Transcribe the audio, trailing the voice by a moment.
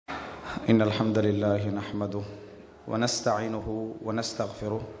إن الحمد لله نحمده ونستعينه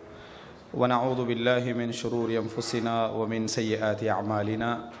ونستغفره ونعوذ بالله من شرور أنفسنا ومن سيئات أعمالنا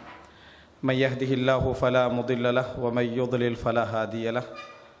من يهده الله فلا مضل له ومن يضلل فلا هادي له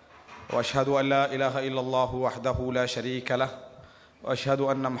وأشهد أن لا إله إلا الله وحده لا شريك له وأشهد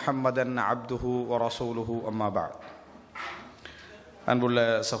أن محمدا عبده ورسوله أما بعد அன்புள்ள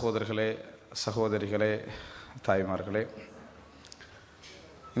சகோதரர்களே சகோதரிகளே தாய்மார்களே,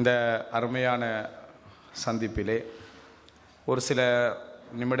 இந்த அருமையான சந்திப்பிலே ஒரு சில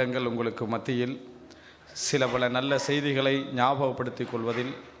நிமிடங்கள் உங்களுக்கு மத்தியில் சில பல நல்ல செய்திகளை ஞாபகப்படுத்திக்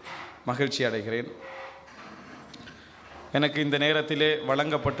கொள்வதில் மகிழ்ச்சி அடைகிறேன். எனக்கு இந்த நேரத்திலே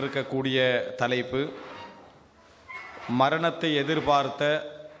வழங்கப்பட்டிருக்கக்கூடிய தலைப்பு மரணத்தை எதிர்பார்த்த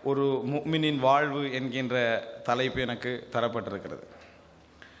ஒரு முஃமினின் வாழ்வு என்கின்ற தலைப்பு எனக்கு தரப்பட்டிருக்கிறது.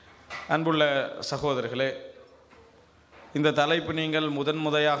 அன்புள்ள சகோதரர்களே, இந்த தலைப்பு நீங்கள்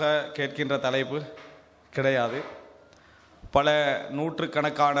முதன்முறையாக கேட்கின்ற தலைப்பு கிடையாது. பல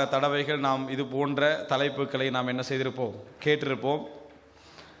நூற்றுக்கணக்கான தடவைகள் நாம் இது போன்ற தலைப்புகளை நாம் என்ன செய்திருப்போம், கேட்டிருப்போம்.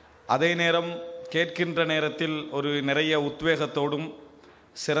 அதே நேரம் கேட்கின்ற நேரத்தில் ஒரு நிறைய உத்வேகத்தோடும்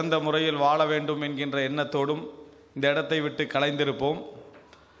சிறந்த முறையில் வாழ வேண்டும் என்கின்ற எண்ணத்தோடும் இந்த இடத்தை விட்டு கலைந்திருப்போம்.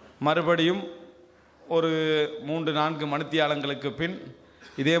 மறுபடியும் ஒரு 3-4 மணித்தியாலங்களுக்கு பின்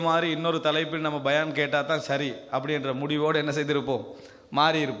இதே மாதிரி இன்னொரு தலைப்பில் நம்ம பயான் கேட்டால் தான் சரி அப்படின்ற முடிவோடு என்ன செய்திருப்போம்,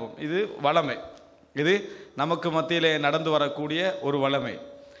 மாறியிருப்போம். இது வளமை, இது நமக்கு மத்தியிலே நடந்து வரக்கூடிய ஒரு வளமை.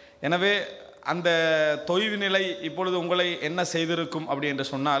 எனவே அந்த தொய்வு நிலை இப்பொழுது உங்களை என்ன செய்திருக்கும் அப்படி என்று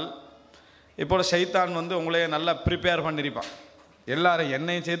சொன்னால், இப்போது ஷைத்தான் உங்களையே நல்லா ப்ரிப்பேர் பண்ணியிருப்பான். எல்லாரும்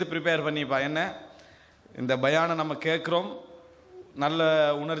என்னையும் சேர்த்து ப்ரிப்பேர் பண்ணிப்பான். என்ன, இந்த பயானை நம்ம கேட்குறோம், நல்ல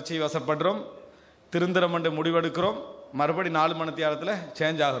உணர்ச்சி வசப்படுறோம், திருந்திரம் என்று முடிவெடுக்கிறோம், மறுபடி 4 மணித்தியாலத்தில்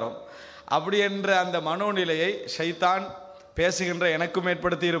சேஞ்ச் ஆகிறோம். அப்படி என்ற அந்த மனோநிலையை ஷைத்தான் பேசுகின்ற எனக்கும்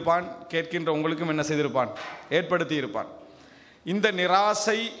ஏற்படுத்தி இருப்பான், கேட்கின்ற உங்களுக்கும் என்ன செய்திருப்பான், ஏற்படுத்தி இருப்பான். இந்த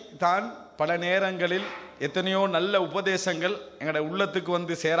நிராசை தான் பல நேரங்களில் எத்தனையோ நல்ல உபதேசங்கள் எங்களுடைய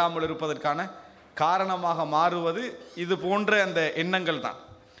உள்ளத்துக்கு சேராமல் இருப்பதற்கான காரணமாக மாறுவது இது போன்ற அந்த எண்ணங்கள் தான்.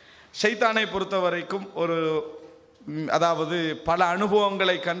 ஷைத்தானை பொறுத்த வரைக்கும் அதாவது பல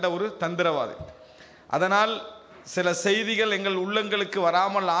அனுபவங்களை கண்ட ஒரு தந்திரவாதி. அதனால் சில செய்திகள் எங்கள் உள்ளங்களுக்கு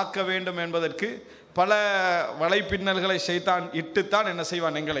வராமல் ஆக்க வேண்டும் என்பதற்கு பல வலைப்பின்னல்களை ஷைத்தான் இட்டுத்தான் என்ன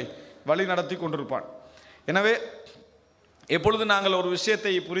செய்வான், எங்களை வழி நடத்தி கொண்டிருப்பான். எனவே எப்பொழுது நாங்கள் ஒரு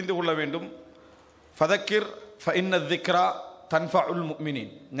விஷயத்தை புரிந்து கொள்ள வேண்டும், ஃபதக்கிர் ஃபஇன்ன திக்ரா தன்ஃபஉல்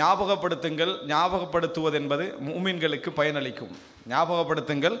முஃமினீன், ஞாபகப்படுத்துங்கள், ஞாபகப்படுத்துவது என்பது முஃமின்களுக்கு பயனளிக்கும்.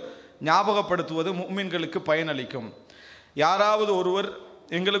 ஞாபகப்படுத்துவது முஃமின்களுக்கு பயனளிக்கும். யாராவது ஒருவர்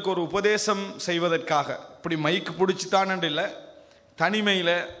எங்களுக்கு ஒரு உபதேசம் செய்வதற்காக, இப்படி மைக்கு பிடிச்சித்தான் இல்லை,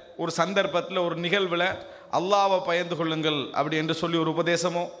 தனிமையில் ஒரு சந்தர்ப்பத்தில் ஒரு நிகழ்வில் அல்லாஹ்வை பயந்து கொள்ளுங்கள் அப்படி என்று சொல்லி ஒரு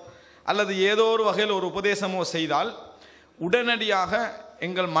உபதேசமோ அல்லது ஏதோ ஒரு வகையில் ஒரு உபதேசமோ செய்தால் உடனடியாக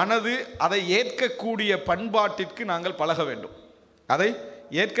எங்கள் மனது அதை ஏற்கக்கூடிய பண்பாட்டிற்கு நாங்கள் பழக வேண்டும். அதை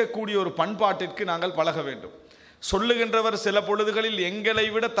ஏற்கக்கூடிய ஒரு பண்பாட்டிற்கு நாங்கள் பழக வேண்டும். சொல்லுகின்றவர் சில பொழுதுகளில் எங்களை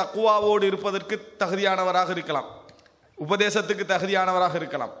விட தக்குவாவோடு இருப்பதற்கு தகுதியானவராக இருக்கலாம், உபதேசத்துக்கு தகுதியானவராக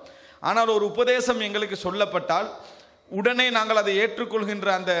இருக்கலாம். ஆனால் ஒரு உபதேசம் எங்களுக்கு சொல்லப்பட்டால் உடனே நாங்கள் அதை ஏற்றுக்கொள்கின்ற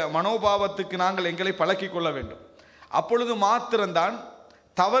அந்த மனோபாவத்துக்கு நாங்கள் எங்களை பழக்கிக் கொள்ள வேண்டும். அப்பொழுது மாத்திரம்தான்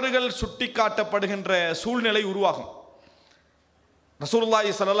தவறுகள் சுட்டி காட்டப்படுகின்ற சூழ்நிலை உருவாகும்.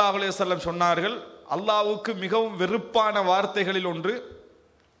 ரசூலுல்லாஹி ஸல்லல்லாஹு அலைஹி வஸல்லம் சொன்னார்கள், அல்லாஹ்வுக்கு மிகவும் வெறுப்பான வார்த்தைகளில் ஒன்று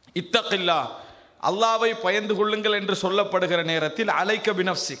இத்தகில்லா, அல்லாஹ்வை பயந்து கொள்ளுங்கள் என்று சொல்லப்படுகிற நேரத்தில் அலைக்க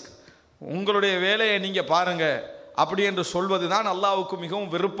பினஃப்சிக், உங்களுடைய வேலையை நீங்கள் பாருங்க அப்படி என்று சொல்வது தான் அல்லாஹ்வுக்கு மிகவும்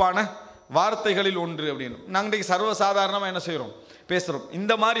வெறுப்பான வார்த்தைகளில் ஒன்று அப்படின்னு. நாங்கள் இன்றைக்கு சர்வசாதாரணமாக என்ன செய்கிறோம், பேசுகிறோம்.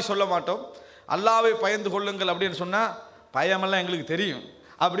 இந்த மாதிரி சொல்ல மாட்டோம். அல்லாஹ்வை பயந்து கொள்ளுங்கள் அப்படின்னு சொன்னால் பயமெல்லாம் எங்களுக்கு தெரியும்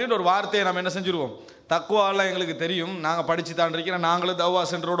அப்படின்னு ஒரு வார்த்தையை நம்ம என்ன செஞ்சுருவோம், தக்குவாலாம் எங்களுக்கு தெரியும், நாங்கள் படித்து தான் இருக்கிறோம், நாங்களும் தௌவா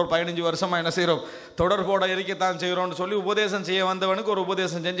சென்டரோட 15 வருஷமாக என்ன செய்கிறோம், தொடர்போட இருக்கத்தான் செய்கிறோம்னு சொல்லி உபதேசம் செய்ய வந்தவனுக்கு ஒரு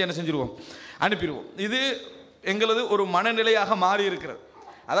உபதேசம் செஞ்சு என்ன செஞ்சுருவோம், அனுப்பிடுவோம். இது எங்களது ஒரு மனநிலையாக மாறி இருக்கிறது.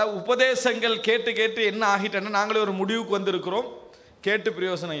 அதாவது உபதேசங்கள் கேட்டு கேட்டு என்ன ஆகிட்டேன்னா, நாங்களே ஒரு முடிவுக்கு வந்திருக்கிறோம், கேட்டு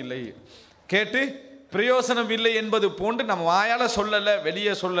பிரயோசனம் இல்லை என்பது போன்று நம்ம வாயால் சொல்லலை,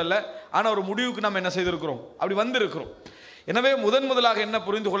 வெளியே சொல்லலை, ஆனால் ஒரு முடிவுக்கு நம்ம என்ன செய்திருக்கிறோம், அப்படி வந்திருக்கிறோம். எனவே முதலாக என்ன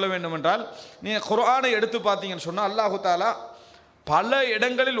புரிந்து கொள்ள வேண்டும் என்றால், நீங்கள் குர்ஆனை எடுத்து பார்த்தீங்கன்னு சொன்னால் அல்லாஹு தாலா பல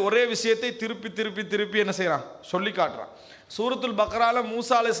இடங்களில் ஒரே விஷயத்தை திருப்பி திருப்பி திருப்பி என்ன செய்கிறான், சொல்லி காட்டுறான். சூரத்துல் பக்ரால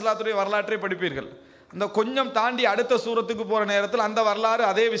மூசா அலைஹிஸ்ஸலாத்துடைய வரலாற்றை படிப்பீர்கள். அந்த கொஞ்சம் தாண்டி அடுத்த சூரத்துக்கு போகிற நேரத்தில் அந்த வரலாறு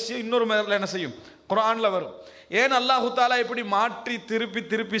அதே விஷயம் இன்னொரு மேரில் என்ன செய்யும், குர்ஆனில் வரும். ஏன் அல்லாஹு தாலா இப்படி மாற்றி திருப்பி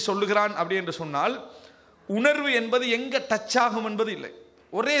திருப்பி சொல்லுகிறான் அப்படி என்று சொன்னால், உணர்வு என்பது எங்கே டச் ஆகும் என்பது இல்லை,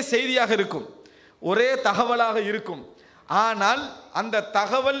 ஒரே செய்தியாக இருக்கும், ஒரே தகவலாக இருக்கும். ஆனால் அந்த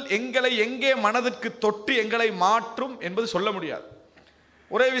தகவல் எங்களை எங்கே மனதிற்கு தொட்டு எங்களை மாற்றும் என்பது சொல்ல முடியாது.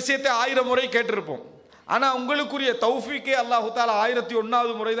 ஒரே விஷயத்தை 1000 முறை கேட்டிருப்போம். ஆனால் உங்களுக்குரிய தௌஃபீக்கே அல்லாஹு தஆலா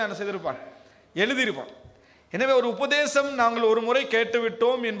 1001வது முறை தான் என்ன செய்திருப்பான், எழுதியிருப்பான். எனவே ஒரு உபதேசம் நாங்கள் ஒரு முறை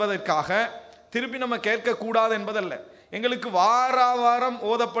கேட்டுவிட்டோம் என்பதற்காக திருப்பி நம்ம கேட்கக்கூடாது என்பதல்ல. எங்களுக்கு வாரம்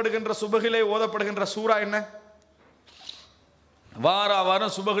ஓதப்படுகின்ற சுபகிலே ஓதப்படுகின்ற சூரா என்ன?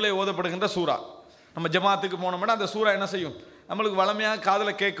 வாரம் சுபகிலே ஓதப்படுகின்ற சூரா. நம்ம ஜமாத்துக்கு போனோம்னா அந்த சூரா என்ன செய்யும், நம்மளுக்கு வளமையாக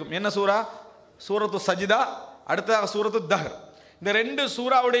காதில் கேட்கும். என்ன சூரா? சூரத்து சஜிதா, அடுத்ததாக சூரத்து தஹர். இந்த 2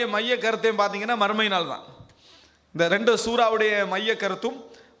 சூறாவுடைய மைய கருத்தையும் பார்த்தீங்கன்னா மறுமை நாள் தான். இந்த 2 சூறாவுடைய மைய கருத்தும்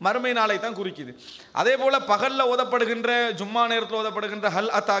மறுமை நாளை தான் குறிக்குது. அதே போல பகலில் ஓதப்படுகின்ற ஜும்மா நேரத்தில் ஓதப்படுகின்ற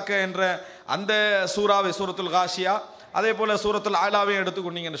ஹல் அத்தாக்க என்ற அந்த சூறாவை சூரத்துல் காஷியா, அதே போல சூரத்துல் ஆலாவை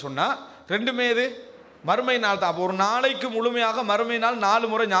எடுத்துக்கொண்டீங்கன்னு சொன்னால் ரெண்டுமே இது மறுமை நாள் தான். அப்போ ஒரு நாளைக்கு முழுமையாக மறுமை நாள்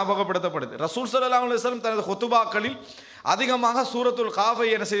 4 முறை ஞாபகப்படுத்தப்படுது. ரசூல் ஸல்லல்லாஹு அலைஹி வஸல்லம் தனது ஹுத்துபாக்களில் அதிகமாக சூரத்துல் காஃபை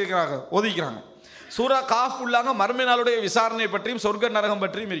என்ன செய்கிறாங்க, ஒதுக்கிறாங்க. சூரா காஃப் உள்ளாக மறுமை நாளுடைய விசாரணை பற்றியும் சொர்க்க நரகம்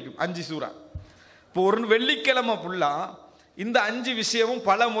பற்றியும் இருக்கும் 5 சூரா. இப்போ ஒரு வெள்ளிக்கிழமை ஃபுல்லா இந்த 5 விஷயமும்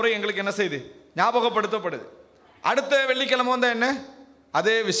பல முறை எங்களுக்கு என்ன செய்யுது, ஞாபகப்படுத்தப்படுது. அடுத்த வெள்ளிக்கிழமை வந்தால் என்ன,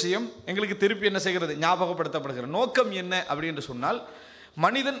 அதே விஷயம் எங்களுக்கு திருப்பி என்ன செய்கிறது, ஞாபகப்படுத்தப்படுகிற நோக்கம் என்ன அப்படின்னு சொன்னால்,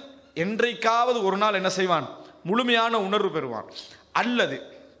 மனிதன் என்றைக்காவது ஒரு நாள் என்ன செய்வான், முழுமையான உணர்வு பெறுவான், அல்லது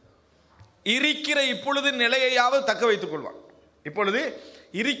இருக்கிற இப்பொழுது நிலையையாவது தக்க வைத்துக் கொள்வான். இப்பொழுது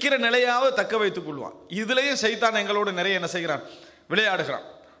இருக்கிற நிலையாவது தக்க வைத்துக் கொள்வான். இதுலேயும் சைத்தான் எங்களோடு நிறைய என்ன செய்கிறான், விளையாடுகிறான்.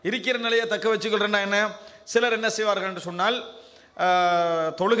 இருக்கிற நிலையை தக்க வச்சுக்கொள்றேன்னா என்ன, சிலர் என்ன செய்வார்கள் என்று சொன்னால்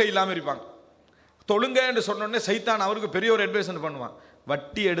தொழுகை இல்லாமல் இருப்பாங்க. தொழுங்க என்று சொன்னோடனே சைத்தான் அவருக்கு பெரிய ஒரு அட்வைஸ் பண்ணுவான்,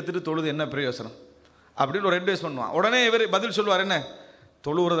 வட்டி எடுத்துட்டு தொழுது என்ன பிரயோசனம் அப்படின்னு ஒரு அட்வைஸ் பண்ணுவான். உடனே இவர் பதில் சொல்லுவார், என்ன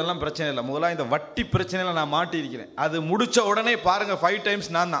தொழுவுறதெல்லாம் பிரச்சனை இல்லை, முதலாக இந்த வட்டி பிரச்சனையில் நான் மாட்டி இருக்கிறேன், அது முடிச்ச உடனே பாருங்க 5 டைம்ஸ்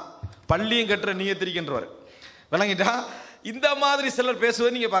நான் தான் பள்ளியும் கட்டுற நீயத்திருக்கின்றவர். விளங்கிட்டா? இந்த மாதிரி சிலர்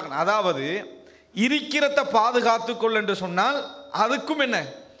பேசுவதை நீங்க பார்க்கணும். அதாவது இருக்கிறத பாதுகாத்துக்கொள் என்று சொன்னால் அதுக்கும் என்ன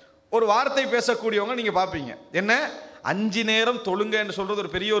ஒரு வார்த்தை பேசக்கூடியவங்க நீங்க பார்ப்பீங்க. என்ன 5 நேரம் தொழுங்க என்று சொல்றது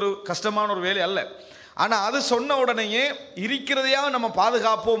ஒரு பெரிய ஒரு கஷ்டமான ஒரு வேலை அல்ல. ஆனா அது சொன்ன உடனேயே இருக்கிறதையாவது நம்ம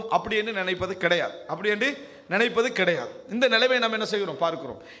பாதுகாப்போம் அப்படி என்று நினைப்பது கிடையாது. அப்படி என்று நினைப்பது கிடையாது. இந்த நிலைமை நம்ம என்ன செய்கிறோம்,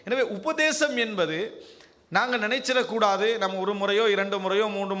 பார்க்கிறோம். எனவே உபதேசம் என்பது நாங்கள் நினைச்சிடக்கூடாது, நம்ம ஒரு முறையோ 2 முறையோ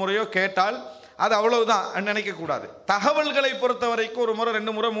 3 முறையோ கேட்டால் அது அவ்வளவுதான் நினைக்கக்கூடாது. தகவல்களை பொறுத்த வரைக்கும் 1 முறை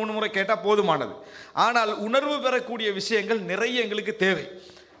 2 முறை 3 முறை கேட்டால் போதுமானது. ஆனால் உணர்வு பெறக்கூடிய விஷயங்கள் நிறைய எங்களுக்கு தேவை.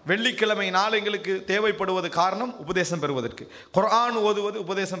 வெள்ளிக்கிழமை நாள் எங்களுக்கு தேவைப்படுவது காரணம் உபதேசம் பெறுவதற்கு, குர்ஆன் ஓதுவது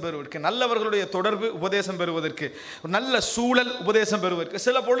உபதேசம் பெறுவதற்கு, நல்லவர்களுடைய தொடர்பு உபதேசம் பெறுவதற்கு, நல்ல சூழல் உபதேசம் பெறுவதற்கு.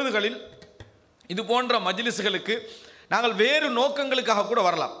 சில பொழுதுகளில் இது போன்ற மஜ்லிஸ்களுக்கு நாங்கள் வேறு நோக்கங்களுக்காக கூட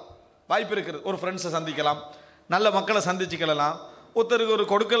வரலாம், வாய்ப்பு இருக்கிறது. ஒரு ஃப்ரெண்ட்ஸை சந்திக்கலாம், நல்ல மக்களை சந்திச்சுக்கலாம், ஒருத்தருக்கு ஒரு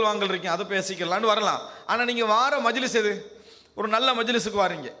கொடுக்கல் வாங்கல் இருக்கீங்க அதை பேசிக்கலான்னு வரலாம். ஆனால் நீங்கள் வார மஜ்லிஸ் எது, ஒரு நல்ல மஜ்லிஸுக்கு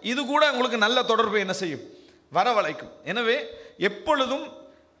வாரீங்க, இது கூட உங்களுக்கு நல்ல தொடர்பு என்ன செய்யும், வரவழைக்கும். எனவே எப்பொழுதும்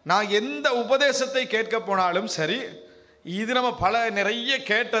நான் எந்த உபதேசத்தை கேட்க போனாலும் சரி, இது நம்ம நிறைய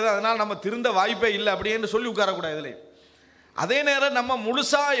கேட்டது அதனால் நம்ம திருந்த வாய்ப்பே இல்லை அப்படின்னு சொல்லி உட்காரக்கூடாது. இதில் அதே நேரம் நம்ம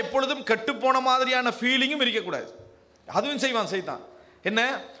முழுசா எப்பொழுதும் கட்டுப்போன மாதிரியான ஃபீலிங்கும் இருக்கக்கூடாது. அதுவும் செய்வான் சைத்தான். என்ன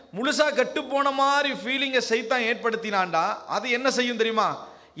முழுசா கட்டுப்போன மாதிரி ஃபீலிங்கை சைத்தான் ஏற்படுத்தினான்டா அது என்ன செய்யும் தெரியுமா,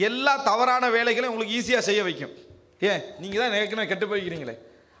 எல்லா தவறான வேலைகளையும் உங்களுக்கு ஈஸியாக செய்ய வைக்கும். ஏன் நீங்கள் தான் ஏற்கனவே கெட்டு போய்க்கிறீங்களே,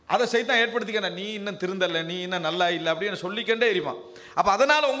 அதை சைத்தான் ஏற்படுத்திக்க, நீ இன்னும் திருந்தலை, நீ இன்னும் நல்லா இல்லை அப்படின்னு சொல்லிக்கண்டே இருப்பான். அப்போ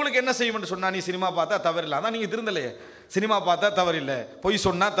அதனால் உங்களுக்கு என்ன செய்யும்னு சொன்னால், நீ சினிமா பார்த்தா தவறில்லை, அதான் நீங்கள் திருந்தலையே, சினிமா பார்த்தா தவறில்லை, பொய்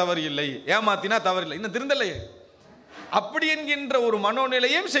சொன்னால் தவறு இல்லை, ஏமாத்தினா தவறில்லை, இன்னும் திருந்தலையே, அப்படி என்கின்ற ஒரு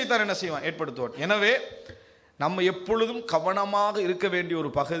மனோநிலையும் சைத்தான் என்ன செய்வான், ஏற்படுத்துவான். எனவே நம்ம எப்பொழுதும் கவனமாக இருக்க வேண்டிய ஒரு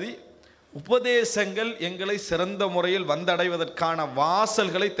பகுதி, உபதேசங்கள் எங்களை சிறந்த முறையில் வந்தடைவதற்கான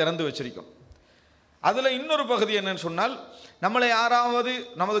வாசல்களை திறந்து வச்சிருக்கும். அதில் இன்னொரு பகுதி என்னன்னு சொன்னால், நம்மளை யாராவது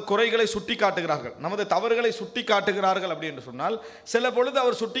நமது குறைகளை சுட்டி காட்டுகிறார்கள், நமது தவறுகளை சுட்டி காட்டுகிறார்கள் அப்படி என்று சொன்னால், சில பொழுது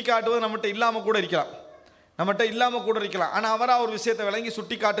அவர் சுட்டி காட்டுவது நம்மகிட்ட இல்லாமல் கூட இருக்கலாம், ஆனால் அவராக ஒரு விஷயத்தை விளங்கி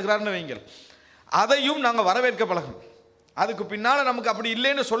சுட்டி காட்டுகிறார்னு வைங்கள், அதையும் நாங்கள் வரவேற்க பழகணும். அதுக்கு பின்னால் நமக்கு அப்படி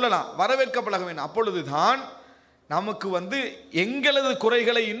இல்லைன்னு சொல்லலாம், வரவேற்க பழக வேண்டும். அப்பொழுதுதான் நமக்கு எங்களது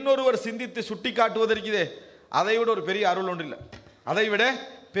குறைகளை இன்னொருவர் சிந்தித்து சுட்டி காட்டுவதற்குதே, அதை விட ஒரு பெரிய அருள் ஒன்று இல்லை, அதை விட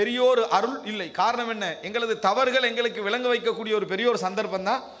பெரியோரு அருள் இல்லை. காரணம் என்ன, எங்களது தவறுகள் எங்களுக்கு விளங்க வைக்கக்கூடிய ஒரு பெரிய ஒரு சந்தர்ப்பம்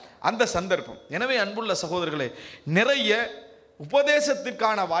தான் அந்த சந்தர்ப்பம். எனவே அன்புள்ள சகோதரர்களே, நிறைய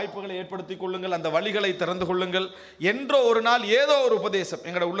உபதேசத்திற்கான வாய்ப்புகளை ஏற்படுத்திக் கொள்ளுங்கள், அந்த வழிகளை திறந்து கொள்ளுங்கள். என்றோ ஒரு நாள் ஏதோ ஒரு உபதேசம்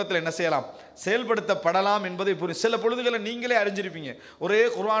எங்களோட உள்ளத்தில் என்ன செய்யலாம், செயல்படுத்தப்படலாம் என்பதை புரியும். சில பொழுதுகளை நீங்களே அறிஞ்சிருப்பீங்க, ஒரே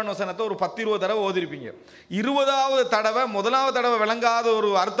குர்ஆன் வசனத்தை ஒரு 10-20 தடவை ஓதிருப்பீங்க, 20வது தடவை 1வது தடவை விளங்காத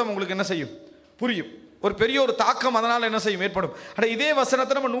ஒரு அர்த்தம் உங்களுக்கு என்ன செய்யும், புரியும். ஒரு பெரிய ஒரு தாக்கம் அதனால் என்ன செய்யும் ஏற்படும். ஆனால் இதே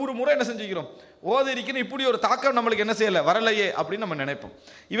வசனத்தை நம்ம 100 முறை என்ன செஞ்சுக்கிறோம் ஓதிருக்கணும், இப்படி ஒரு தாக்கம் நம்மளுக்கு என்ன செய்யலை வரலையே அப்படின்னு நம்ம நினைப்போம்.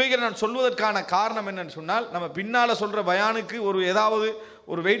 இவைகளை நான் சொல்வதற்கான காரணம் என்னன்னு சொன்னால், நம்ம பின்னால் சொல்கிற பயானுக்கு ஏதாவது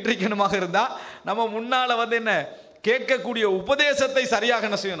ஒரு வெயிட்ரிக்கணுமாக இருந்தால் நம்ம முன்னால் என்ன கேட்கக்கூடிய உபதேசத்தை சரியாக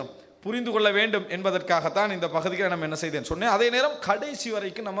என்ன செய்யணும் புரிந்து கொள்ள வேண்டும் என்பதற்காகத்தான் இந்த பகுதியில் நம்ம என்ன செய்தேன் சொன்னேன். அதே நேரம் கடைசி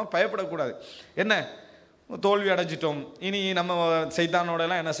வரைக்கும் நம்ம பயப்படக்கூடாது. என்ன தோல்வி அடைஞ்சிட்டோம், இனி நம்ம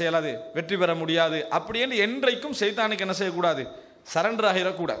சைத்தானோடலாம் என்ன செய்யலாது, வெற்றி பெற முடியாது அப்படின்னு என்றைக்கும் சைத்தானுக்கு என்ன செய்யக்கூடாது, சரண்டர்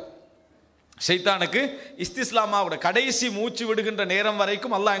ஆகிடக்கூடாது. சைத்தானுக்கு இஸ்திஸ்லாமாவோட கடைசி மூச்சு விடுகின்ற நேரம்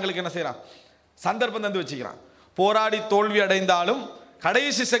வரைக்கும் அல்லாஹ் எங்களுக்கு என்ன செய்யறான், சந்தர்ப்பம் தந்து வச்சுக்கிறான். போராடி தோல்வி அடைந்தாலும்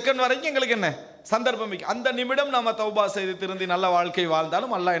கடைசி செகண்ட் வரைக்கும் எங்களுக்கு என்ன சந்தர்ப்பம். அந்த நிமிடம் நம்ம தௌபா செய்து திருந்தி நல்ல வாழ்க்கை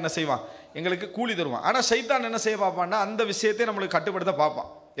வாழ்ந்தாலும் அல்லாஹ் என்ன செய்வான், எங்களுக்கு கூலி தருவான். ஆனால் சைத்தான் என்ன செய்ய பார்ப்பான்னா, அந்த விஷயத்தை நம்மளுக்கு கட்டுப்படுத்த பார்ப்பான்.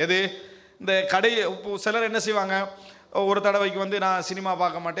 எது, இந்த சிலர் என்ன செய்வாங்க, ஒரு தடவைக்கு நான் சினிமா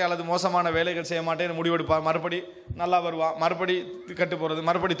பார்க்க மாட்டேன் அல்லது மோசமான வேலைகள் செய்ய மாட்டேன்னு முடிவெடுப்பான், மறுபடி நல்லா வருவான், மறுபடி கட்டு போகிறது,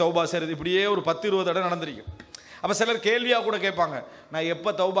 மறுபடி தௌபா செய்கிறது, இப்படியே ஒரு 10-20 தடவை நடந்திருக்கும். அப்போ சிலர் கேள்வியாக கூட கேட்பாங்க, நான்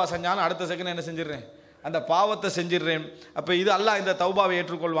எப்போ தௌபா செஞ்சாலும் அடுத்த செகண்ட் என்ன செஞ்சிடுறேன், அந்த பாவத்தை செஞ்சிடுறேன், அப்போ இது அல்லாஹ் இந்த தௌபாவை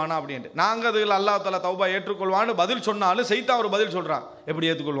ஏற்றுக்கொள்வானா அப்படின்ட்டு. நாங்கள் அதில் அல்லாஹ் தஆலா தௌபா ஏற்றுக்கொள்வான்னு பதில் சொன்னாலும் சைத்தான் ஒரு பதில் சொல்கிறான், எப்படி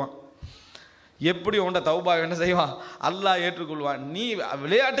ஏற்றுக்கொள்வான், எப்படி உண்ட தௌபா என்ன செய்வான், அல்லாஹ் ஏற்றுக்கொள்வான். நீ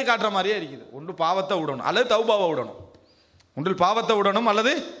விளையாட்டு காட்டுற மாதிரியே இருக்குது, ஒன்று பாவத்தை விடணும் அல்லது தௌபாவை விடணும், ஒன்றில் பாவத்தை விடணும்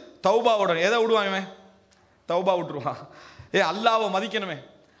அல்லது தௌபா விடணும். எதை விடுவான் இவன், தௌபா விட்டுருவான். அல்லாவை மதிக்கணுமே,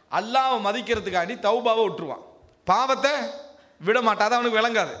 அல்லாவை மதிக்கிறதுக்காண்டி தௌபாவை விட்டுருவான், பாவத்தை விட மாட்டான். அது அவனுக்கு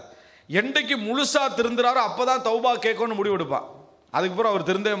விளங்காது. என்றைக்கு முழுசா திருந்துறாரோ அப்போதான் தௌபா கேட்கணும்னு முடிவெடுப்பான், அதுக்கப்புறம் அவர்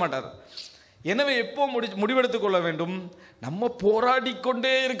திருந்தவே மாட்டார். எனவே எப்போ முடிவெடுத்துக் கொள்ள வேண்டும், நம்ம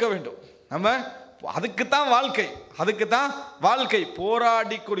போராடிக்கொண்டே இருக்க வேண்டும். நம்ம அதுக்குத்தான் வாழ்க்கை, அதுக்குத்தான் வாழ்க்கை.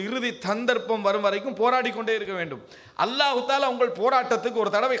 போராடிக்கொண்டு இறுதி சந்தர்ப்பம் வரும் வரைக்கும் போராடிக்கொண்டே இருக்க வேண்டும். அல்லாஹ் தஆலா உங்கள் போராட்டத்துக்கு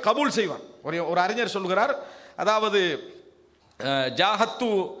ஒரு தடவை கபூல் செய்வான். ஒரு அறிஞர் சொல்கிறார், அதாவது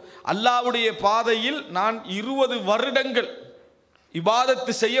ஜாஹத்து, அல்லாஹ்வுடைய பாதையில் நான் 20 வருடங்கள்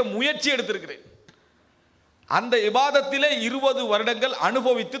இபாதத்து செய்ய முயற்சி எடுத்திருக்கிறேன், அந்த இபாதத்திலே 20 வருடங்கள்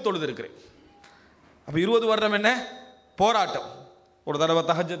அனுபவித்து தொழுதிருக்கிறேன். அப்ப 20 வருடம் என்ன போராட்டம். ஒரு தடவை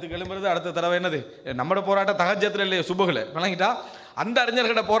தஹஜ்ஜத்துக்கு எழும்புறது, அடுத்த தடவை என்னது நம்மட போராட்டம் தஹஜ்ஜத்துல இல்லையே சுபகுல விளங்கிட்டா. அந்த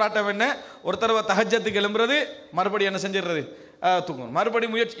அறிஞர்களோட போராட்டம் என்ன, ஒரு தடவை தஹஜ்ஜத்துக்கு எழும்புறது, மறுபடியும் என்ன செஞ்சிடுறது தூக்கணும்,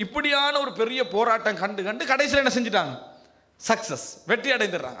 மறுபடியும் முயற்சி. இப்படியான ஒரு பெரிய போராட்டம் கண்டு கண்டு கடைசியில் என்ன செஞ்சிட்டாங்க, சக்சஸ், வெற்றி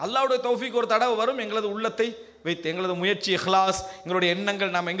அடைந்துடுறாங்க. அல்லாஹ்வுடைய தௌஃபீக் ஒரு தடவை வரும், எங்களது உள்ளத்தை வைத்து எங்களது முயற்சி இஹ்லாஸ், எங்களுடைய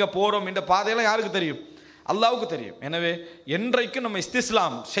எண்ணங்கள், நாம் எங்கே போகிறோம் இந்த பாதையெல்லாம் யாருக்கு தெரியும், அல்லாஹ்வுக்கு தெரியும். எனவே என்றைக்கும் நம்ம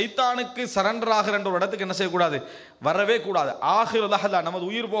இஸ்திஸ்லாம் ஷைத்தானுக்கு சரண்டர் ஆகிற ஒரு இடத்துக்கு என்ன செய்யக்கூடாது, வரவே கூடாது. ஆகிரதஹலா, நமது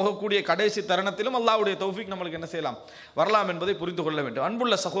உயிர் போகக்கூடிய கடைசி தருணத்திலும் அல்லாஹ்வுடைய தௌஃபீக் நம்மளுக்கு என்ன செய்யலாம், வரலாம் என்பதை புரிந்து கொள்ள வேண்டும்.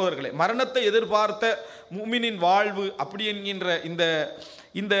 அன்புள்ள சகோதரர்களே, மரணத்தை எதிர்பார்த்த முஃமினின் வாழ்வு அப்படி என்கின்ற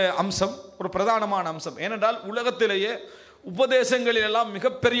இந்த அம்சம் ஒரு பிரதானமான அம்சம். ஏனென்றால் உலகத்திலேயே உபதேசங்களில் எல்லாம்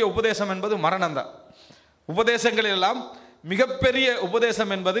மிகப்பெரிய உபதேசம் என்பது மரணம் தான். உபதேசங்களில் எல்லாம் மிகப்பெரிய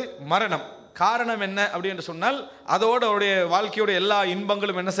உபதேசம் என்பது மரணம். காரணம் என்ன அப்படி என்று சொன்னால், அதோட அவருடைய வாழ்க்கையோட எல்லா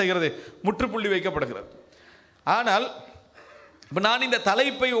இன்பங்களும் என்ன செய்கிறது, முற்றுப்புள்ளி வைக்கப்படுகிறது. ஆனால் இப்போ நான் இந்த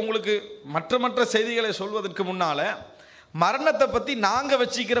தலைப்பை உங்களுக்கு மற்ற செய்திகளை சொல்வதற்கு முன்னால் மரணத்தை பற்றி நாங்கள்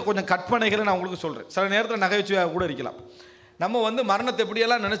வச்சிக்கிற கொஞ்சம் கற்பனைகளை நான் உங்களுக்கு சொல்கிறேன். சில நேரத்தில் நகைச்சுவையாக கூட இருக்கலாம். நம்ம மரணத்தை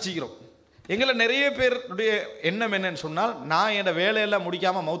எப்படியெல்லாம் நினச்சிக்கிறோம். எங்களை நிறைய பேருடைய எண்ணம் என்னன்னு சொன்னால், நான் என்னோட வேலையெல்லாம்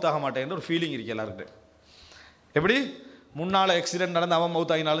முடிக்காமல் மவுத்தாக மாட்டேன் ஒரு ஃபீலிங் இருக்கு எல்லாருக்கிட்ட. எப்படி முன்னால் ஆக்சிடென்ட் நடந்து அவன்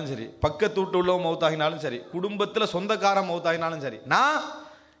மவுத்தாகினாலும் சரி, பக்கத்து வீட்டு உள்ளவன் மவுத்தாகினாலும் சரி, குடும்பத்தில் சொந்தக்காரன் மவுத்தாகினாலும் சரி, நான்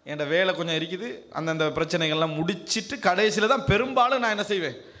என்னோட வேலை கொஞ்சம் இருக்குது, அந்தந்த பிரச்சனைகள்லாம் முடிச்சுட்டு கடைசியில் தான் பெரும்பாலும் நான் என்ன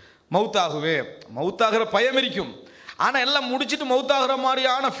செய்வேன், மவுத்தாகுவேன். மவுத்தாகிற பயம் இருக்கும், ஆனால் எல்லாம் முடிச்சுட்டு மவுத்தாகிற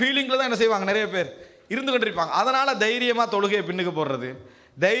மாதிரியான ஃபீலிங்கில் தான் என்ன செய்வாங்க, நிறைய பேர் இருந்து கொண்டிருப்பாங்க. அதனால் தைரியமாக தொழுகையை பின்னுக்கு போடுறது,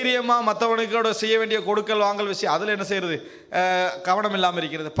 தைரியமாக மற்றவனுக்கோட செய்ய வேண்டிய கொடுக்கல் வாங்கல் விஷயம் அதில் என்ன செய்கிறது, கவனம் இல்லாமல்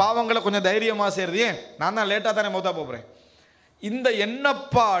இருக்கிறது, பாவங்களை கொஞ்சம் தைரியமாக செய்கிறது. ஏன், நான் தான் லேட்டாக தானே மௌத்தா போகிறேன். இந்த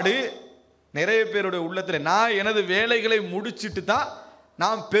எண்ணப்பாடு நிறைய பேருடைய உள்ளத்தில், நான் எனது வேலைகளை முடிச்சுட்டு தான்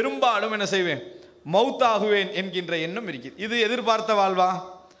நான் பெரும்பாலும் என்ன செய்வேன், மௌத்தாகுவேன் என்கின்ற எண்ணம் இருக்குது. இது எதிர்பார்த்த வாழ்வா,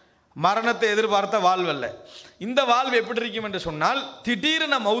 மரணத்தை எதிர்பார்த்த வாழ்வல்ல. இந்த வாழ்வு எப்படி இருக்கும் என்று சொன்னால்,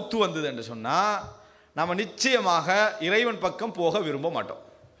 திடீரென மௌத்து வந்தது என்று சொன்னால் நம்ம நிச்சயமாக இறைவன் பக்கம் போக விரும்ப மாட்டோம்.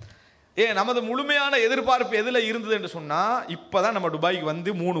 நமது முழுமையான எதிர்பார்ப்பு எதில் இருந்தது என்று சொன்னால், இப்போ தான் நம்ம துபாய்க்கு வந்து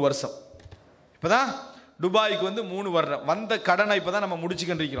 3 வருஷம், இப்போ தான் துபாய்க்கு வந்து 3 வருடம், வந்த கடனை இப்போ தான் நம்ம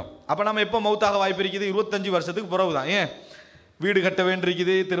முடிச்சுக்கிட்டு இருக்கிறோம். அப்போ நம்ம எப்போ மௌத்தாக வாய்ப்பு இருக்குது, 25 வருஷத்துக்கு பிறகு தான். ஏன், வீடு கட்ட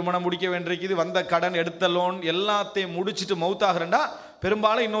வேண்டியிருக்குது, திருமணம் முடிக்க வேண்டியிருக்குது, வந்த கடன், எடுத்த லோன் எல்லாத்தையும் முடிச்சுட்டு மௌத்தாகிறேன்டா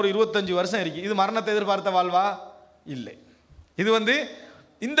பெரும்பாலும் இன்னொரு 25 வருஷம் இருக்குது. இது மரணத்தை எதிர்பார்த்த வாழ்வா இல்லை. இது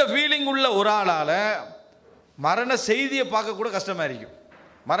இந்த ஃபீலிங் உள்ள ஒரு ஆளால் மரண செய்தியை பார்க்க கூட கஷ்டமாக இருக்கும்.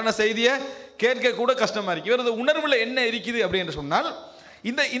 மரண செய்தியை கேட்க கூட கஷ்டமாக இருக்குது. இவரது உணர்வில் என்ன இருக்குது அப்படின்னு சொன்னால்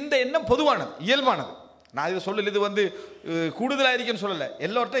இந்த எண்ணம் பொதுவானது, இயல்பானது. நான் இதை சொல்லல, இது கூடுதலாக இருக்குன்னு சொல்லலை,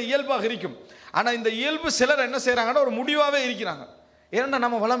 எல்லோர்ட்டும் இயல்பாக இருக்கும். ஆனால் இந்த இயல்பு சிலர் என்ன செய்கிறாங்கன்னா ஒரு முடிவாகவே இருக்கிறாங்க. ஏன்னா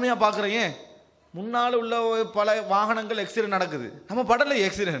நம்ம வளமையாக பார்க்குறேன், முன்னால் உள்ள பல வாகனங்கள் ஆக்சிடென்ட் நடக்குது, நம்ம படலை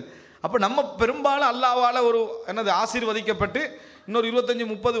ஆக்சிடென்ட். அப்போ நம்ம பெரும்பாலும் அல்லாவால் ஒரு ஆசீர்வதிக்கப்பட்டு இன்னொரு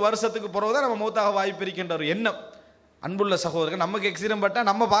 25-30 வருஷத்துக்கு பிறகு தான் நம்ம மௌத்தாக வாய்ப்பு இருக்கின்ற ஒரு எண்ணம். அன்புள்ள சகோதரர்கள், நமக்கு ஆக்சிடென்ட் பட்டால்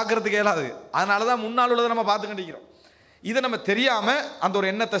நம்ம பார்க்கறதுக்கு இயலாது. அதனால தான் முன்னால் உள்ளதை நம்ம பார்த்து கண்டிக்கிறோம். இதை நம்ம தெரியாமல் அந்த ஒரு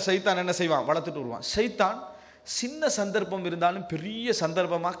எண்ணத்தை சைத்தான் என்ன செய்வான், வளர்த்துட்டு வருவான். சைத்தான் சின்ன சந்தர்ப்பம் இருந்தாலும் பெரிய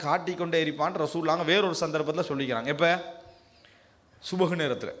சந்தர்ப்பமாக காட்டிக்கொண்டே இருப்பான். ரசூலுல்லாஹ் வேறொரு சந்தர்ப்பத்தில் சொல்லிக்கிறாங்க. இப்போ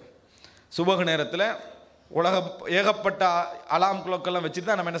சுபகு நேரத்தில் ஏகப்பட்ட அலாம் குளோக்கெல்லாம் வச்சுட்டு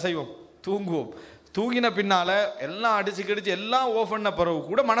தான் நம்ம என்ன செய்வோம், தூங்குவோம். தூங்கின பின்னால் எல்லாம் அடிச்சு கிடிச்சு எல்லாம் ஓஃப் பண்ண பிறகு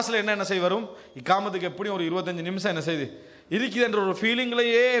கூட மனசில் என்ன செய்ய வரும், இக்காமத்துக்கு எப்படியும் ஒரு 25 நிமிஷம் என்ன செய்யுது இருக்குதுன்ற ஒரு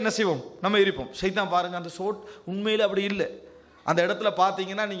ஃபீலிங்லேயே என்ன செய்வோம் நம்ம இருப்போம். சைத்தான் பாருங்கள், அந்த சோட் உண்மையில் அப்படி இல்லை. அந்த இடத்துல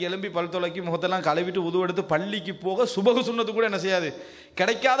பார்த்தீங்கன்னா நீங்கள் எலும்பி பல் துளைக்கி முகத்தெல்லாம் கழுவிட்டு உது எடுத்து பள்ளிக்கு போக சுபகு சுண்ணத்து கூட என்ன செய்யாது,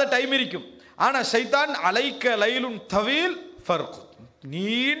 கிடைக்காத டைம் இருக்கும். ஆனால் சைத்தான் அலைக்க லைலும் தவீல் ஃபர்க்,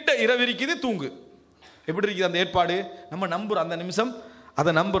 நீண்ட இரவு இருக்குது, தூங்கு. எப்படி இருக்குது அந்த ஏற்பாடு, நம்ம நம்புகிறோம். அந்த நிமிஷம்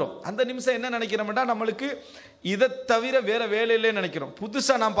அதை நம்புகிறோம். அந்த நிமிஷம் என்ன நினைக்கிறோம்டா, நம்மளுக்கு இதை தவிர வேற வேலை இல்லைன்னு நினைக்கிறோம்.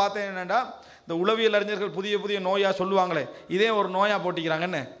 புதுசாக நான் பார்த்தேன் என்னென்னா, இந்த உளவியல் அறிஞர்கள் புதிய புதிய நோயாக சொல்லுவாங்களே, இதே ஒரு நோயாக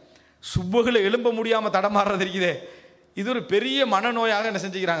போட்டிக்கிறாங்கன்னு. சுபகுல எழும்ப முடியாமல் தடமாறுறது இருக்குதே, இது ஒரு பெரிய மனநோயாக என்ன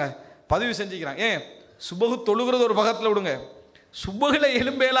செஞ்சுக்கிறாங்க, பதிவு செஞ்சுக்கிறாங்க. ஏன் சுபகு தொழுகிறது ஒரு பக்கத்தில் விடுங்க, சுபகுல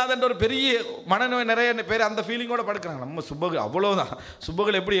எலும்ப இயலாதன்ற ஒரு பெரிய மனநோய் நிறைய பேர் அந்த ஃபீலிங்கோட படுக்கிறாங்க. நம்ம சுபகு அவ்வளோதான்,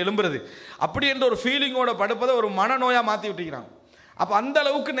 சுபகுல எப்படி எலும்புறது அப்படி என்ற ஒரு ஃபீலிங்கோட படுப்பதை ஒரு மனநோயாக மாற்றி விட்டுக்கிறாங்க. அப்போ அந்த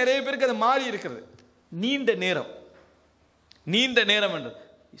அளவுக்கு நிறைய பேருக்கு அது மாறி இருக்கிறது. நீண்ட நேரம் என்று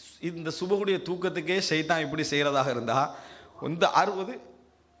இந்த சுபகுடைய தூக்கத்துக்கே ஷைத்தான் இப்படி செய்கிறதாக இருந்தால் வந்து 60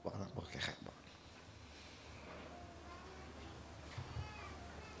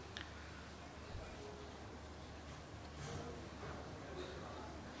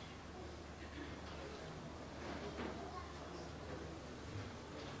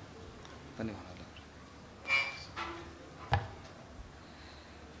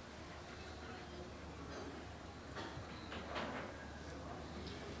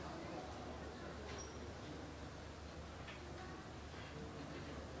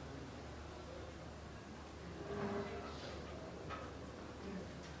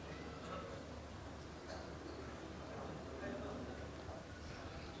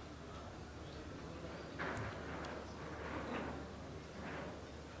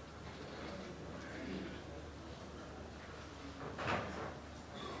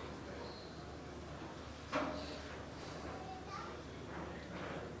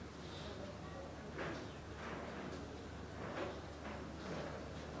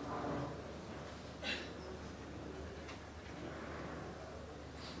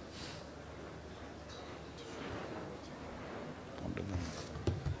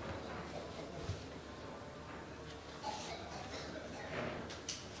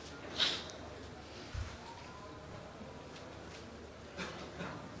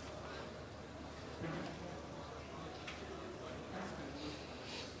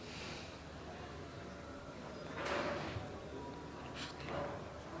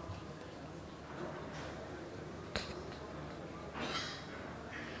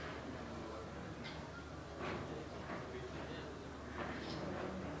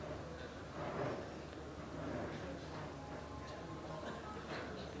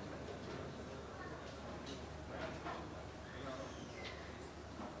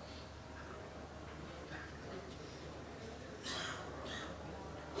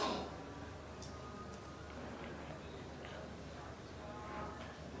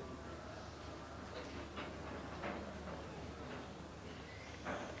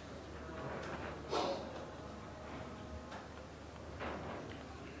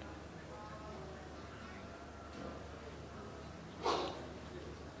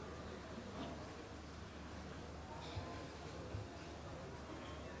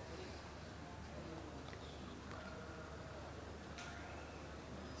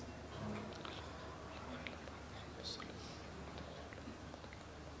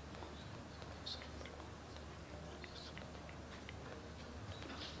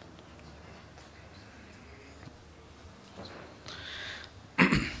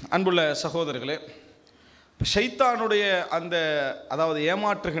 அன்புள்ள சகோதரர்களே, ஷைத்தானுடைய அந்த அதாவது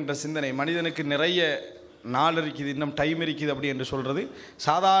ஏமாற்றுகின்ற சிந்தனை மனிதனுக்கு நிறைய நாள் இருக்குது, இன்னும் டைம் இருக்குது அப்படி என்று சொல்கிறது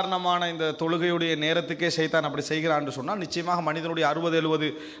சாதாரணமான இந்த தொழுகையுடைய நேரத்துக்கே சைத்தான் அப்படி செய்கிறான்னு சொன்னால் நிச்சயமாக மனிதனுடைய 60-70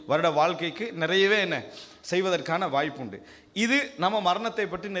 வருட வாழ்க்கைக்கு நிறையவே என்ன செய்வதற்கான வாய்ப்புண்டு. இது நம்ம மரணத்தை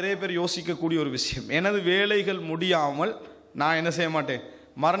பற்றி நிறைய பேர் யோசிக்கக்கூடிய ஒரு விஷயம். எனது வேலைகள் முடியாமல் நான் என்ன செய்ய மாட்டேன்,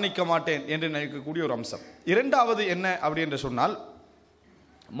 மரணிக்க மாட்டேன் என்று நினைக்கக்கூடிய ஒரு அம்சம். இரண்டாவது என்ன அப்படி என்று சொன்னால்,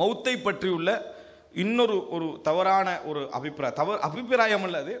 மௌத்தை பற்றியுள்ள இன்னொரு தவறான ஒரு அபிப்பிராயம்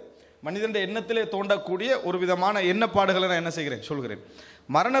அல்லது மனிதனுடைய எண்ணத்திலே தோண்டக்கூடிய ஒரு விதமான எண்ணப்பாடுகளை நான் என்ன செய்கிறேன் சொல்கிறேன்.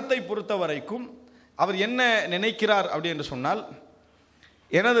 மரணத்தை பொறுத்த வரைக்கும் அவர் என்ன நினைக்கிறார் அப்படி என்று சொன்னால்,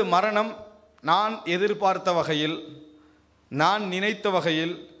 எனது மரணம் நான் எதிர்பார்த்த வகையில், நான் நினைத்த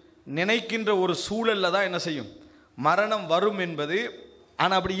வகையில், நினைக்கின்ற ஒரு சூழலில் தான் என்ன செய்யும், மரணம் வரும் என்பது.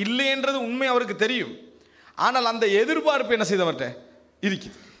 ஆனால் அப்படி இல்லைன்றது உண்மை அவருக்கு தெரியும். ஆனால் அந்த எதிர்பார்ப்பு என்ன செய்தவர்கிட்ட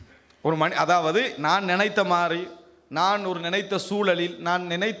இருக்குது. ஒரு அதாவது நான் நினைத்த மாதிரி, நான் ஒரு நினைத்த சூழலில், நான்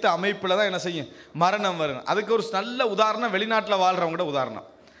நினைத்த அமைப்பில் தான் என்ன செய்யும் மரணம் வரும். அதுக்கு ஒரு நல்ல உதாரணம் வெளிநாட்டில் வாழ்கிறவங்களோட உதாரணம்.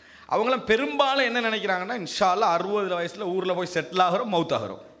 அவங்களாம் பெரும்பாலும் என்ன நினைக்கிறாங்கன்னா, இன்ஷா அல்லாஹ் 60 வயசில் ஊரில் போய் செட்டில் ஆகிறோம், மவுத்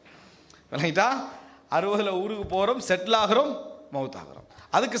ஆகிறோம். விளங்கிட்டா, 60 ஊருக்கு போகிறோம், செட்டில் ஆகிறோம், மவுத் ஆகிறோம்.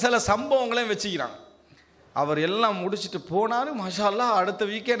 அதுக்கு சில சம்பவங்களையும் வச்சுக்கிறாங்க. அவர் எல்லாம் முடிச்சுட்டு போனார், மாஷா அல்லாஹ் அடுத்த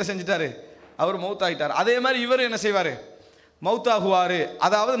வீக்கே என்ன செஞ்சிட்டாரு, அவர் மவுத் ஆகிட்டார். அதே மாதிரி இவர் என்ன செய்வார், மவுத்தாகுவார்.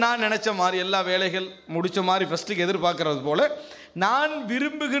 அதாவது நான் நினச்ச மாதிரி எல்லா வேலைகள் முடித்த மாதிரி ஃபஸ்ட்டுக்கு எதிர்பார்க்கறது போல நான்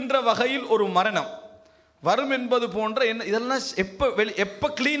விரும்புகின்ற வகையில் ஒரு மரணம் வரும் என்பது போன்ற என்ன, இதெல்லாம் எப்போ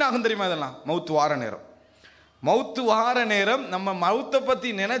க்ளீன் ஆகும் தெரியுமா, இதெல்லாம் மவுத்து வார நேரம். மவுத்து வார நேரம் நம்ம மவுத்தை பற்றி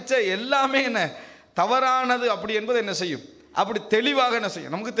நினச்ச எல்லாமே என்ன தவறானது அப்படி என்பது என்ன செய்யும், அப்படி தெளிவாக என்ன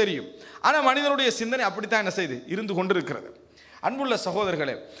செய்யும் நமக்கு தெரியும். ஆனால் மனிதனுடைய சிந்தனை அப்படித்தான் என்ன செய்யுது இருந்து கொண்டிருக்கிறது. அன்புள்ள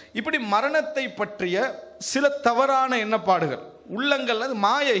சகோதரர்களே, இப்படி மரணத்தை பற்றிய சில தவறான எண்ணப்பாடுகள் உள்ளங்கள், அது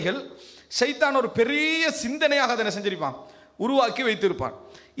மாயைகள், சைத்தான் ஒரு பெரிய சிந்தனையாக அதை செஞ்சிருப்பான், உருவாக்கி வைத்திருப்பான்.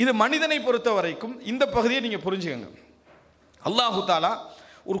 இது மனிதனை பொறுத்த வரைக்கும் இந்த பகுதியை நீங்கள் புரிஞ்சுக்கங்க. அல்லாஹு தாலா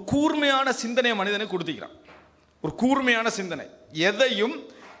ஒரு கூர்மையான சிந்தனையை மனிதனுக்கு கொடுத்துக்கிறான். ஒரு கூர்மையான சிந்தனை, எதையும்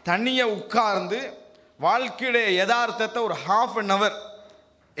தனியாக உட்கார்ந்து வாழ்க்கையுடைய யதார்த்தத்தை ஒரு ½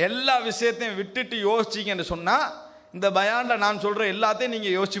 எல்லா விஷயத்தையும் விட்டுட்டு யோசிச்சிங்கன்னு சொன்னால் இந்த பயானில் நான் சொல்கிற எல்லாத்தையும்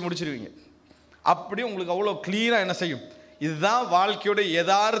நீங்கள் யோசித்து முடிச்சிருவீங்க. அப்படி உங்களுக்கு அவ்வளோ கிளியராக என்ன செய்யும், இதுதான் வாழ்க்கையுடைய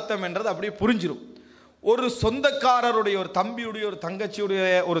யதார்த்தம் என்றது அப்படியே புரிஞ்சிடும். ஒரு சொந்தக்காரருடைய, ஒரு தம்பியுடைய, ஒரு தங்கச்சியுடைய,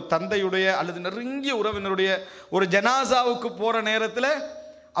 ஒரு தந்தையுடைய அல்லது நெருங்கிய உறவினருடைய ஒரு ஜனாசாவுக்கு போகிற நேரத்தில்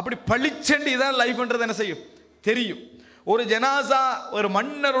அப்படி பளிச்செண்டு இதான் லைஃப்ன்றது என்ன செய்யும் தெரியும். ஒரு ஜனாசா, ஒரு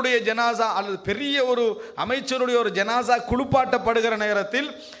மன்னருடைய ஜனாசா அல்லது பெரிய ஒரு அமைச்சருடைய ஒரு ஜனாசா குளிப்பாட்டப்படுகிற நேரத்தில்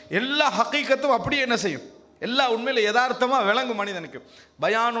எல்லா ஹக்கீக்கத்தும் அப்படியே என்ன செய்யும், எல்லா உண்மையில் யதார்த்தமாக விளங்கும் மனிதனுக்கு.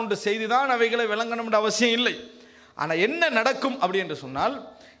 பயான் உண்டு செய்தி தான் அவைகளை விளங்கணும்ன்ற அவசியம் இல்லை. ஆனால் என்ன நடக்கும் அப்படி என்று சொன்னால்,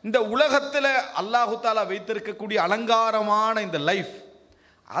 இந்த உலகத்தில் அல்லாஹு தாலா வைத்திருக்கக்கூடிய அலங்காரமான இந்த லைஃப்,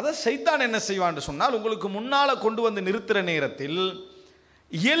 அதை சைத்தான் என்ன செய்வான்னு சொன்னால், உங்களுக்கு முன்னால் கொண்டு வந்து நிறுத்துகிற நேரத்தில்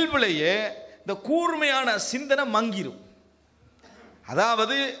இயல்பிலேயே இந்த கூர்மையான சிந்தனை மங்கிரும்.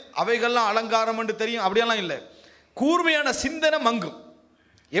 அதாவது அவைகள்லாம் அலங்காரம் என்று தெரியும், அப்படியெல்லாம் இல்லை. கூர்மையான சிந்தனை மங்கும்.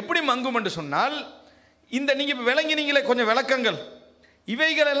 எப்படி மங்கும் என்று சொன்னால், இந்த நீங்கள் இப்போ விளங்கினீங்களே கொஞ்சம் விளக்கங்கள்,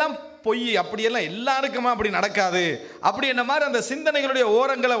 இவைகளெல்லாம் பொய், அப்படியெல்லாம் எல்லாருக்குமா அப்படி நடக்காது அப்படி என்ன மாதிரி அந்த சிந்தனைகளுடைய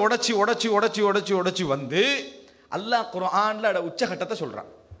ஓரங்களை உடைச்சி உடைச்சி உடைச்சி உடைச்சி உடைச்சி வந்து அல்லாஹ் குர்ஆனில் அதோட உச்சகட்டத்தை சொல்கிறான்.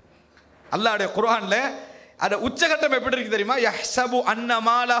 அல்லாஹ்வுடைய குர்ஆனில் அதோட உச்சகட்டம் எப்படி இருக்கு தெரியுமா, யஹ்சபு அன்ன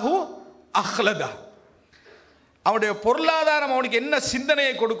மாலஹு அஹ்லதா. அவனுடைய பொருளாதாரம் அவனுக்கு என்ன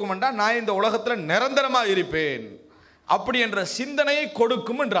சிந்தனையை கொடுக்கும்ன்றா, நான் இந்த உலகத்தில் நிரந்தரமாக இருப்பேன் அப்படி என்ற சிந்தனையை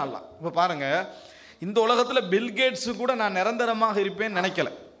கொடுக்கும் என்றான். இப்போ பாருங்க, இந்த உலகத்தில் பில்கேட்ஸு கூட நான் நிரந்தரமாக இருப்பேன்னு நினைக்கல,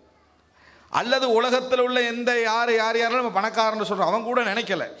 அல்லது உலகத்தில் உள்ள எந்த யாரெல்லாம் நம்ம பணக்காரன்னு சொல்கிறோம் அவன் கூட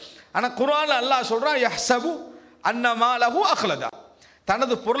நினைக்கல. ஆனால் குர்ஆனில் அல்லாஹ் சொல்கிறான், யஹ்சபு அன்ன மாலஹு அஹ்லதா,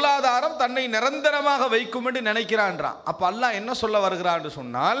 தனது பொருளாதாரம் தன்னை நிரந்தரமாக வைக்கும் என்று நினைக்கிறான்றான். அப்போ அல்லாஹ் என்ன சொல்ல வருகிறான்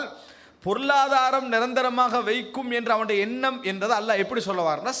சொன்னால், பொருளாதாரம் நிரந்தரமாக வைக்கும் என்ற அவனுடைய எண்ணம் என்றதை அல்லாஹ் எப்படி சொல்ல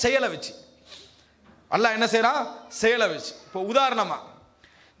வாருன்னா, செயலை வச்சு. அல்லாஹ் என்ன செய்கிறான், செயலை வச்சு. இப்போ உதாரணமாக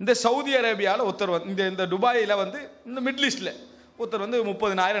இந்த சவுதி அரேபியாவில் ஒருத்தர் வந்து, இந்த துபாயில் வந்து, இந்த மிடில் ஈஸ்டில் ஒருத்தர் வந்து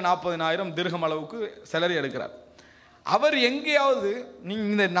 30,000-40,000 திர்ஹம் அளவுக்கு சேலரி எடுக்கிறார். அவர் எங்கேயாவது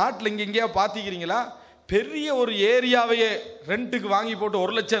நீங்கள் இந்த நாட்டில் எங்கேயாவது பார்த்திக்கிறீங்களா, பெரிய ஒரு ஏரியாவையே ரெண்ட்டுக்கு வாங்கி போட்டு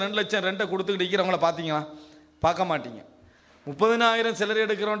 1 லட்சம் 2 லட்சம் ரெண்டை கொடுத்துக்கிட்டு இருக்கிறவங்கள பார்த்தீங்களா? பார்க்க மாட்டீங்க. 30,000 சேலரி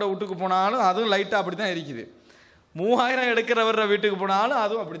எடுக்கிறவன்ட வீட்டுக்கு போனாலும் அதுவும் லைட்டாக அப்படி தான் இருக்குது. 3,000 எடுக்கிறவர வீட்டுக்கு போனாலும்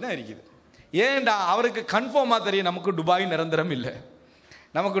அதுவும் அப்படி தான் இருக்குது. ஏன்டா, அவருக்கு கன்ஃபார்மாக தெரியும் நமக்கு துபாய் நிரந்தரம் இல்லை,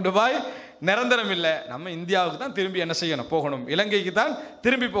 நமக்கு துபாய் நிரந்தரம் இல்லை, நம்ம இந்தியாவுக்கு தான் திரும்பி என்ன செய்யணும், போகணும், இலங்கைக்கு தான்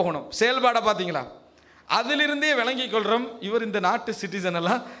திரும்பி போகணும். செயல்பாடை பார்த்தீங்களா, அதிலிருந்தே விளங்கிக் கொள்கிறோம் இவர் இந்த நாட்டு சிட்டிசன்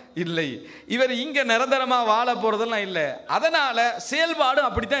எல்லாம் இல்லை, இவர் இங்கே நிரந்தரமாக வாழ போகிறதெல்லாம் இல்லை. அதனால் செயல்பாடு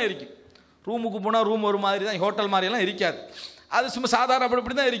அப்படி தான் இருக்கு. ரூமுக்கு போனால் ரூம் ஒரு மாதிரி தான், ஹோட்டல் மாதிரியெல்லாம் இருக்காது. அது சும்மா சாதாரண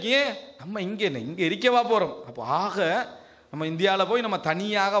அப்படி தான் இருக்கீங்க. நம்ம இங்கே இருக்கவா போகிறோம். அப்போ ஆக நம்ம இந்தியாவில் போய் நம்ம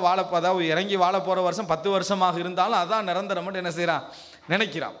தனியாக அதாவது இறங்கி வாழ போகிற வருஷம் 10 வருஷமாக இருந்தாலும் அதான் நிரந்தரம்னு என்ன செய்கிறான்,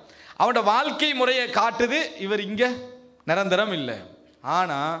 நினைக்கிறான். அவனோட வாழ்க்கை முறையை காட்டுது. இவர் இங்கே நிரந்தரம் இல்லை.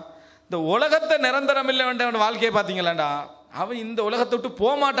 ஆனால் இந்த உலகத்தை நிரந்தரம் இல்லை அவனோட வாழ்க்கையை பார்த்தீங்களாண்டா, அவன் இந்த உலகத்தை விட்டு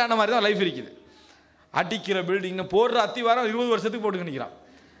போக மாட்டான மாதிரி தான் லைஃப் இருக்குது. அடிக்கிற பில்டிங் போடுற அத்திவாரம் 20 வருஷத்துக்கு போட்டு நிற்கிறான்.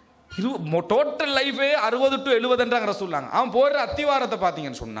 டோட்டல் லைஃபே 60 to 70 சொல்லுவாங்க. அவன் போடுற அத்திவாரத்தை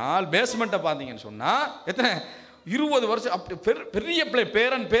பார்த்தீங்கன்னு சொன்னால், பேஸ்மெண்ட்டை பார்த்தீங்கன்னு சொன்னால் எத்தனை 20 வருஷம். அப்படி பெரிய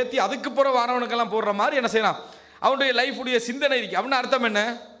பேரன் பேத்தி அதுக்கு போகிற வாரவனுக்கெல்லாம் போடுற மாதிரி என்ன செய்யலாம், அவனுடைய லைஃபுடைய சிந்தனை இருக்கு. அவன் அர்த்தம் என்ன,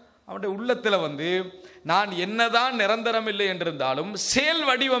 அவனுடைய உள்ளத்தில் நான் என்னதான் நிரந்தரம் இல்லை என்றிருந்தாலும் செயல்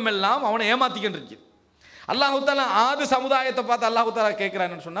வடிவம் எல்லாம் அவனை ஏமாத்திக்கிட்டு இருக்கு. அல்லாஹு தஆலா ஆது சமுதாயத்தை பார்த்து அல்லாஹு தஆலா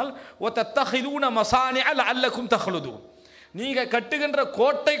கேட்கிறான்னு சொன்னால், ஓ தத்தஹிதூன மசானிஅ லஅல்லகும் தஹ்லுதூன், நீங்கள் கட்டுகின்ற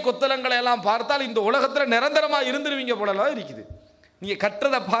கோட்டை கொத்தலங்களை எல்லாம் பார்த்தால் இந்த உலகத்தில் நிரந்தரமாக இருந்துருவீங்க போலலாம் இருக்குது. நீங்கள்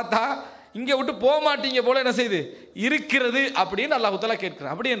கட்டுறதை பார்த்தா இங்கே விட்டு போக மாட்டீங்க போல என்ன செய்யுது இருக்கிறது அப்படின்னு அல்லாஹ் தஆலா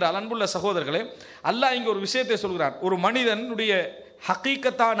கேட்கிறான். அப்படி என்றால் அன்புள்ள சகோதரர்களே, அல்லாஹ் இங்கே ஒரு விஷயத்தை சொல்கிறான். ஒரு மனிதனுடைய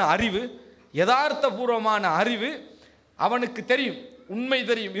ஹக்கீக்கத்தான அறிவு, யதார்த்தபூர்வமான அறிவு அவனுக்கு தெரியும், உண்மை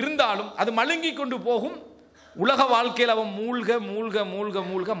தெரியும். இருந்தாலும் அது மழுங்கி கொண்டு போகும். உலக வாழ்க்கையில் அவன் மூழ்க மூழ்க மூழ்க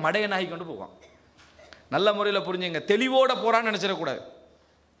மூழ்க மடையனாகி கொண்டு போவான். நல்ல முறையில் புரிஞ்சுங்க, தெளிவோட போறான்னு நினைச்சிடக்கூடாது.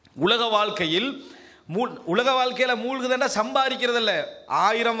 உலக வாழ்க்கையில் மூழ்குதுன்னா சம்பாதிக்கிறதில்ல.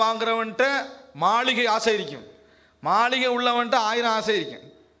 1000 வாங்குறவன்ட்ட மாளிகை ஆசை இருக்கும், மாளிகை உள்ளவன்ட்ட 1000 ஆசை இருக்கும்.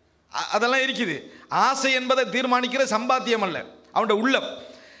 அதெல்லாம் இருக்குது. ஆசை என்பதை தீர்மானிக்கிற சம்பாத்தியம் அல்ல, அவனுடைய உள்ளம்.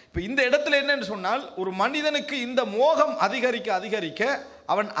 இப்போ இந்த இடத்துல என்னன்னு சொன்னால், ஒரு மனிதனுக்கு இந்த மோகம் அதிகரிக்க அதிகரிக்க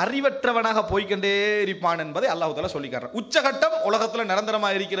அவன் அறிவற்றவனாக போய்கொண்டே இருப்பான் என்பதை அல்லாஹ் தஆலா சொல்லிக்காரன். உச்சகட்டம் உலகத்தில்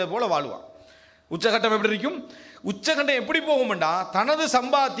நிரந்தரமாக இருக்கிறது போல வாழ்வான். உச்சகட்டம் எப்படி இருக்கும்? உச்சகட்டம் எப்படி போகும்டா, தனது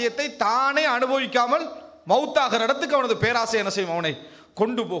சம்பாத்தியத்தை தானே அனுபவிக்காமல் மௌத்தாகிற இடத்துக்கு அவனது பேராசை என்ன செய்யும், அவனை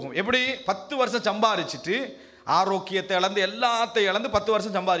கொண்டு போகும். எப்படி 10 வருஷம் சம்பாதிச்சுட்டு ஆரோக்கியத்தை இழந்து எல்லாத்தையும் இழந்து 10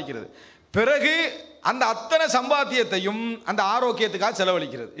 வருஷம் சம்பாதிக்கிறது, பிறகு அந்த அத்தனை சம்பாத்தியத்தையும் அந்த ஆரோக்கியத்துக்காக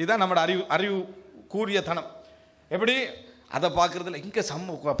செலவழிக்கிறது. இதுதான் நம்மளோட அறிவு கூறிய தனம். எப்படி அதை பார்க்கறதுல இங்கே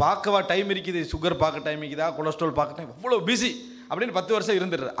பார்க்கவா டைம் இருக்குது, சுகர் பார்க்க டைம் இருக்குதா, கொலஸ்ட்ரால் பார்க்க டைம், எவ்வளோ பிஸி அப்படின்னு 10 வருஷம்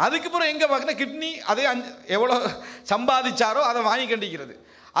இருந்துடுறது. அதுக்கப்புறம் எங்கே பார்க்கணும், கிட்னி அதே எவ்வளோ சம்பாதிச்சாரோ அதை வாங்கி கண்டிக்கிறது.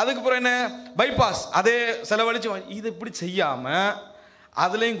 அதுக்கப்புறம் என்ன, பைபாஸ் அதே செலவழிச்சு. இது இப்படி செய்யாமல்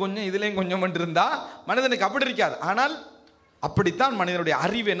அதுலேயும் கொஞ்சம் இதுலேயும் கொஞ்சம் இருந்தால் மனிதனுக்கு அப்படி இருக்காது. ஆனால் அப்படித்தான் மனிதனுடைய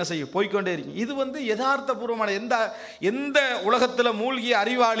அறிவு என்ன செய்யும், போய்கொண்டே இருக்கு. இது யதார்த்தபூர்வமான எந்த உலகத்தில் மூழ்கிய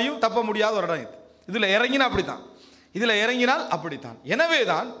அறிவாளியும் தப்ப முடியாத ஒரு இடம் இது. இதில் இறங்கினா அப்படித்தான், இதில் இறங்கினால் அப்படித்தான். எனவே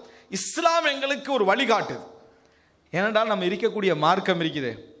தான் இஸ்லாம் எங்களுக்கு ஒரு வழிகாட்டுது. ஏனென்றால் நம்ம இருக்கக்கூடிய மார்க்கம்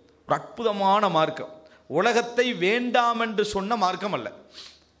இருக்குது, ஒரு அற்புதமான மார்க்கம். உலகத்தை வேண்டாம் என்று சொன்ன மார்க்கம் அல்ல,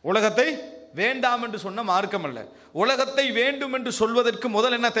 உலகத்தை வேண்டாம் என்று சொன்ன மார்க்கம் அல்ல. உலகத்தை வேண்டும் என்று சொல்வதற்கு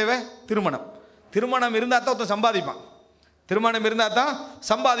முதல் என்ன தேவை, திருமணம். திருமணம் இருந்தால் தான் ஒருத்தன் சம்பாதிப்பான், திருமணம் இருந்தால் தான்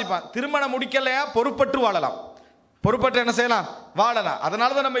சம்பாதிப்பான். திருமணம் முடிக்கலையா பொறுப்பற்று வாழலாம், பொறுப்பற்று என்ன செய்யலாம், வாழலாம்.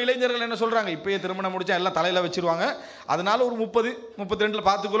 அதனால தான் நம்ம இளைஞர்கள் என்ன சொல்கிறாங்க, இப்போயே திருமணம் முடிச்சா எல்லாம் தலையில் வச்சிருவாங்க, அதனால ஒரு 30-32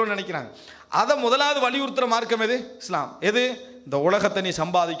 பார்த்துக்கணும்னு நினைக்கிறாங்க. அதை முதலாவது வலியுறுத்துகிற மார்க்கம் எது, இஸ்லாம். எது, இந்த உலகத்தை நீ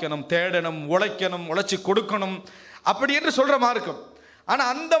சம்பாதிக்கணும், தேடணும், உழைக்கணும், உழைச்சி கொடுக்கணும் அப்படி என்று சொல்கிற மார்க்கம். ஆனால்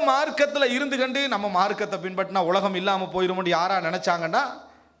அந்த மார்க்கத்தில் இருந்து கண்டு நம்ம மார்க்கத்தை பின்பற்றினா உலகம் இல்லாமல் போயிடும்னு யாரா நினச்சாங்கன்னா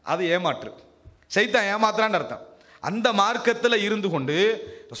அது ஏமாற்று, சைத்தான் ஏமாத்துறான்னு அர்த்தம். அந்த மார்க்கத்தில் இருந்து கொண்டு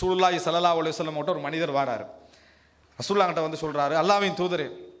ரசூலுல்லாஹி ஸல்லல்லாஹு அலைஹி வஸல்லம் கிட்ட ஒரு மனிதர் வாராரு. ரசூலுல்லாஹ் கிட்ட வந்து சொல்கிறாரு, அல்லாஹ்வின் தூதரே,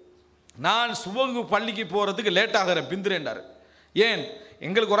 நான் சுபகு பள்ளிக்கு போகிறதுக்கு லேட் ஆகிறேன், பிந்துறேன்டாரு. ஏன்,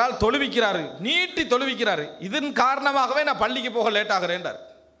 எங்களுக்கு ஒரு ஆள் தொழுவிக்கிறாரு, நீட்டி தொழுவிக்கிறாரு, இதன் காரணமாகவே நான் பள்ளிக்கு போக லேட் ஆகிறேன்டார்.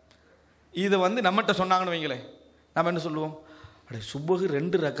 இது நம்மகிட்ட சொன்னாங்கன்னு வைங்களேன், நம்ம என்ன சொல்லுவோம், அடே சுபகு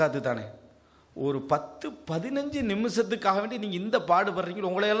 2 ரக்காத்து தானே, ஒரு 10-15 நிமிஷத்துக்காக வேண்டி நீங்கள் இந்த பாடுபடுறீங்க,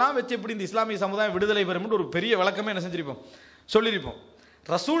 உங்களையெல்லாம் வச்சு எப்படி இந்த இஸ்லாமிய சமுதாயம் விடுதலை பெறும்னு ஒரு பெரிய விளக்கமே என்ன செஞ்சிருப்போம், சொல்லியிருப்போம்.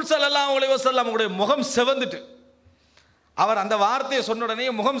 ரசூல் ஸல்லல்லாஹு அலைஹி வஸல்லம் அவருடைய முகம் செவந்துட்டு, அவர் அந்த வார்த்தையை சொன்ன உடனே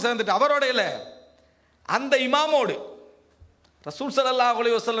முகம் செவந்துட்டு, அவரோட இல்லை அந்த இமாமோடு ரசூல் ஸல்லல்லாஹு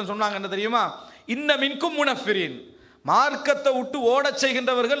அலைஹி வஸல்லம் சொன்னாங்க என்ன தெரியுமா, இன்ன மின்கும் முனஃபிரீன், மார்க்கத்தை விட்டு ஓடச்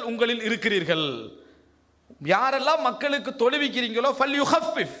செய்கின்றவர்கள் உங்களில் இருக்கிறீர்கள். யாரெல்லாம் மக்களுக்கு தொழுவிக்கிறீங்களோ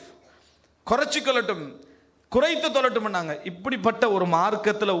ஃபல்யுஹஃபிஃப், குறைச்சி கொள்ளட்டும், குறைத்து தொழட்டும். இப்படிப்பட்ட ஒரு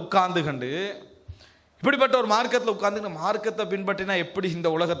மார்க்கத்தில் உட்கார்ந்து கண்டு, இப்படிப்பட்ட ஒரு மார்க்கத்தில் உட்கார்ந்து மார்க்கத்தை பின்பற்றினா எப்படி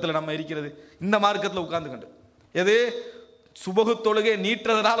இந்த உலகத்தில் நம்ம இருக்கிறது, இந்த மார்க்கத்தில் உட்கார்ந்து கண்டு. எது, சுபகு தொழுகை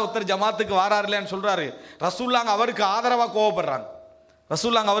நீட்டுறதுனால ஒருத்தர் ஜமாத்துக்கு வாராருலேன்னு சொல்றாரு, ரசூலுல்லாஹ் அவருக்கு ஆதரவாக கோவப்படுறாங்க,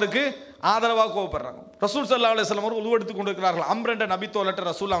 ரசூலுல்லாஹ் அவருக்கு ஆதரவாக கோவப்படுறாங்க. ரசூல் ஸல்லல்லாஹு அலைஹி வஸல்லம் அவர்கள் உருவெடுத்து கொண்டிருக்கிறார்கள். அம்ர் என்ற நபி தோழர்ட்ட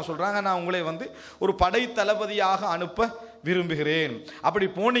ரசூலுல்லாஹ் சொல்றாங்க, நான் உங்களை ஒரு படை தளபதியாக அனுப்ப விரும்புகிறேன். அப்படி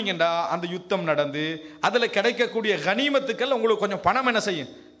போனீங்கன்னா அந்த யுத்தம் நடந்து அதில் கிடைக்கக்கூடிய கனிமத்துக்கள் உங்களுக்கு கொஞ்சம் பணம் என்ன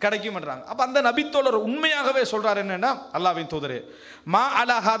செய்யும் கிடைக்கும்ன்றாங்க. அப்போ அந்த நபித்தோழர் உண்மையாகவே சொல்றாரு என்னன்னா, அல்லாஹ்வின் தூதரே மா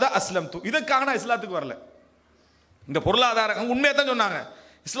அலஹாத அஸ்லம் து, இதுக்காக நான் இஸ்லாத்துக்கு வரல. இந்த பொருளாதாரம் உண்மையை தான் சொன்னாங்க,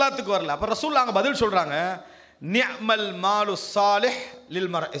 இஸ்லாத்துக்கு வரல. அப்போ ரசூல் அங்கே பதில் சொல்றாங்க, நிஅமல் மாலு சாலிஹ்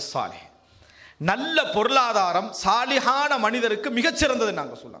லில் மர்இ சாலிஹ், நல்ல பொருளாதாரம் சாலிஹான மனிதருக்கு மிகச்சிறந்தது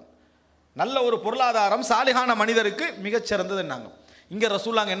நாங்கள் சொல்லாங்க. நல்ல ஒரு பொருளாதாரம் சாலிஹான மனிதருக்கு மிகச்சிறந்தது நாங்க. இங்கே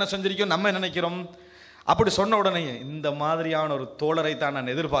ரசூலாங்க என்ன செஞ்சிருக்கோம் நம்ம நினைக்கிறோம், அப்படி சொன்ன உடனே இந்த மாதிரியான ஒரு தோழரை தான்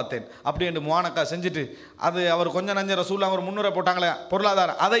நான் எதிர்பார்த்தேன் அப்படி என்று முவானக்கா செஞ்சுட்டு அது அவர் கொஞ்சம் நஞ்ச ரசூலாங்க ஒரு முன்னுரை போட்டாங்களே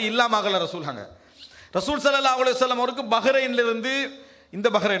பொருளாதாரம், அதை இல்லாமல ரசூலாங்க. ரசூல் ஸல்லல்லாஹு அலைஹி வஸல்லம் அவருக்கு பஹ்ரைனிலிருந்து, இந்த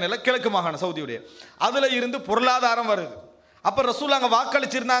பஹ்ரைனில் கிழக்கு மாகாண சவுதியுடைய அதில் இருந்து பொருளாதாரம் வருது. அப்போ ரசூலாங்க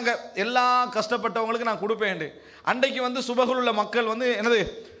வாக்களிச்சிருந்தாங்க எல்லா கஷ்டப்பட்டவங்களுக்கு நான் கொடுப்பேன். அன்றைக்கு வந்து சுபகுல் உள்ள மக்கள் வந்து என்னது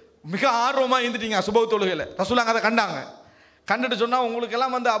மிக ஆர்வமாக இருந்துட்டீங்க சுபகு தொழுகையில். ரசூலாங்க அதை கண்டாங்க, கண்டுட்டு சொன்னால்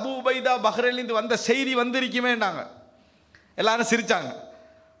உங்களுக்கெல்லாம் வந்து அபூ உபைதா பஹ்ரைன்லேருந்து வந்த செய்தி வந்திருக்குமேண்டாங்க. எல்லாரும் சிரிச்சாங்க,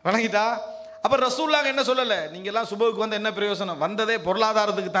 வணங்கிட்டா. அப்போ ரசூலாங்க என்ன சொல்லலை, நீங்கள் எல்லாம் சுபகுக்கு வந்து என்ன பிரயோசனம், வந்ததே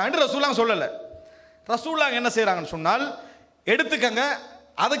பொருளாதாரத்துக்கு தான் என்று ரசூலாங்க சொல்லலை. ரசூலாங்க என்ன செய்கிறாங்கன்னு சொன்னால், எடுத்துக்கங்க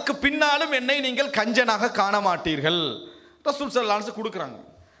அதுக்கு பின்னாலும் என்னை நீங்கள் கஞ்சனாக காண மாட்டீர்கள். ரசூல் ஸல்லல்லாஹு அலைஹி வஸல்லம் கொடுக்குறாங்க,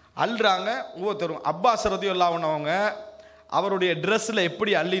 அல்றாங்க ஒவ்வொருத்தரும். அப்பாஸ் ரலியல்லாஹு அன்ஹு அவங்க அவருடைய ட்ரெஸ்ஸில்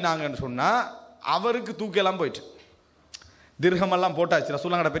எப்படி அள்ளினாங்கன்னு சொன்னால், அவருக்கு தூக்கெல்லாம் போயிட்டு திர்ஹமெல்லாம் போட்டாச்சு.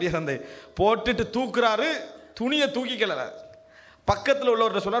 ரசூலுல்லாஹ் பெரிய சந்தை போட்டுட்டு தூக்குறாரு, துணியை தூக்கிக்கல. பக்கத்தில்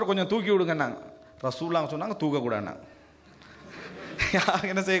உள்ளவர்கிட்ட சொன்னார் கொஞ்சம் தூக்கி விடுங்கன்னாங்க. ரசூலுல்லாஹ் சொன்னாங்க தூக்கக்கூடாதுன்னாங்க.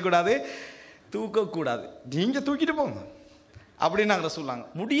 என்ன செய்யக்கூடாது, தூக்கக்கூடாது, நீங்கள் தூக்கிட்டு போங்க அப்படின்னாங்க ரசூலுல்லாஹ்.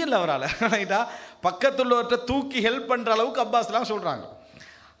 முடியல அவரால், பக்கத்தில் உள்ளவர்கிட்ட தூக்கி ஹெல்ப் பண்ணுற அளவுக்கு அப்பாஸ்லாம் சொல்கிறாங்க.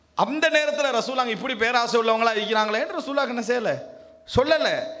 அந்த நேரத்தில் ரசூலுல்லாஹ் இப்படி பேராசை உள்ளவங்களா இருக்கிறாங்களேன்னு ரசூலுல்லாஹ் என்ன செய்யலை,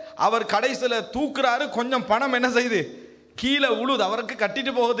 சொல்லலை. அவர் கடைசியில் தூக்குறாரு, கொஞ்சம் பணம் என்ன செய்யுது கீழே உழுது, அவருக்கு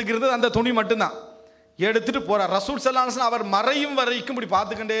கட்டிட்டு போகிறதுக்கு இருந்தது அந்த துணி மட்டும்தான், எடுத்துட்டு போறார். ரசூல் ஸல்லல்லாஹு அலைஹி வஸல்லம் அவர் மறையும் வரைக்கும் இப்படி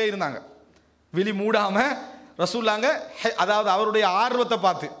பார்த்துக்கிட்டே இருந்தாங்க, விழி மூடாம. ரசூலுல்லாஹ் அதாவது அவருடைய ஆர்வத்தை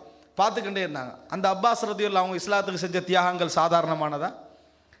பார்த்துக்கிட்டே இருந்தாங்க. அந்த அப்பாஸ் ரலியல்லாஹு அவங்க இஸ்லாத்துக்கு செஞ்ச தியாகங்கள் சாதாரணமானதா?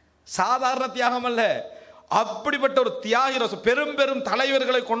 சாதாரண தியாகம் அல்ல, அப்படிப்பட்ட ஒரு தியாகி. பெரும் பெரும்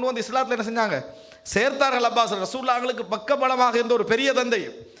தலைவர்களை கொண்டு வந்து இஸ்லாத்தில் என்ன செஞ்சாங்க, சேர்த்தார்கள் அப்பாஸ். ரசூலுல்லாஹ்வுக்கு பக்கபலமாக இருந்த ஒரு பெரிய தந்தை.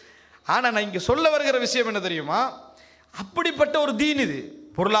 ஆனால் நான் இங்கே சொல்ல வருகிற விஷயம் என்ன தெரியுமா, அப்படிப்பட்ட ஒரு தீன் இது.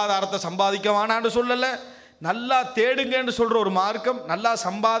 பொருளாதாரத்தை சம்பாதிக்க வேணான்னு சொல்லலை, நல்லா தேடுங்கன்னு சொல்கிற ஒரு மார்க்கம். நல்லா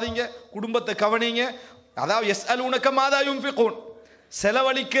சம்பாதிங்க, குடும்பத்தை கவனிங்க. அதாவது யஸ்அலூனக மாதா யுன்ஃபிகூன்,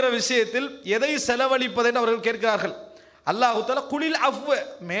 செலவழிக்கிற விஷயத்தில் எதை செலவழிப்பதென்று அவர்கள் கேட்கிறார்கள். அல்லாஹ் தஆலா குலில் அஃவ,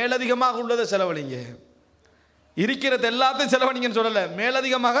 மேலதிகமாக உள்ளதை செலவழிங்க, இருக்கிறது எல்லாத்தையும் செலவழிங்கன்னு சொல்லலை,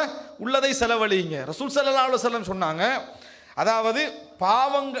 மேலதிகமாக உள்ளதை செலவழிங்க. ரசூல் ஸல்லல்லாஹு அலைஹி வஸல்லம் சொன்னாங்க, அதாவது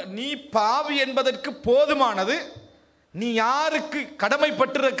நீ பாவி என்பதற்கு போதுமானது, நீ யாருக்கு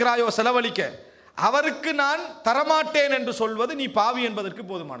கடமைப்பட்டிருக்கிறாயோ செலவழிக்க, அவருக்கு நான் தரமாட்டேன் என்று சொல்வது நீ பாவி என்பதற்கு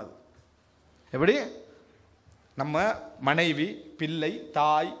போதுமானது. எப்படி நம்ம மனைவி, பிள்ளை,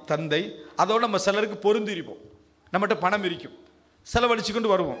 தாய், தந்தை, அதோடு நம்ம சிலருக்கு பொருந்திருப்போம், நம்மகிட்ட பணம் இருக்கும், செலவழிச்சு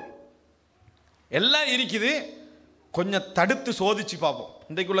கொண்டு வருவோம், எல்லாம் இருக்குது. கொஞ்சம் தடுத்து சோதிச்சு பார்ப்போம்.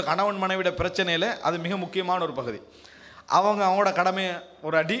 இன்றைக்குள்ள கணவன் மனைவிட பிரச்சனையில் அது மிக முக்கியமான ஒரு பகுதி. அவங்களோட கடமையை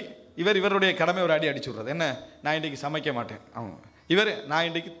ஒரு அடி, இவருடைய கடமை ஒரு அடி அடிச்சு விட்றது. என்ன, நான் இன்றைக்கு சமைக்க மாட்டேன், அவங்க நான்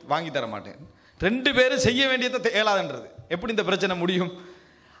இன்றைக்கு வாங்கி தர மாட்டேன். ரெண்டு பேரும் செய்ய வேண்டியதை இயலாதுன்றது. எப்படி இந்த பிரச்சனை முடியும்?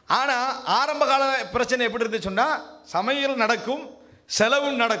 ஆனால் ஆரம்ப கால பிரச்சனை எப்படி இருந்துச்சுன்னா, சமையல் நடக்கும்,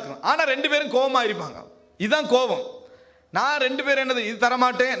 செலவும் நடக்கும், ஆனால் ரெண்டு பேரும் கோபமாக இருப்பாங்க. இதுதான் கோபம். நான் ரெண்டு பேரும் என்னது, இது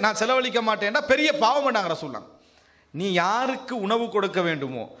தரமாட்டேன், நான் செலவழிக்க மாட்டேன்னா பெரிய பாவம் பண்ணாங்க ரசூலுல்லாஹ். நீ யாருக்கு உணவு கொடுக்க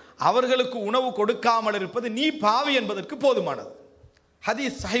வேண்டுமோ அவர்களுக்கு உணவு கொடுக்காமல் இருப்பது நீ பாவி என்பதற்கு போதுமானது.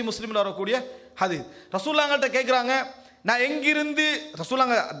 ஹதீஸ் சஹீஹ் முஸ்லிமில் வரக்கூடிய ஹதீஸ். ரசூலுல்லாஹ்கிட்ட கேட்குறாங்க, நான் எங்கிருந்து,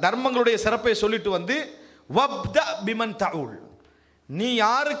 ரசூலுல்லாஹ் தர்மங்களுடைய சிறப்பை சொல்லிட்டு வந்து, வப்தா பிமன் தஊல், நீ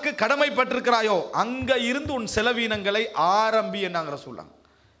யாருக்கு கடமைப்பட்டிருக்கிறாயோ அங்கே இருந்து உன் செலவீனங்களை ஆரம்பி என்னாங்க ரசூலுல்லாஹ்.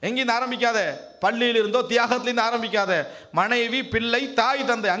 எங்கிருந்து ஆரம்பிக்காத, பள்ளியில் இருந்தோ தியாகத்திலிருந்து ஆரம்பிக்காத, மனைவி, பிள்ளை, தாய்,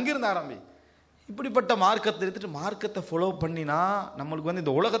 தந்தை, அங்கிருந்து ஆரம்பி. இப்படிப்பட்ட மார்க்கத்தை எடுத்துட்டு மார்க்கத்தை ஃபாலோ பண்ணினா நம்மளுக்கு வந்து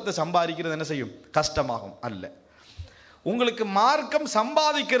இந்த உலகத்தை சம்பாதிக்கிறது என்ன செய்யும், கஷ்டமாகும். அல்ல, உங்களுக்கு மார்க்கம்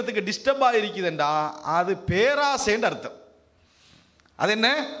சம்பாதிக்கிறதுக்கு டிஸ்டர்பாக இருக்குதுண்டா அது பேராசைன்னு அர்த்தம். அது என்ன,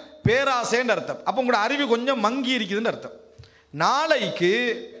 பேராசைன்னு அர்த்தம். அப்போ உங்களோட அறிவு கொஞ்சம் மங்கி இருக்குதுன்னு அர்த்தம். நாளைக்கு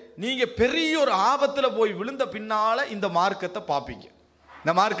நீங்கள் பெரிய ஒரு ஆபத்தில் போய் விழுந்த பின்னால் இந்த மார்க்கத்தை பார்ப்பீங்க.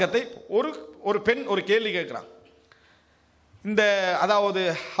 இந்த மார்க்கத்தை ஒரு பெண் ஒரு கேள்வி கேட்குறான், இந்த அதாவது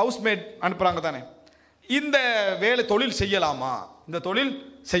ஹவுஸ்மேட் அனுப்புகிறாங்க தானே, இந்த வேலை தொழில் செய்யலாமா, இந்த தொழில்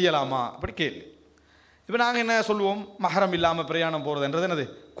செய்யலாமா அப்படி கேள்வி. இப்போ நாங்கள் என்ன சொல்லுவோம், மஹரம் இல்லாமல் பிரயாணம் போகிறதுன்றது என்னது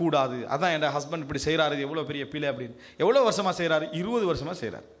கூடாது, அதான் என் ஹஸ்பண்ட் இப்படி செய்கிறாரு, இது எவ்வளோ பெரிய பிள்ளை அப்படின்னு. எவ்வளோ வருஷமாக செய்கிறாரு? 20 வருஷமாக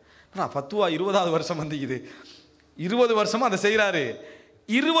செய்கிறார். ஃபத்துவா 20வது வருஷம் வந்துக்குது, 20 வருஷமாக அதை செய்கிறாரு.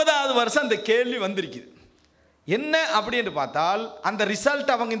 20வது வருஷம் அந்த கேள்வி வந்திருக்குது. என்ன அப்படின்னு பார்த்தால் அந்த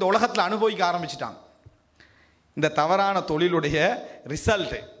ரிசல்ட் அவங்க இந்த உலகத்தில் அனுபவிக்க ஆரம்பிச்சிட்டாங்க. இந்த தவறான தொழிலுடைய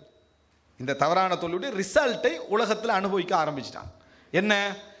ரிசல்ட்டை, இந்த தவறான தொழிலுடைய ரிசல்ட்டை உலகத்தில் அனுபவிக்க ஆரம்பிச்சிட்டாங்க. என்ன,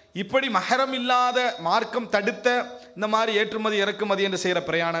 இப்படி மஹரம் இல்லாத மார்க்கம் தடுத்த இந்த மாதிரி ஏற்றுமதி இறக்குமதி என்று செய்கிற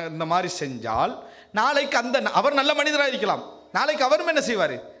பிரயாணம் இந்த மாதிரி செஞ்சால் நாளைக்கு அந்த அவர் நல்ல மனிதராக இருக்கலாம், நாளைக்கு அவரும் என்ன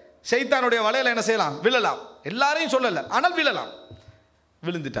செய்வார், ஷைத்தானுடைய வலையில் என்ன செய்யலாம், விழலாம். எல்லாரையும் சொல்லலை, ஆனால் விழலாம்.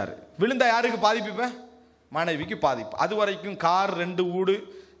 விழுந்துட்டார். விழுந்தா யாருக்கு பாதிப்பு? இப்போ மனைவிக்கு பாதிப்பு. அது வரைக்கும் கார் 2 வீடு,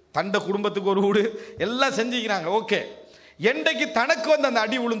 தண்ட குடும்பத்துக்கு ஒரு வீடு எல்லாம் செஞ்சுக்கிறாங்க. ஓகே, என்றைக்கு தனக்கு வந்து அந்த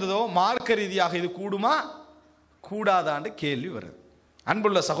அடி விழுந்ததோ மார்க்க ரீதியாக இது கூடுமா கூடாதான்னு கேள்வி வருது.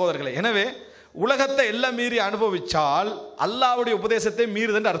 அன்புள்ள சகோதரர்களே, எனவே உலகத்தை எல்லாம் மீறி அனுபவிச்சால் அல்லாஹ்வுடைய உபதேசத்தை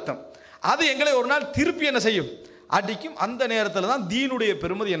மீறுதுன்னு அர்த்தம். அது எங்களை ஒரு நாள் திருப்பி என்ன செய்யும், அடிக்கும். அந்த நேரத்தில் தான் தீனுடைய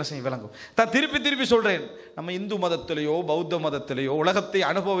பெருமதி என்ன செய்யும், விளங்கும். தான் திருப்பி திருப்பி சொல்கிறேன், நம்ம இந்து மதத்திலேயோ பௌத்த மதத்திலேயோ உலகத்தை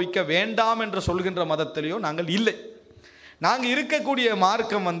அனுபவிக்க வேண்டாம் என்று சொல்கின்ற மதத்திலேயோ நாங்கள் இல்லை. நாங்கள் இருக்கக்கூடிய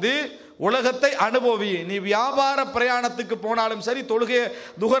மார்க்கம் வந்து உலகத்தை அனுபவி. நீ வியாபார பிரயாணத்துக்கு போனாலும் சரி, தொழுகை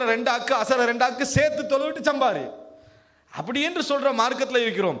துஹர 2 ஆக்கு அசர 2 ஆக்கு சேர்த்து தொழுவிட்டு சம்பாரி, அப்படி என்று சொல்ற மார்க்கத்தில்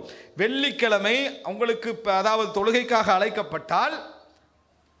இருக்கிறோம். வெள்ளிக்கிழமை உங்களுக்கு அதாவது தொழுகைக்காக அழைக்கப்பட்டால்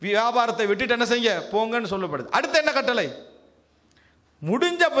வியாபாரத்தை விட்டுட்டு என்ன செய்ய போங்கன்னு சொல்லப்படுது. அடுத்து என்ன கட்டளை?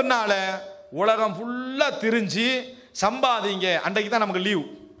 முடிஞ்ச பின்னால உலகம் ஃபுல்லா திரிஞ்சு சம்பாதிங்க. அன்றைக்கு தான் நமக்கு லீவ்.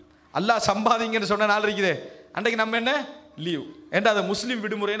 அல்லாஹ் சம்பாதிங்கன்னு சொன்ன நாள் இருக்குதே, அன்றைக்கு நம்ம என்ன லீவ் ஏன்டா, அது முஸ்லீம்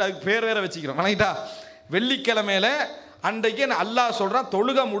விடுமுறைன்னு அதுக்கு பேர் வேற வச்சுக்கிறோம். வணங்கிட்டா வெள்ளிக்கிழமையில அன்றைக்கு அல்லாஹ் சொல்றான்,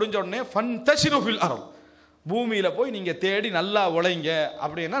 தொழுகை முடிஞ்ச உடனே ஃபன்தஷிரு ஃபில் அர்த், பூமியில போய் நீங்க தேடி நல்லா உழைங்க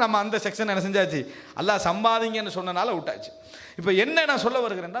அப்படின்னா நம்ம அந்த செக்ஷன் என்ன செஞ்சாச்சு, அல்லாஹ் சம்பாதிங்கன்னு சொன்னனால விட்டாச்சு. இப்போ என்ன நான் சொல்ல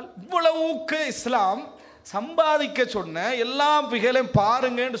வருகிறேன் என்றால், இவ்வளவுக்கு இஸ்லாம் சம்பாதிக்க சொன்ன எல்லா பிகளையும்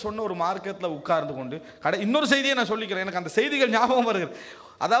பாருங்கன்னு சொன்ன ஒரு மார்க்கத்தில் உட்கார்ந்து கொண்டு இன்னொரு செய்தியை நான் சொல்லிக்கிறேன், எனக்கு அந்த செய்திகள் ஞாபகம் வருகிறது.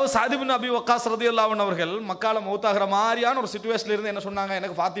 அதாவது சஅத் இப்னு அபி வக்காஸ் ரலியல்லாஹு அன்ஹு அவர்கள் மக்கால மௌத்தாகிற மாதிரியான ஒரு சிச்சுவேஷன்ல இருந்து என்ன சொன்னாங்க,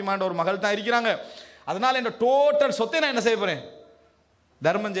 எனக்கு ஃபாத்திமான்ற ஒரு மகள் தான் இருக்கிறாங்க, அதனால என்ன டோட்டல் சொத்தை நான் என்ன செய்ய போறேன்,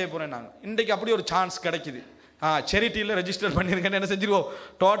 தர்மம் செய்ய போறேன். நாங்கள் இன்றைக்கு அப்படி ஒரு சான்ஸ் கிடைக்குது, சேரிட்டியில் ரெஜிஸ்டர் பண்ணியிருக்கேன்னு என்ன செஞ்சிருவோம்,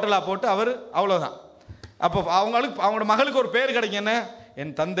 டோட்டலாக போட்டு அவர் அவ்வளோதான். அப்போ அவங்களுக்கு அவங்களோட மகளுக்கு ஒரு பேர் கிடைக்கும், என்ன,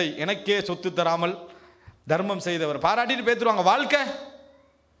 என் தந்தை எனக்கே சொத்து தராமல் தர்மம் செய்தவர், பாராட்டிட்டு பேத்துருவாங்க. வாழ்க்கை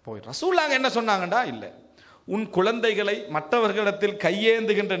போய் ரசூலுல்லாஹ் என்ன சொன்னாங்கண்டா, இல்லை, உன் குழந்தைகளை மற்றவர்களிடத்தில்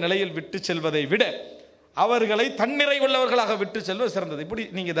கையேந்துகின்ற நிலையில் விட்டு செல்வதை விட அவர்களை தன்னிறை உள்ளவர்களாக விட்டு செல்வது சிறந்தது. இப்படி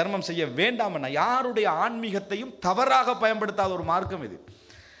நீங்க தர்மம் செய்ய வேண்டாம்னா, யாருடைய ஆன்மீகத்தையும் தவறாக பயன்படுத்தாத ஒரு மார்க்கம் இது.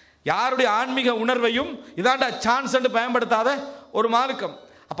 யாருடைய ஆன்மீக உணர்வையும் இதாண்டா சான்ஸ் என்று பயன்படுத்தாத ஒரு மார்க்கம்.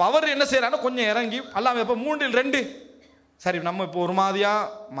 அப்ப அவர் என்ன செய்யறாரு, கொஞ்சம் இறங்கி அல்லாம இப்ப 3ல் 2 சரி, நம்ம இப்போ ஒரு மாதிரியா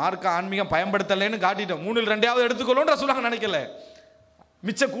மார்க்க ஆன்மீகம் பயன்படுத்தலைன்னு காட்டிட்டோம், 3ல் 2 எடுத்துக்கொள்ளோன்னு ரசூலுல்லாஹ் நினைக்கல,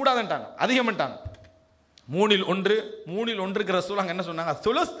 மிச்சம் கூடாதுன்ட்டாங்க, அதிகம்ட்டாங்க. 3ல் 1 ரசூலுல்லாஹ் என்ன சொன்னாங்க,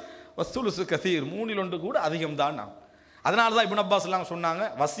 சுலுஸ் வசுலுசு கசீர், 3ல் 1 கூட அதிகம் தான். அதனால தான் இப்னு அப்பாஸ் எல்லாம் சொன்னாங்க,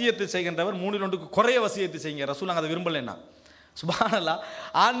 வசியத்து செய்கின்றவர் 3ல் 1 குறைய வசியத்து செய்யுங்க. ரசூலுல்லாஹ் அதை விரும்பலைன்னா. சுப்ஹானல்லாஹ்,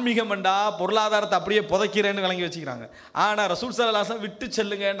 ஆன்மீகம் வேண்டா பொருளாதாரத்தை அப்படியே புதைக்கிறேன்னு விளங்கி வச்சுக்கிறாங்க. ஆனால் ரசூல் ஸல்லல்லாஹு அலைஹி வஸல்லம் விட்டு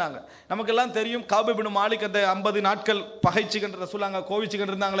செல்லுங்கன்னாங்க. நமக்கெல்லாம் தெரியும், கஅப் இப்னு மாலிக் அந்த 50 நாட்கள் பகைச்சுக்கின்ற ரசூலுல்லாஹ்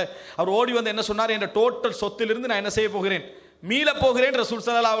கோவிச்சுக்கிட்டு இருந்தாங்களே, அவர் ஓடி வந்து என்ன சொன்னார், என்ற டோட்டல் சொத்திலிருந்து நான் என்ன செய்ய போகிறேன், மீள போகிறேன் ரசூல்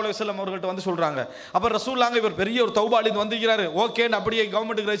ஸல்லல்லாஹு அலைஹி வஸல்லம் அவர்கள்ட்ட வந்து சொல்றாங்க. அப்ப ரசூலுல்லாஹ் இவர் பெரிய ஒரு தௌபாலிந்து வந்திருக்கிறாரு, ஓகேன்னு அப்படியே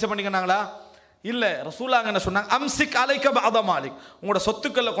கவர்மெண்ட்டுக்கு ரெஜிஸ்டர் பண்ணிக்கனாங்களா? இல்ல, ரசூலுல்லாஹ் என்ன சொன்னாங்க, அம்சிக் அலைக பஅத மாலிக், உங்களோட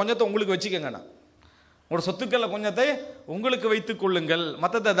சொத்துக்கள்ல கொஞ்சத்தை உங்களுக்கு வச்சுக்கங்கண்ணா, உங்களோட சொத்துக்கள்ல கொஞ்சத்தை உங்களுக்கு வைத்துக் கொள்ளுங்கள்,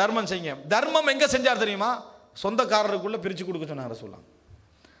 மற்றதை தர்மம் செய்யுங்க. தர்மம் எங்க செஞ்சார் தெரியுமா, சொந்தக்காரருக்குள்ள பிரிச்சு கொடுக்க சொன்னாங்க ரசூலுல்லாஹ்.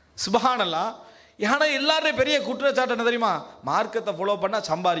 சுப்ஹானல்லாஹ். ஏன்னா எல்லாரும் பெரிய குற்றச்சாட்டு என்ன தெரியுமா, மார்க்கத்தை ஃபாலோ பண்ணா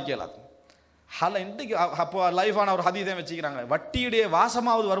சம்பாதிக்கலாம். இன்றைக்கு அப்போ லைஃபான ஒரு ஹதீஸை வச்சுக்கிறாங்க, வட்டியுடைய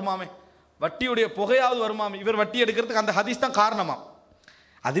வாசமாவது வருமாமே, வட்டியுடைய புகையாவது வருமாமே, இவர் வட்டி எடுக்கிறதுக்கு அந்த ஹதீஸ் தான் காரணமா,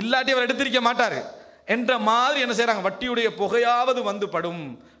 அது இல்லாட்டி அவர் எடுத்திருக்க மாட்டாரு என்ற மாதிரி என்ன செய்யறாங்க, வட்டியுடைய புகையாவது வந்து படும்,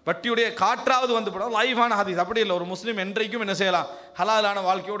 வட்டியுடைய காற்றாவது வந்து படும். லைஃபான ஹதீஸ். அப்படி இல்லை, ஒரு முஸ்லீம் என்றைக்கும் என்ன செய்யலாம், ஹலாலான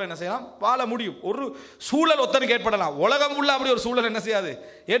வாழ்க்கையோடு என்ன செய்யலாம், வாழ முடியும். ஒரு சூழல் ஒத்தனுக்கு ஏற்படலாம், உலகம் உள்ள அப்படி ஒரு சூழல் என்ன செய்யாது,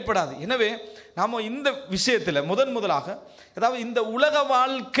 ஏற்படாது. எனவே நாம இந்த விஷயத்தில் முதலாக அதாவது இந்த உலக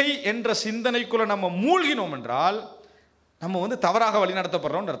வாழ்க்கை என்ற சிந்தனைக்குள்ள நம்ம மூழ்கினோம் என்றால் நம்ம வந்து தவறாக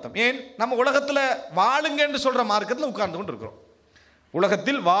வழிநடத்தப்படுறோம் அர்த்தம். ஏன், நம்ம உலகத்தில் வாழுங்க என்று சொல்ற மார்க்கத்தில் உட்கார்ந்து கொண்டு இருக்கிறோம்.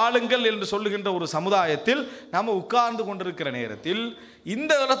 உலகத்தில் வாழுங்கள் என்று சொல்லுகின்ற ஒரு சமுதாயத்தில் நாம உட்கார்ந்து கொண்டிருக்கிற நேரத்தில்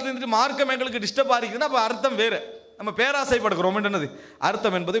இந்த இடத்துல இருந்து மார்க்கம் எங்களுக்கு டிஸ்டர்ப் ஆகிக்குதுன்னா அப்போ அர்த்தம் வேறு. நம்ம பேராசைப்படுகிறோம் என்னது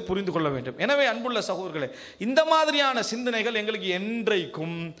அர்த்தம் என்பதை புரிந்து கொள்ள வேண்டும். எனவே அன்புள்ள சகோதரர்களே, இந்த மாதிரியான சிந்தனைகள் எங்களுக்கு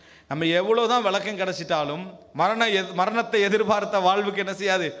என்றைக்கும் நம்ம எவ்வளோதான் விளக்கம் கிடைச்சிட்டாலும் மரணத்தை எதிர்பார்த்த வாழ்வுக்கு என்ன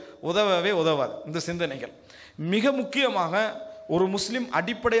செய்யாது, உதவவே உதவாது இந்த சிந்தனைகள். மிக முக்கியமாக ஒரு முஸ்லிம்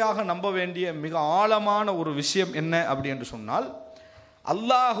அடிப்படையாக நம்ப வேண்டிய மிக ஆழமான ஒரு விஷயம் என்ன அப்படி என்று சொன்னால்,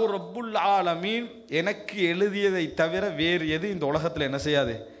 அல்லாஹு ரப்புல் ஆலமீன் எனக்கு எழுதியதை தவிர வேறு எது இந்த உலகத்தில் என்ன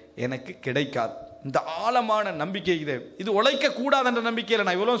செய்யாது, எனக்கு கிடைக்காது. இந்த ஆழமான நம்பிக்கை இது உழைக்க கூடாதுன்ற நம்பிக்கையில்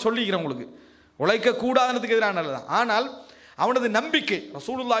நான் இவ்வளோ சொல்லிக்கிறேன் உங்களுக்கு. உழைக்க கூடாதுன்றதுக்கு எதிரான நல்லதான். ஆனால் அவனது நம்பிக்கை,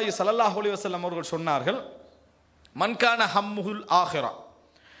 ரசூலுல்லாஹி ஸல்லல்லாஹு அலைஹி வஸல்லம் அவர்கள் சொன்னார்கள், மன்கான ஹம்முல் ஆஹிரா,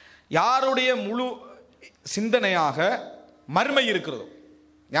 யாருடைய முழு சிந்தனையாக மறுமை இருக்கிறதோ,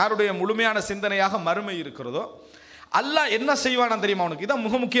 யாருடைய முழுமையான சிந்தனையாக மறுமை இருக்கிறதோ, அல்லாஹ் என்ன செய்வானா தெரியுமா அவனுக்கு? இதான்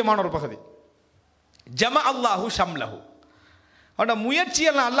மிக முக்கியமான ஒரு பகுதி. ஜம அல்லாஹு ஷம்லஹு, அவனோட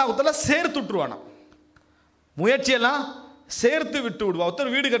முயற்சியெல்லாம் அல்லாஹ்வுத்தாலா சேர்த்து விட்டுருவானா, முயற்சியெல்லாம் சேர்த்து விட்டு விடுவா.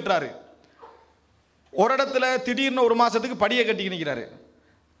 ஒருத்தர் வீடு கட்டுறாரு, ஒரு இடத்துல திடீர்னு ஒரு மாசத்துக்கு படியை கட்டிக்கு நிற்கிறாரு,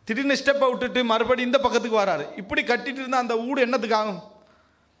 திடீர்னு ஸ்டெப்பை விட்டுட்டு மறுபடியும் இந்த பக்கத்துக்கு வராரு. இப்படி கட்டிட்டு இருந்தால் அந்த வீடு என்னத்துக்கு ஆகும்?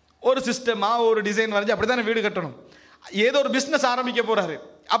 ஒரு சிஸ்டமாக ஒரு டிசைன் வரைஞ்சி அப்படி தானே வீடு கட்டணும். ஏதோ ஒரு பிஸ்னஸ் ஆரம்பிக்க போகிறாரு,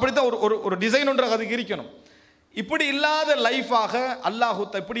 அப்படி தான் ஒரு டிசைன் ஒன்று அதுக்கு இருக்கணும். இப்படி இல்லாத லைஃபாக அல்லாஹு,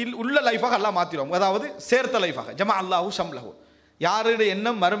 இப்படி உள்ள லைஃபாக அல்லாஹ் மாற்றிடுவோம். அதாவது சேர்த்த லைஃபாக ஜமா அல்லாஹு ஷம்லஹு, யாருடைய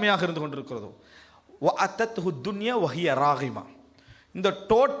எண்ணம் மறுமையாக இருந்து கொண்டிருக்கிறதோ, துன்யா வஹிய ராகிமா, இந்த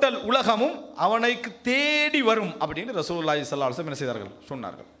டோட்டல் உலகமும் அவனுக்கு தேடி வரும் அப்படின்னு ரசூலுல்லாஹி ஸல்லல்லாஹு அலைஹி வஸல்லம் என்ன செய்தார்கள்,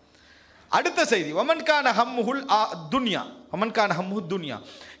 சொன்னார்கள். அடுத்த செய்தி, வமன்கான ஹம்முல் துன்யா, வமன்கான ஹம்முஹு துன்யா,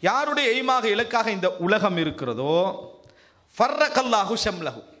 யாருடைய எய்மாக இலக்காக இந்த உலகம் இருக்கிறதோ, ஃபர்ரகல்லாஹு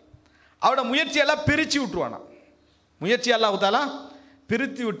ஷம்லஹு, அவனோட முயற்சியெல்லாம் பிரித்து விட்டுருவானா, முயற்சி அல்லாஹ் தஆலா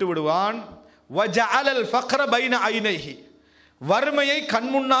பிரித்து விட்டு விடுவான். வஜஅலல் ஃபக்ர பைன ஐனைஹி, வறுமையை கண்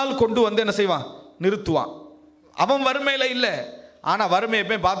முன்னால் கொண்டு வந்து என்ன செய்வான், நிறுத்துவான். அவன் வறுமையில் இல்லை, ஆனால் வறுமையை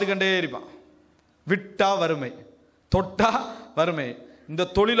போய் பார்த்துக்கிட்டே இருப்பான். விட்டா வறுமை, தொட்டா வறுமை, இந்த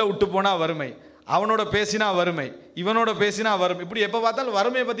தொழிலை விட்டு போனா வறுமை, அவனோட பேசினா வறுமை, இவனோட பேசினா வறுமை, இப்படி எப்போ பார்த்தாலும்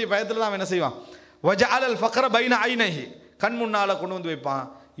வறுமையை பற்றி பயத்தில் தான் என்ன செய்வான். வஜஅலல் ஃபக்ர பைன ஐனைஹி, கண் முன்னால் கொண்டு வந்து வைப்பான்.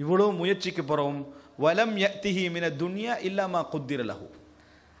 இவ்வளோ முயற்சிக்கு பிறகும் வலம் யத்திஹி மின துன்யா இல்லாமா குத்திர லஹு,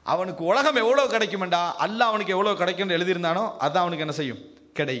 அவனுக்கு உலகம் எவ்வளோ கிடைக்குமெண்டா, அல்லாஹ் அவனுக்கு எவ்வளோ கிடைக்கும்னு எழுதியிருந்தானோ அதான் அவனுக்கு என்ன செய்யும்,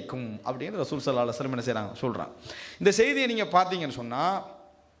 கிடைக்கும் அப்படின்னு ரசூல் ஸல்லல்லாஹு அலைஹி வஸல்லம் என்ன செய்கிறாங்க, சொல்கிறான். இந்த செய்தியை நீங்கள் பார்த்தீங்கன்னு சொன்னால்,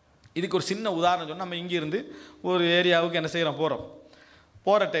 இதுக்கு ஒரு சின்ன உதாரணம் சொன்னால், நம்ம இங்கேருந்து ஒரு ஏரியாவுக்கு என்ன செய்கிறோம்,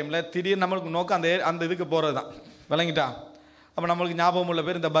 போகிற டைமில் திடீர்னு நம்மளுக்கு நோக்கம் அந்த இதுக்கு போகிறது தான், விளங்கிட்டா. அப்போ நம்மளுக்கு ஞாபகம் உள்ள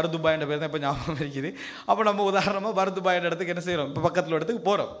பேர் இந்த பர்துபாயின்ற பேர் தான் இப்போ ஞாபகம் இருக்குது. அப்போ நம்ம உதாரணமாக பர்துபாயின்ற இடத்துக்கு என்ன செய்கிறோம், இப்போ பக்கத்தில் இடத்துக்கு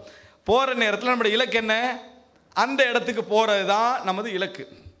போகிற நேரத்தில் நம்மளுடைய இலக்கு என்ன, அந்த இடத்துக்கு போகிறது தான் நமது இலக்கு.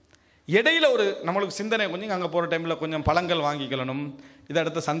 இடையில ஒரு நம்மளுக்கு சிந்தனை கொஞ்சம், அங்கே போகிற டைமில் கொஞ்சம் பழங்கள் வாங்கிக்கணும், இதை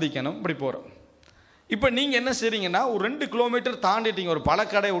இடத்த சந்திக்கணும், இப்படி போகிறோம். இப்போ நீங்கள் என்ன செய்றீங்கன்னா, ஒரு 2 கிலோமீட்டர் தாண்டிட்டீங்க, ஒரு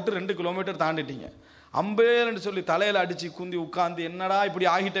பழக்கடையை விட்டு 2 கிலோமீட்டர் தாண்டிட்டீங்க. அம்பேன்னு சொல்லி தலையில் அடித்து குந்தி உட்காந்து என்னடா இப்படி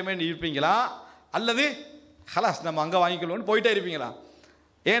ஆகிட்டமே இருப்பீங்களா, அல்லது ஹலாஸ் நம்ம அங்கே வாங்கிக்கணும்னு போயிட்டே இருப்பீங்களா?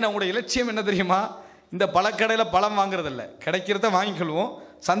 ஏன்னா உங்களோட இலட்சியம் என்ன தெரியுமா, இந்த பழக்கடையில் பழம் வாங்குறதில்ல, கிடைக்கிறத வாங்கிக்கொள்வோம்,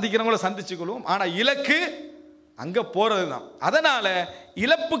 சந்திக்கிறவங்கள சந்திச்சுக்கொள்வோம், ஆனால் இலக்கு அங்கே போகிறது தான். அதனால்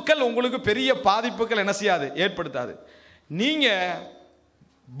இழப்புக்கள் உங்களுக்கு பெரிய பாதிப்புகள் என்ன செய்யாது, ஏற்படுத்தாது. நீங்கள்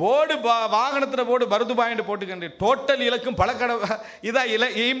போர்டு வாகனத்தில் போர்டு பருது பாயிண்ட் போட்டுக்கண்டு டோட்டல் இலக்கும் பழக்கடை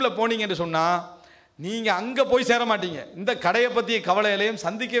இதாக எய்மில் போனீங்கன்னு சொன்னால் நீங்கள் அங்கே போய் சேர மாட்டீங்க. இந்த கடையை பற்றிய கவலையிலையும்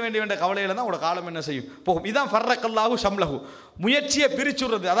சந்திக்க வேண்டிய கவலையில தான் உங்களோட காலம் என்ன செய்யும், போகும். இதுதான் ஃபர்ரகல்லாஹு ஷம்லஹு, முயற்சியை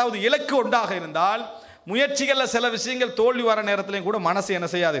பிரிச்சுடுறது. அதாவது இலக்கு ஒன்றாக இருந்தால் முயற்சிகளில் சில விஷயங்கள் தோல்வி வர நேரத்திலையும் கூட மனசு என்ன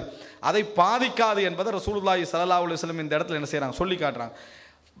செய்யாது, அதை பாதிக்காது என்பதை ரசூலுல்லாஹி ஸல்லல்லாஹு அலைஹி வஸல்லம் இந்த இடத்துல என்ன செய்கிறாங்க, சொல்லி காட்டுறாங்க.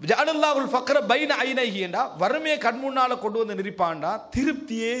 ஜஅலல்லாஹுல் ஃபக்ர பைன ஐனைஹி என்றா வறுமையை கண் முன்னால் கொண்டு வந்து நிற்பான்டா,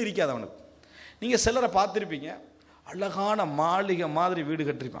 திருப்தியே இருக்காது அவனுக்கு. நீங்கள் சிலரை பார்த்துருப்பீங்க, அழகான மாளிகை மாதிரி வீடு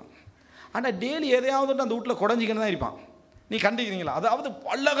கட்டிருப்பாங்க, ஆனால் டெய்லி எதையாவது அந்த வீட்டில் குறைஞ்சிக்கின்னு தான் இருப்பான். நீ கண்டிக்கிறீங்களா? அதாவது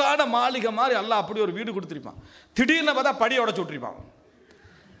அழகான மாளிகை மாதிரி அல்லாஹ் அப்படி ஒரு வீடு கொடுத்துருப்பான். திடீர்னு பார்த்தா படி உடச்சு விட்டுருப்பான்.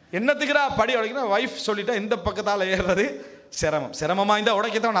 என்னத்துக்குடா படி உடைக்கணும், வைஃப் சொல்லிட்டா இந்த பக்கத்தால் ஏறுறது சிரமமாக இருந்தால்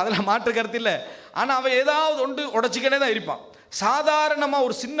உடைக்கத்தான், அதில் மாற்று கருத்து இல்லை. ஆனால் அவன் ஏதாவது ஒன்று உடச்சிக்கினே தான் இருப்பான். சாதாரணமாக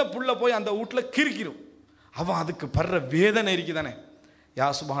ஒரு சின்ன புள்ள போய் அந்த வீட்டில் கிறுக்கிடும், அவன் அதுக்கு படுற வேதனை இருக்குதானே. யா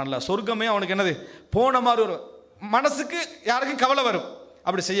சுப்ஹானல்லாஹ், சொர்க்கமே அவனுக்கு என்னது போன மாதிரி ஒரு மனசுக்கு யாருக்கும் கவலை வரும்,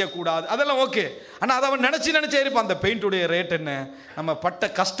 அப்படி செய்யக்கூடாது, அதெல்லாம் ஓகே. ஆனால் அதை அவன் நினச்சே இருப்பான், அந்த பெயிண்டுடைய ரேட் என்ன, நம்ம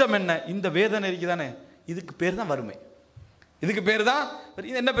பட்ட கஷ்டம் என்ன, இந்த வேதனை இருக்குதானே, இதுக்கு பேர் தான் வறுமை. இதுக்கு பேர் தான்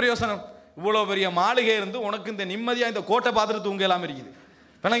என்ன பிரயோசனம். இவ்வளோ பெரிய மாளிகை இருந்து உனக்கு இந்த நிம்மதியாக இந்த கோட்டை பார்த்துட்டு தூங்க எல்லாம் இருக்குது,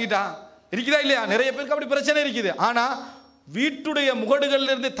 விளங்கிட்டா, இருக்குதா இல்லையா? நிறைய பேருக்கு அப்படி பிரச்சனை இருக்குது. ஆனால் வீட்டுடைய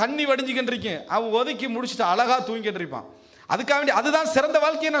முகடுகள்லேருந்து தண்ணி வடிஞ்சிக்கிட்டு இருக்கேன், அவன் ஒதுக்கி முடிச்சுட்டு அழகாக தூங்கிட்டு இருப்பான். அதுக்காக வேண்டி அதுதான் சிறந்த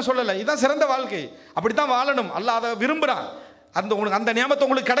வாழ்க்கையை நான் சொல்லலை, இதுதான் சிறந்த வாழ்க்கை, அப்படித்தான் வாழணும், அல்லாஹ் அதை விரும்புகிறான், அந்த உங்களுக்கு அந்த நியமத்தை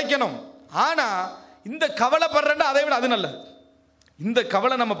உங்களுக்கு கிடைக்கணும். ஆனால் இந்த கவலைப்படுறேன்னா அதை விட அது நல்லது. இந்த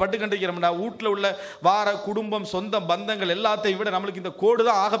கவலை நம்ம பட்டு கண்டிக்கிறோம்னா வீட்டில் உள்ள வார குடும்பம் சொந்தம் பந்தங்கள் எல்லாத்தையும் விட நம்மளுக்கு இந்த கோடு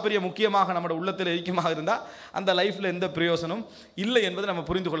தான் ஆகப்பெரிய முக்கியமாக நம்மளோட உள்ளத்தில் ஐக்கியமாக இருந்தால் அந்த லைஃப்பில் எந்த பிரயோசனம் இல்லை என்பதை நம்ம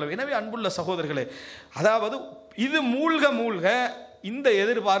புரிந்து கொள்ளலாம். எனவே அன்புள்ள சகோதரர்களே, அதாவது இது மூழ்க மூழ்க இந்த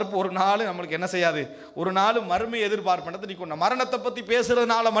எதிர்பார்ப்பு ஒரு நாள் நம்மளுக்கு என்ன செய்யாது, ஒரு நாள் மறுமை எதிர்பார்ப்புன்றது நீ மரணத்தை பற்றி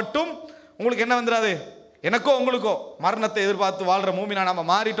பேசுறதுனால மட்டும் உங்களுக்கு என்ன வந்துடாது, எனக்கோ உங்களுக்கோ மரணத்தை எதிர்பார்த்து வாழ்கிற மூமினா நம்ம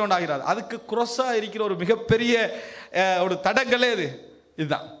மாறிட்டோம் ஆகிறாது. அதுக்கு குரோஸாக இருக்கிற ஒரு மிகப்பெரிய ஒரு தடங்களே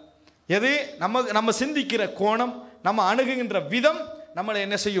இதுதான். எது நம்ம சிந்திக்கிற கோணம், நம்ம அணுகுகின்ற விதம் நம்மளை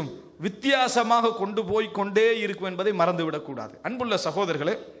என்ன செய்யும், வித்தியாசமாக கொண்டு போய் கொண்டே இருக்கும் என்பதை மறந்துவிடக்கூடாது. அன்புள்ள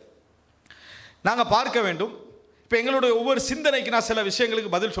சகோதரர்களே, நாங்கள் பார்க்க வேண்டும். இப்போ எங்களுடைய ஒவ்வொரு சிந்தனைக்கு நான் சில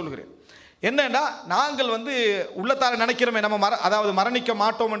விஷயங்களுக்கு பதில் சொல்கிறேன். என்னன்னா, நாங்கள் உள்ளத்தார நினைக்கிறோமே நம்ம அதாவது மரணிக்க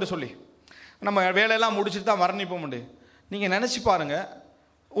மாட்டோம் என்று சொல்லி நம்ம வேலையெல்லாம் முடிச்சுட்டு தான் மரணிப்போம் உண்டு. நீங்கள் நினச்சி பாருங்கள்,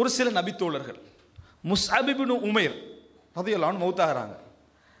 ஒரு சில நபித்தோழர்கள் முஸ்அப் இப்னு உமைர் ரலியல்லாஹு அன்ஹு மௌத்தாகிறாங்க.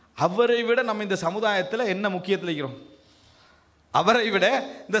 அவரை விட நம்ம இந்த சமுதாயத்தில் என்ன முக்கியத்தில் இருக்கிறோம், அவரை விட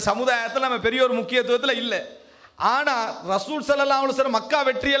இந்த சமுதாயத்தில் நம்ம பெரிய ஒரு முக்கியத்துவத்தில் இல்லை. ஆனால் ரசூல் ஸல்லல்லாஹு அலைஹி வஸல்லம் மக்கா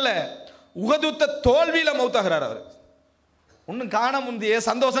வெற்றி அல்ல, உஹதுத்த தோல்வியில் மௌத்தாகிறார். அவர் ஒன்றும் காண முந்தியே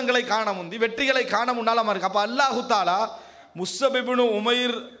சந்தோஷங்களை காண முந்தி வெற்றிகளை காண முன்னாலும் இருக்கு. அப்போ அல்லாஹு தஆலா முஸ்அப் இப்னு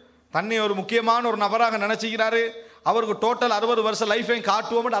உமைர் தன்னை ஒரு முக்கியமான ஒரு நபராக நினைச்சுக்கிறாரு. அவருக்கு டோட்டல் 60 வருஷம் லைஃபையும்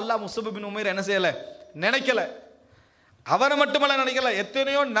காட்டுவோம். அல்லாஹ் முஸ்அப் இப்னு உமைர் என்ன செய்யலை, நினைக்கல. அவரை மட்டுமல்ல நினைக்கல,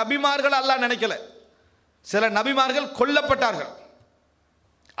 எத்தனையோ நபிமார்கள் அல்லாஹ் நினைக்கல. சில நபிமார்கள் கொல்லப்பட்டார்கள்.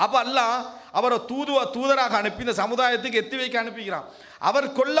 அப்ப அல்லாஹ் அவரை தூதராக அனுப்பி இந்த சமுதாயத்துக்கு எத்தி வைக்க அனுப்பிக்கிறான். அவர்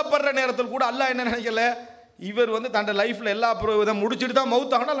கொல்லப்படுற நேரத்தில் கூட அல்லாஹ் என்ன நினைக்கல, இவர் தன் லைஃப்ல எல்லா இதை முடிச்சுட்டு தான்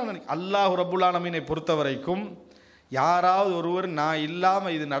மௌத்தாகணும். அல்லாஹ் ரப்புல் ஆலமீனை பொறுத்த வரைக்கும் யாராவது ஒருவர் நான்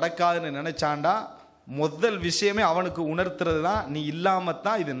இல்லாமல் இது நடக்காதுன்னு நினைச்சாண்டா முதல் விஷயமே அவனுக்கு உணர்த்துறது தான், நீ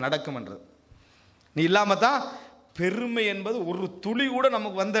இல்லாமத்தான் இது நடக்கும்ன்றது. நீ இல்லாமத்தான் பெருமை என்பது ஒரு துளி கூட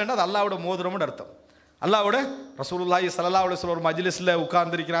நமக்கு வந்தேன்னா அது அல்லாவோட மோதிரம்னு அர்த்தம். அல்லாவோட ரசூலுல்லாஹி ஸல்லல்லாஹு அலைஹி வஸல்லம் ஒரு மஜ்லிஸில்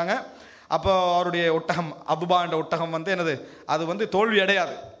உட்கார்ந்துருக்கிறாங்க. அப்போ அவருடைய ஒட்டகம் அபுபான்ற ஒட்டகம் என்னது, அது தோல்வி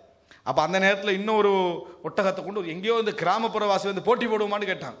அடையாது. அப்போ அந்த நேரத்தில் இன்னொரு ஒட்டகத்தை கொண்டு எங்கேயோ கிராமப்புறவாசி போட்டி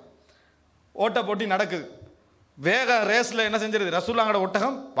போடுவோமான்னு கேட்டாங்க. ஓட்ட போட்டி நடக்குது. வேக ரேஸில் என்ன செஞ்சிருது, ரசூலுல்லாஹோட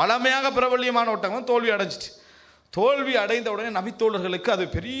ஒட்டகம் வளமையாக பிரபல்யமான ஒட்டகம் தோல்வி அடைஞ்சிட்டு. தோல்வி அடைந்த உடனே நபித்தோழர்களுக்கு அது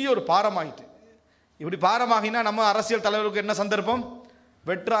பெரிய ஒரு பாரமாகிட்டு. இப்படி பாரமாகினா நம்ம அரசியல் தலைவருக்கு என்ன சந்தர்ப்பம்,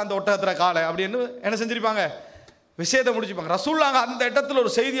 வெற்ற அந்த ஒட்டகத்தில் காலை அப்படின்னு என்ன செஞ்சிருப்பாங்க, விஷயத்தை முடிச்சுப்பாங்க. ரசூலுல்லாஹ் அந்த இடத்துல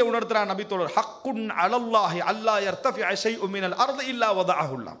ஒரு செய்தியை உணர்த்துறாங்க நபித்தோழர், ஹக்குன் அலல்லாஹி அல்லா யர்தஃபி ஷைஉம் மினல் அர்தி இல்லா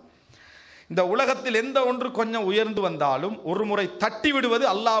வதஅஹுல்லாஹ். இந்த உலகத்தில் எந்த ஒன்று கொஞ்சம் உயர்ந்து வந்தாலும் ஒரு முறை தட்டி விடுவது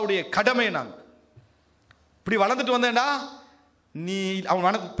அல்லாஹ்வுடைய கடமை. நாங்கள் இப்படி வளர்ந்துட்டு வந்தேன்டா நீ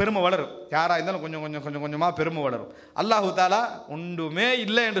அவனுக்கு பெருமை வளரும். யாரா இருந்தாலும் கொஞ்சம் கொஞ்சம் கொஞ்சம் கொஞ்சமாக பெருமை வளரும். அல்லாஹு தஆலா ஒன்றுமே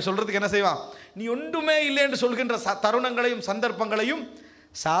இல்லை என்று சொல்றதுக்கு என்ன செய்வான், நீ ஒன்றுமே இல்லை என்று சொல்கின்ற தருணங்களையும் சந்தர்ப்பங்களையும்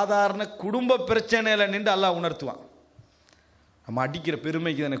சாதாரண குடும்ப பிரச்சனையில நின்று அல்லாஹ் உணர்த்துவான். நம்ம அடிக்கிற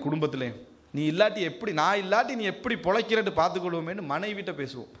பெருமைக்கு தானே குடும்பத்திலே, நீ இல்லாட்டி எப்படி, நான் இல்லாட்டி நீ எப்படி பொழைக்கிறேன்னு பார்த்துக்கொள்வோமேன்னு மனைவிட்ட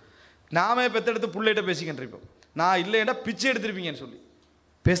பேசுவோம். நாமே பெத்தெடுத்து பிள்ளைகிட்ட பேசிக்கிட்டு இருப்போம். நான் இல்லைன்னா பிச்சை எடுத்திருப்பீங்கன்னு சொல்லி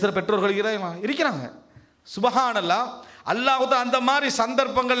பேசுகிற பெற்றோர்கள் இருக்கிறாங்க. சுபஹானல்லாஹ். அல்லாஹ் அந்த மாதிரி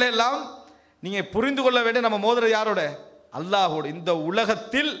சந்தர்ப்பங்கள் எல்லாம் நீங்க புரிந்து கொள்ள வேண்டிய நம்ம மோதிரம் யாரோட, அல்லாஹோட. இந்த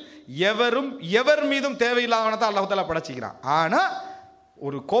உலகத்தில் எவர் மீதும் தேவையில்லாதவனதான் அல்லாஹ் தஆலா படைச்சிக்கிறான். ஆனா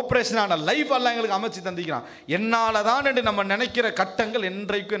ஒரு கோஆபரேஷனான லைஃப் அல்லாஹ் எங்களுக்கு அமைச்சு தந்திக்கிறான். என்னாலதான் என்று நம்ம நினைக்கிற கட்டங்கள்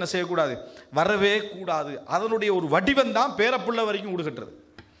என்றைக்கும் என்ன செய்யக்கூடாது, வரவே கூடாது. அதனுடைய ஒரு வடிவம் தான் பேரப்புள்ள வரைக்கும் உடுகட்டுறது.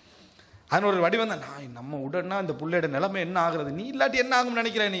 அதனோட ஒரு வடிவம் தான் நம்ம உடனே இந்த புள்ளையோட நிலைமை என்ன ஆகுறது, நீ இல்லாட்டி என்ன ஆகும்னு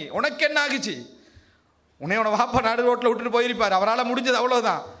நினைக்கிற, நீ உனக்கு என்ன ஆகிச்சு, உன்னையோட வாப்பா நடு ரோட்டில் விட்டுட்டு போயிருப்பார், அவரால் முடிஞ்சது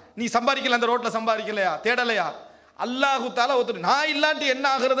அவ்வளவுதான். நீ சம்பாதிக்கல, அந்த ரோட்டில் சம்பாதிக்கலையா, தேடலையா, அல்லாஹு தஆலா ஒருத்தர் நான் இல்லாட்டி என்ன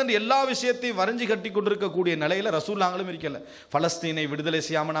ஆகுறதுன்னு எல்லா விஷயத்தையும் வரைஞ்சி கட்டி கொண்டிருக்கக்கூடிய நிலையில ரசூலுல்லாஹ்களும் இருக்கல. பலஸ்தீனை விடுதலை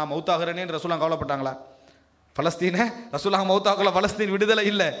செய்யாம நான் மௌத்தாகிறேன்னு ரசூலுல்லாஹ் கவலைப்பட்டாங்களா? பலஸ்தீனை ரசூலுல்லாஹ் மௌத்தாக்கல, பலஸ்தீன் விடுதலை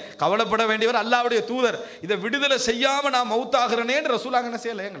இல்லை, கவலைப்பட வேண்டியவர் அல்லாஹ்வுடைய தூதர். இதை விடுதலை செய்யாம நான் மௌத்தாகிறேன்னு ரசூலுல்லாஹ் என்ன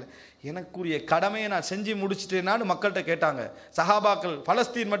செய்யலை, எனக்குரிய கடமையை நான் செஞ்சு முடிச்சுட்டேனான்னு மக்கள்கிட்ட கேட்டாங்க. சஹாபாக்கள்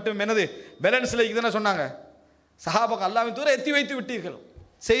பலஸ்தீன் மட்டும் என்னது பேலன்ஸ்ல இருக்குதுன்னு சொன்னாங்க. சஹாபாக்கள் அல்லாஹ்வின் தூதரை எத்தி வைத்து விட்டீர்கள்,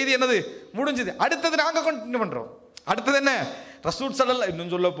 செய்தி என்னது முடிஞ்சது. அடுத்தது நாங்க கண்டினியூ பண்றோம். அடுத்தது என்ன, ரசூல் ஸல்லல்லாஹு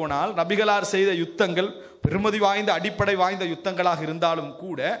இன்னும் சொல்ல போனால் நபிகளார் செய்த யுத்தங்கள் பெருமதி வாய்ந்த அடிப்படை வாய்ந்த யுத்தங்களாக இருந்தாலும்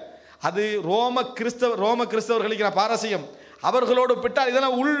கூட அது ரோம கிறிஸ்தவர்களுக்கு பாரசீகம் அவர்களோடு விட்டால்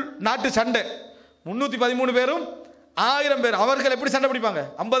இதெல்லாம் உள் நாட்டு சண்டை. 313 பேரும் 1000 பேர் அவர்கள் எப்படி சண்டை பிடிப்பாங்க,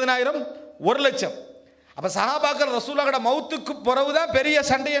 50,000 1,00,000. அப்ப சஹாபாக்கள் ரசூலுல்லாஹ்வோட மௌத்துக்கு பிறகுதான் பெரிய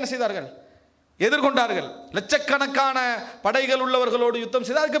சண்டை என்ன செய்தார்கள், எதிர்கொண்டார்கள். லட்சக்கணக்கான படைகள் உள்ளவர்களோடு யுத்தம்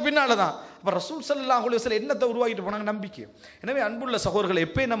செய்து அதுக்கு பின்னால தான் அப்போ ரசூல் ஸல்லல்லாஹு அலைஹி வஸல்லம் என்னத்தை உருவாக்கிட்டு போனாங்க? நம்பிக்கை. எனவே அன்புள்ள சகோதரர்களை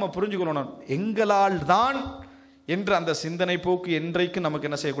எப்பயும் நம்ம புரிஞ்சுக்கணும், எங்களால் தான் என்ற அந்த சிந்தனை போக்கு என்றைக்கு நமக்கு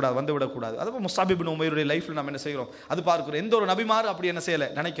என்ன செய்யக்கூடாது, வந்துவிடக்கூடாது. அதுவும் முஸ்அப் இப்னு உமைருடைய லைஃப்பில் நம்ம என்ன செய்கிறோம் அது பார்க்கிறோம். எந்த ஒரு நபிமாரு அப்படி என்ன செய்யலை,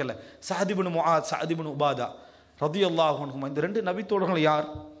 நினைக்கல. சஅத் இப்னு முஆத், சஅத் இப்னு உபாதா ரலியல்லாஹு அன்ஹும், இந்த ரெண்டு நபித்தோழர்கள் யார்?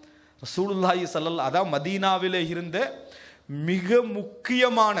 ரசூலுல்லாஹி ஸல்லல்லாஹு அதான் மதீனாவிலே இருந்த மிக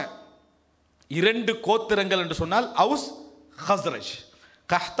முக்கியமான இரண்டு கோத்திரங்கள் என்று சொன்னால் அவுஸ் ஹஸ்ரஜ்,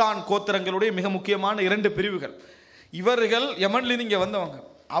 கஹ்தான் கோத்திரங்களுடைய மிக முக்கியமான இரண்டு பிரிவுகள். இவர்கள் யமன்லேருந்து இங்கே வந்தவங்க.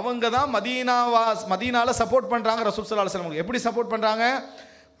 அவங்க தான் மதீனாவில் சப்போர்ட் பண்ணுறாங்க ரசூல் ஸல்லல்லாஹு அலைஹி வஸல்லம். எப்படி சப்போர்ட் பண்ணுறாங்க?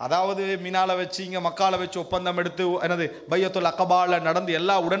 அதாவது மினால வச்சு இங்கே மக்கால வச்சு ஒப்பந்தம் எடுத்து என்னது பையத்துல் அகபால நடந்து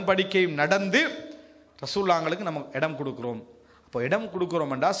எல்லா உடன்படிக்கையும் நடந்து ரசூலுல்லாஹ்களுக்கு நம்ம இடம் கொடுக்குறோம். அப்போ இடம்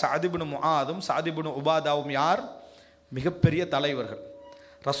கொடுக்குறோம்டா சஅத் இப்னு முஆதும் சஅத் இப்னு உபாதாவும் யார்? மிகப்பெரிய தலைவர்கள்.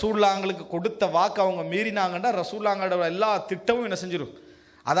 ரசூலுல்லாஹ்களுக்கு கொடுத்த வாக்கு அவங்க மீறினாங்கன்னா ரசூலுல்லாஹ்களோட எல்லா திட்டமும் என்ன செஞ்சிடும்,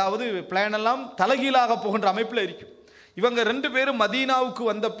 அதாவது பிளான் எல்லாம் தலைகீழாக போகின்ற அமைப்பில் இருக்கும். இவங்க ரெண்டு பேரும் மதீனாவுக்கு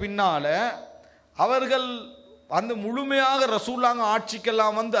வந்த பின்னால அவர்கள் அந்த முழுமையாக ரசூலுல்லாஹ்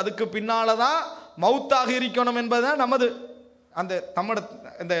ஆட்சிக்கெல்லாம் வந்து அதுக்கு பின்னால தான் மௌத்தாக இருக்கணும் என்பதுதான் நமது அந்த நம்மட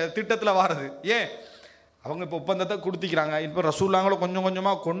இந்த திட்டத்தில் வாரது. ஏன் அவங்க இப்போ ஒப்பந்தத்தை கொடுத்திக்கிறாங்க. இப்போ ரசூலுல்லாஹ்களை கொஞ்சம்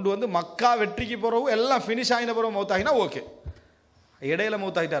கொஞ்சமாக கொண்டு வந்து மக்கா வெற்றிக்கு போகிறவும் எல்லாம் ஃபினிஷ் ஆகின பிறகு மௌத்தாகினா ஓகே. இடையில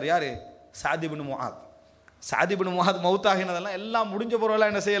மௌத்தாகிட்டார் யாரு? சஅத் இப்னு முஆத். சஅத் இப்னு முஆத் மௌத்தாகினதெல்லாம் எல்லாம் முடிஞ்ச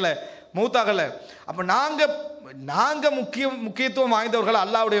பிறகுலாம் என்ன செய்யலை, மௌத்தாகலை. அப்போ நாங்கள் முக்கியத்துவம் வாய்ந்தவர்கள்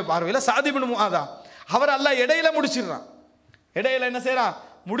அல்லாஹ்வுடைய பார்வையில் சஅத் இப்னு முஆத் அவர் அல்லாஹ் இடையில முடிச்சிடுறான். இடையில என்ன செய்யறான்,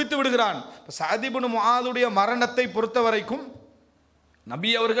 முடித்து விடுகிறான். சஅத் இப்னு முஆதுடைய மரணத்தை பொறுத்த வரைக்கும் நபி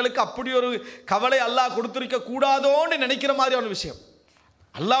அவர்களுக்கு அப்படி ஒரு கவலை அல்லாஹ் கொடுத்திருக்க கூடாதோன்னு நினைக்கிற மாதிரி ஒரு விஷயம்.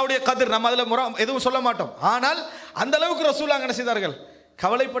 அல்லாஹ்வுடைய கதிர், நம்ம அதில் எதுவும் சொல்ல மாட்டோம். ஆனால் அந்த அளவுக்கு ரசூலுல்லாஹ் என்ன செய்தார்கள்,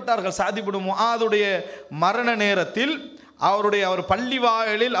 கவலைப்பட்டார்கள். சஅத் இப்னு முஆதுடைய மரண நேரத்தில் அவர் பள்ளி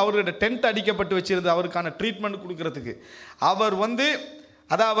வாயிலில் அவருடைய டென்ட் அடிக்கப்பட்டு வச்சிருந்த அவருக்கான ட்ரீட்மெண்ட் கொடுக்கறதுக்கு அவர் வந்து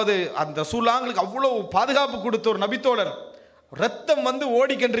அதாவது அந்த ரசூலுல்லாஹ்களுக்கு அவ்வளோ பாதுகாப்பு கொடுத்த ஒரு நபித்தோழர் ரத்தம் வந்து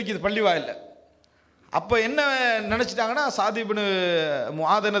ஓடிக்கொண்டிருக்குது பள்ளி வாயிலில். அப்போ என்ன நினச்சிட்டாங்கன்னா சஅத் இப்னு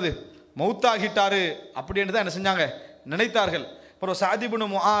முஆத் என்னது மௌத்தாகிட்டாரு அப்படின்னு தான் என்ன செஞ்சாங்க, நினைத்தார்கள். அப்புறம் சஅத் இப்னு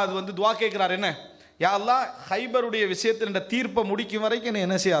முஆத் வந்து துஆ கேட்கிறார், என்ன யா அல்லாஹ் ஹைபருடைய விஷயத்தில் இந்த தீர்ப்பை முடிக்கும் வரைக்கும்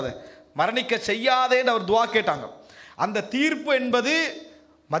என்ன செய்யாத, மரணிக்க செய்யாதேன்னு அவர் துஆ கேட்டாங்க. அந்த தீர்ப்பு என்பது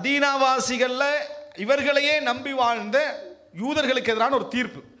மதீனாவாசிகளில் இவர்களையே நம்பி வாழ்ந்த யூதர்களுக்கு எதிரான ஒரு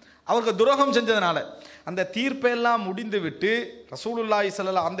தீர்ப்பு. அவர்கள் துரோகம் செஞ்சதுனால அந்த தீர்ப்பெல்லாம் முடிந்து விட்டு ரசூலுல்லாஹி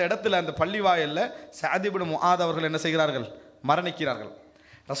ஸல்லல்லாஹு அந்த இடத்துல அந்த பள்ளி வாயிலில் சஅத் இப்னு முஆத் அவர்கள் என்ன செய்கிறார்கள், மரணிக்கிறார்கள்.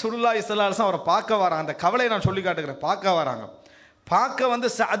 ரசூலுல்லாஹி ஸல்லல்லாஹு அலைஹி வஸல்லம் அவரை பார்க்க வராங்க. அந்த கவலையை நான் சொல்லி காட்டுகிறேன். பார்க்க வராங்க. பார்க்க வந்து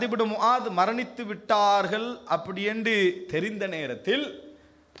சஅத் இப்னு முஆத் மரணித்து விட்டார்கள் அப்படி என்று தெரிந்த நேரத்தில்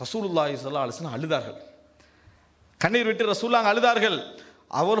ரசூலுல்லாஹி ஸல்லல்லாஹு அலைஹி வஸல்லம் அழுதார்கள். கண்ணீர் விட்டு ரசூலுல்லாஹ் அழுதார்கள்.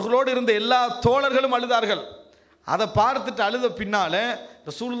 அவர்களோடு இருந்த எல்லா தோழர்களும் அழுதார்கள். அதை பார்த்துட்டு அழுத பின்னால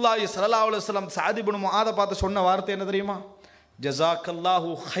ரசூலுல்லாஹி ஸல்லல்லாஹு அலைஹி வஸல்லம் சஅத் இப்னு முஆதை பார்த்து சொன்ன வார்த்தை என்ன தெரியுமா? ஜஸாக்கல்லாஹு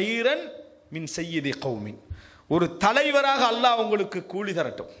கைரன் மின் சய்யிதி கௌமின், ஒரு தலைவராக அல்லாஹ் உங்களுக்கு கூலி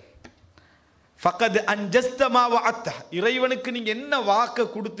தரட்டும். ஃபக்கத் அன்ஜஸ்த மா வஅத்த, இறைவனுக்கு நீங்க என்ன வாக்கை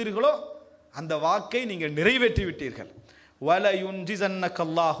கொடுத்தீர்களோ அந்த வாக்கை நீங்க நிறைவேற்றி விட்டீர்கள். வல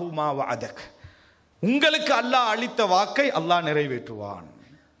யுன்ஜிஸன்னகல்லாஹு மா வஅதக், உங்களுக்கு அல்லாஹ் அளித்த வாக்கை அல்லாஹ் நிறைவேற்றுவான்.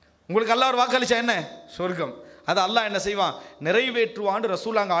 உங்களுக்கு அல்லாஹ் ஒரு வாக்கு அளிச்சா என்ன, சொர்க்கம். அது அல்லாஹ் என்ன செய்வான், நிறைவேற்றுவான்.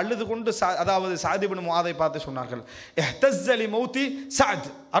 ரசூலுல்லாஹ் அழுது கொண்டு அதாவது சஅத் இப்னு முஆதை பார்த்து சொன்னார்கள், இஹ்தஸ்ஸ லிமௌதி சஅத்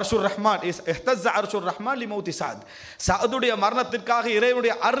அர்ஷுர் ரஹ்மான், இஹ்தஸ்ஸ அர்ஷுர் ரஹ்மான் லிமௌதி சஅத், சஅதுடைய மரணத்திற்காக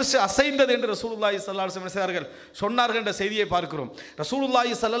இறைவனுடைய அர்ஷ் அசைந்தது என்று ரசூலுல்லாஹி ஸல்லல்லாஹு அலைஹி வஸல்லம் சொன்னார்கள் என்ற செய்தியை பார்க்கிறோம்.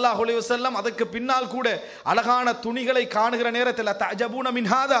 ரசூலுல்லாஹி ஸல்லல்லாஹு அலைஹி வஸல்லம் அதற்கு பின்னால் கூட அழகான துணிகளை காணுகிற நேரத்தில் தஅஜபூன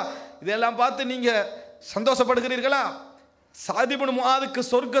மின் ஹாதா, இதெல்லாம் பார்த்து நீங்க சந்தோஷப்படுகிறீர்களா? சஅத் இப்னு முஆதுக்கு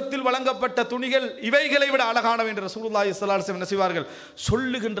சொர்க்கத்தில் வழங்கப்பட்ட துணிகள் இவைகளை விட அழகானவை என்று ரசூலுல்லாஹி ஸல்லல்லாஹு அலைஹி வஸல்லம் என்ன செய்வார்கள்,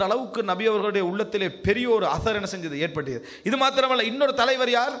 சொல்லுகின்ற அளவுக்கு நபி அவர்களுடைய உள்ளத்திலே பெரிய ஒரு அசர் என்ன செஞ்சது, ஏற்பட்டது. இது மாத்திரமல்ல, இன்னொரு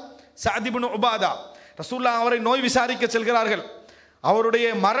தலைவர் யார், சஅத் இப்னு உபாதா. ரசூலுல்லாஹ் அவரை நோய் விசாரிக்க செல்கிறார்கள். அவருடைய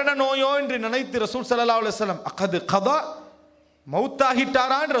மரண நோயோ என்று நினைத்து ரசூல் ஸல்லல்லாஹு அலைஹி வஸல்லம் அகது கதா,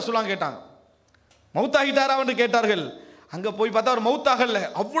 மௌத்தாகிட்டாரா என்று ரசூலுல்லாஹ் கேட்டாங்க. மௌத்தாகிட்டாரா என்று கேட்டார்கள். அங்க போய் பார்த்தா அவர் மௌத்தாகல,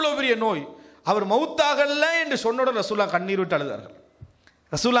 அவ்வளவு பெரிய நோய். அவர் மௌத்தாகல என்று சொன்னோட ரசூலுல்லாஹ் கண்ணீர் விட்டு அழுதார்கள்.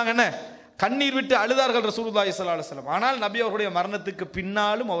 ரசூலுல்லாஹ் என்ன கண்ணீர் விட்டு அழுதார்கள் ரசூலுல்லாஹி ஸல்லல்லாஹு அலைஹி வஸல்லம். ஆனால் நபி அவருடைய மரணத்துக்கு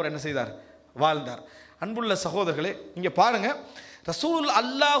பின்னாலும் அவர் என்ன செய்தார், வாழ்ந்தார். அன்புள்ள சகோதரர்களே, நீங்க பாருங்க, ரசூல்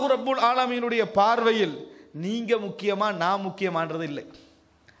அல்லாஹு ரப்புல் ஆலமீனுடைய பார்வையில் நீங்க முக்கியமா நான் முக்கியமானது இல்லை.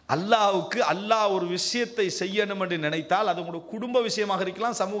 அல்லாஹ்வுக்கு அல்லாஹ் ஒரு விஷயத்தை செய்யணும் என்று நினைத்தால் அது உங்களுடைய குடும்ப விஷயமாக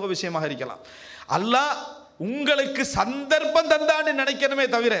இருக்கலாம், சமூக விஷயமாக இருக்கலாம். அல்லாஹ் உங்களுக்கு சந்தர்ப்பம் தந்தான்னு நினைக்கணுமே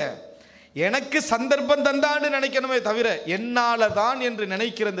தவிர எனக்கு சந்தர்ப்பம் தந்தான்னு நினைக்கணுமே தவிர என்னால தான் என்று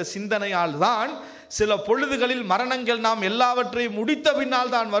நினைக்கிற இந்த சிந்தனையால் தான் சில பொழுதுகளில் மரணங்கள் நாம் எல்லாவற்றையும் முடித்த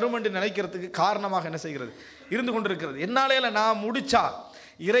பின்னால் தான் வரும் என்று நினைக்கிறதுக்கு காரணமாக என்ன செய்கிறது இருந்து கொண்டிருக்கிறது. என்னால நான் முடிச்சா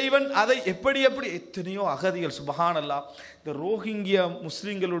இறைவன் அதை எப்படி எத்தனையோ அகதிகள் சுபஹானல்லாஹ், இந்த ரோஹிங்கியா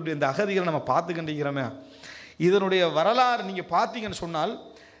முஸ்லீம்களுடைய இந்த அகதிகள் நம்ம பார்த்துக்கின்றோமே, இதனுடைய வரலாறு நீங்கள் பார்த்தீங்கன்னு சொன்னால்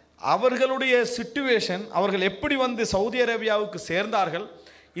அவர்களுடைய சிச்சுவேஷன், அவர்கள் எப்படி வந்து சவுதி அரேபியாவுக்கு சேர்ந்தார்கள்.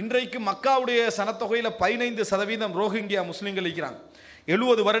 இன்றைக்கு மக்காவுடைய சனத்தொகையில் 15% ரோஹிங்கியா முஸ்லீம்கள் இருக்கிறாங்க.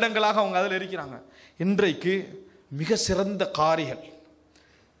 70 வருடங்களாக அவங்க அதில் இருக்கிறாங்க. இன்றைக்கு மிக சிறந்த காரிகள்,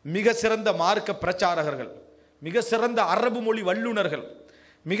 மிக சிறந்த மார்க்க பிரச்சாரகர்கள், மிக சிறந்த அரபு மொழி வல்லுநர்கள்,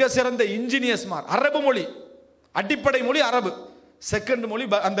 மிக சிறந்த இன்ஜினியர்ஸ்மார். அரபு மொழி அடிப்படை மொழி அரபு, செகண்ட் மொழி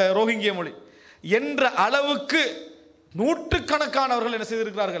அந்த ரோஹிங்கிய மொழி என்ற அளவுக்கு நூற்றுக்கணக்கானவர்கள் என்ன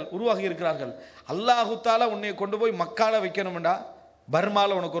செய்திருக்கிறார்கள், உருவாகி இருக்கிறார்கள். அல்லாஹு தாலா உன்னை கொண்டு போய் மக்கால வைக்கணும்டா,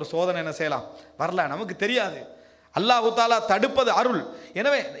 பர்மாவில் உனக்கு ஒரு சோதனை என்ன செய்யலாம் வரல, நமக்கு தெரியாது. அல்லாஹு தாலா தடுப்பது அருள்.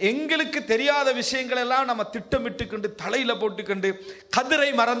 எனவே எங்களுக்கு தெரியாத விஷயங்கள் எல்லாம் நம்ம திட்டமிட்டு கொண்டு தலையில போட்டுக்கொண்டு கதிரை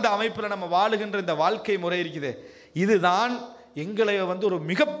மறந்த அமைப்பில் நம்ம வாழுகின்ற இந்த வாழ்க்கை முறை இருக்குது. இதுதான் எங்களை வந்து ஒரு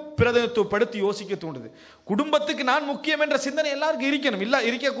மிக பிரதிநிதித்துவப்படுத்தி யோசிக்க தூண்டுது. குடும்பத்துக்கு நான் முக்கியம் என்ற சிந்தனை எல்லாருக்கும் இருக்கணும், இல்லை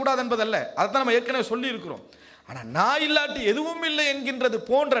இருக்கக்கூடாது என்பதல்ல, அதைத்தான் நம்ம ஏற்கனவே சொல்லி இருக்கிறோம். ஆனால் நான் இல்லாட்டி எதுவும் இல்லை என்கின்றது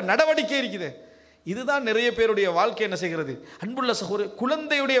போன்ற நடவடிக்கை இருக்குது. இதுதான் நிறைய பேருடைய வாழ்க்கை என்ன செய்கிறது. அன்புள்ள சகோதரர்,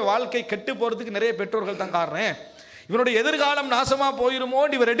 குழந்தையுடைய வாழ்க்கை கெட்டு போறதுக்கு நிறைய பெற்றோர்கள் தான் காரணம். இவனுடைய எதிர்காலம் நாசமா போயிருமோ,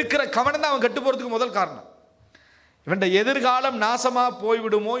 இவர் எடுக்கிற கவனம் தான் அவன் கெட்டு போறதுக்கு முதல் காரணம். இவனுடைய எதிர்காலம் நாசமா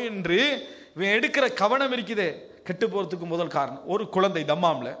போய்விடுமோ என்று இவன் எடுக்கிற கவனம் இருக்குதே, கெட்டு போறதுக்கு முதல் காரணம். ஒரு குழந்தை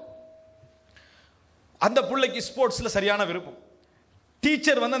தம்மாம்ல, அந்த பிள்ளைக்கு ஸ்போர்ட்ஸ்ல சரியான விருப்பம்.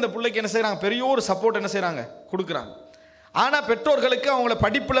 டீச்சர் வந்து அந்த பிள்ளைக்கு என்ன செய்யறாங்க, பெரிய ஒரு சப்போர்ட் என்ன செய்யறாங்க, கொடுக்குறாங்க. ஆனால் பெற்றோர்களுக்கு அவங்கள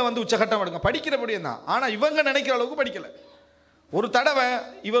படிப்பில் வந்து உச்சகட்டம் எடுங்க, படிக்கிறபடியும் தான். ஆனால் இவங்க நினைக்கிற அளவுக்கு படிக்கலை. ஒரு தடவை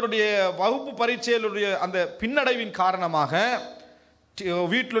இவருடைய வகுப்பு பரீட்சையிலுடைய அந்த பின்னடைவின் காரணமாக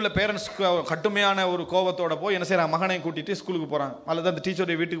வீட்டில் உள்ள பேரண்ட்ஸ் கடுமையான ஒரு கோபத்தோட போய் என்ன செய்யறாங்க, மகனை கூட்டிட்டு ஸ்கூலுக்கு போகிறாங்க, அல்லது அந்த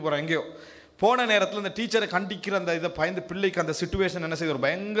டீச்சருடைய வீட்டுக்கு போகிறாங்க. எங்கேயோ போன நேரத்தில் அந்த டீச்சரை கண்டிக்கிற அந்த இதை பயந்து பிள்ளைக்கு அந்த சிச்சுவேஷன் என்ன செய்யுது, ஒரு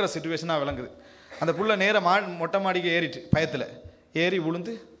பயங்கர சிச்சுவேஷனாக விளங்குது. அந்த புள்ள நேரம் மொட்டை மாடிக்கு ஏறிட்டு பயத்தில் ஏறி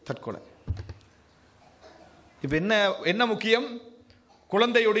விழுந்து தற்கொலை. இப்போ என்ன முக்கியம்,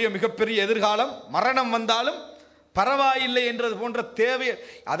 குழந்தையுடைய மிகப்பெரிய எதிர்காலம், மரணம் வந்தாலும் பரவாயில்லை என்றது போன்ற தேவை.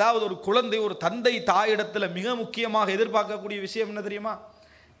 அதாவது ஒரு குழந்தை, ஒரு தந்தை தாயிடத்தில் மிக முக்கியமாக எதிர்பார்க்கக்கூடிய விஷயம் என்ன தெரியுமா,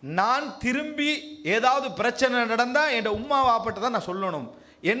 நான் திரும்பி ஏதாவது பிரச்சனை நடந்தா என் உம்மா வாப்பட்ட தான் நான் சொல்லணும்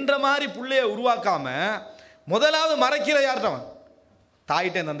என்ற மாதிரி பிள்ளைய உருவாக்காம முதலாவது மறைக்கிற யார்கிட்ட,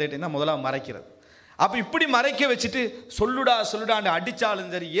 தாயிட்டே தந்தையிட்டே தான் முதலாவது மறைக்கிறது. அப்போ இப்படி மறைக்க வச்சுட்டு சொல்லுடான்னு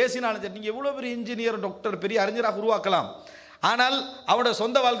அடித்தாலும் சரி, ஏசினாலும் சரி, நீங்கள் எவ்வளோ பெரிய இன்ஜினியர், டாக்டர், பெரிய அறிஞராக உருவாக்கலாம். ஆனால் அவனோட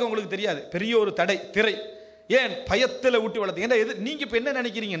சொந்த வாழ்க்கை உங்களுக்கு தெரியாது, பெரிய ஒரு திரை. ஏன் பயத்தில் ஊட்டி வளர்த்து. ஏன்னா நீங்கள் இப்போ என்ன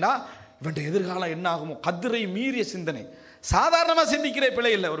நினைக்கிறீங்கன்னா, இவன் எதிர்காலம் என்ன ஆகுமோ, கதிரை மீறிய சிந்தனை. சாதாரணமாக சிந்திக்கிற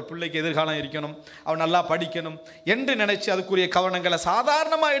பிள்ளை இல்லை, ஒரு பிள்ளைக்கு எதிர்காலம் இருக்கணும், அவன் நல்லா படிக்கணும் என்று நினைச்சு அதுக்குரிய கவனங்களை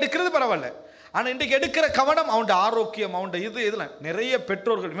சாதாரணமாக எடுக்கிறது பரவாயில்ல. ஆனால் இன்றைக்கு எடுக்கிற கவனம் அவனோட ஆரோக்கியம், அவனோட இதில் நிறைய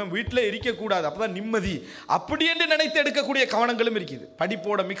பெற்றோர்கள் இவன் வீட்டில் இருக்கக்கூடாது, அப்போ தான் நிம்மதி, அப்படி என்று நினைத்து எடுக்கக்கூடிய கவனங்களும் இருக்குது,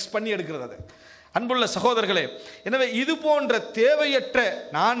 படிப்போட மிக்ஸ் பண்ணி எடுக்கிறது. அது அன்புள்ள சகோதரர்களே, எனவே இது போன்ற தேவையற்ற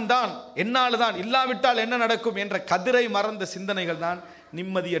நான் தான், என்னால் தான், இல்லாவிட்டால் என்ன நடக்கும் என்ற கதிரை மறந்த சிந்தனைகள் தான்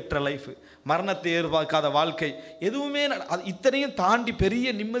நிம்மதியற்ற லைஃப், மரணத்தை எதிர்பார்க்காத வாழ்க்கை. எதுவுமே இத்தனையும் தாண்டி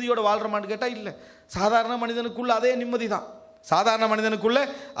பெரிய நிம்மதியோடு வாழ்கிறோமான்னு கேட்டால் இல்லை. சாதாரண மனிதனுக்குள்ள அதே நிம்மதி தான், சாதாரண மனிதனுக்குள்ள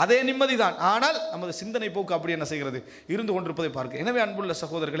அதே நிம்மதி தான். ஆனால் நமது சிந்தனை போக்கு அப்படி என்ன செய்கிறது, இருந்து கொண்டிருப்பதை பார்க்க. எனவே அன்புள்ள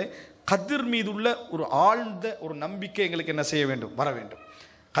சகோதரர்களே, கதிர் மீதுள்ள ஒரு ஆழ்ந்த ஒரு நம்பிக்கை எங்களுக்கு என்ன செய்ய வேண்டும், வர வேண்டும்.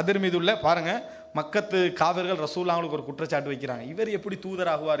 கதிர் மீதுள்ள பாருங்க, மக்கத்து காவிர்கள் ரசூலுல்லாஹ்வுக்கு ஒரு குற்றச்சாட்டு வைக்கிறாங்க, இவர் எப்படி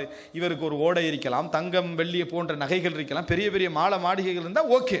தூதராகுவார், இவருக்கு ஒரு ஓடை இருக்கலாம், தங்கம் வெள்ளியை போன்ற நகைகள் இருக்கலாம், பெரிய பெரிய மாலை மாளிகைகள்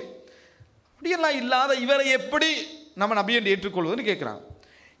இருந்தால் ஓகே, அப்படியெல்லாம் இல்லாத இவரை எப்படி நம்ம நபி என்று ஏற்றுக்கொள்வதுன்னு கேட்குறாங்க.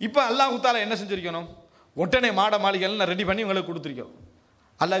 இப்போ அல்லாஹ் தஆலா என்ன செஞ்சிருக்கணும், உடனே மாட மாளிகைகள் ரெடி பண்ணி உங்களுக்கு கொடுத்துருக்கோம்.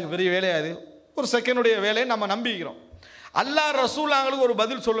 அல்லாஹ்க்கு பெரிய வேலையாது, ஒரு செகண்டுடைய வேலையை நம்ம நம்பிக்கிறோம். அல்லாஹ் ரசூலுல்லாஹ்வுக்கு ஒரு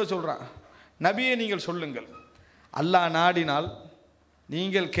பதில் சொல்கிறான், நபியை நீங்கள் சொல்லுங்கள், அல்லாஹ் நாடினால்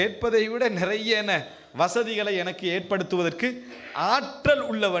நீங்கள் கேட்பதை விட நிறைய வசதிகளை எனக்கு ஏற்படுத்துவதற்கு ஆற்றல்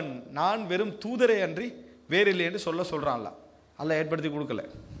உள்ளவன் நான், வெறும் தூதரே அன்றி வேறில்லை என்று சொல்கிறான். அல்லாஹ் ஏற்படுத்தி கொடுக்கல.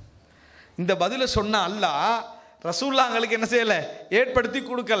 இந்த பதிலை சொன்ன அல்லாஹ் ரசூலுல்லாஹ்வுக்கு என்ன செய்யலை, ஏற்படுத்தி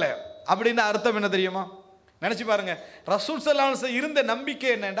கொடுக்கல. அப்படின்னு அர்த்தம் என்ன தெரியுமா, நினைச்சு பாருங்க. ரசூல் ஸல்லல்லாஹு அலைஹி வஸல்லம் இருந்த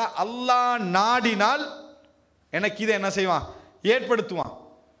நம்பிக்கை என்னன்னா, அல்லாஹ் நாடினால் எனக்கு இதை என்ன செய்வான், ஏற்படுத்துவான்.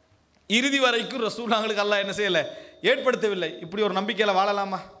 இறுதி வரைக்கும் ரசூலுல்லாஹ்வுக்கு அல்லாஹ் என்ன செய்யலை, ஏற்படுத்தவில்லை. இப்படி ஒரு நம்பிக்கையில்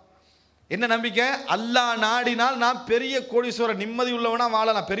வாழலாமா? என்ன நம்பிக்கை, அல்லாஹ் நாடினால் நான் பெரிய கோடீஸ்வரர் நிம்மதி உள்ளவனா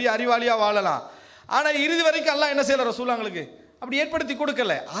வாழலாம், பெரிய அறிவாளியாக வாழலாம். ஆனால் இறுதி வரைக்கும் அல்லாஹ் என்ன செய்யலை, ரசூலுல்லாஹ்வுக்கு அப்படி ஏற்படுத்தி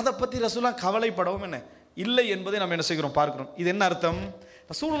கொடுக்கல. அதை பற்றி ரசூலுல்லாஹ் கவலைப்படவும் என்ன இல்லை என்பதை நம்ம என்ன செய்கிறோம் பார்க்கிறோம். இது என்ன அர்த்தம்?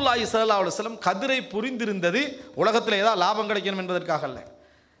 ரசூலுல்லாஹி ஸல்லல்லாஹு அலைஹி வஸல்லம் கதிரை புரிந்திருந்தது உலகத்தில் ஏதாவது லாபம் கிடைக்கணும் என்பதற்காக அல்ல.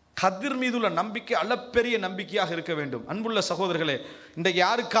 கதிர் மீதுள்ள நம்பிக்கை அளப்பெரிய நம்பிக்கையாக இருக்க வேண்டும். அன்புள்ள சகோதரர்களே, இன்றைக்கு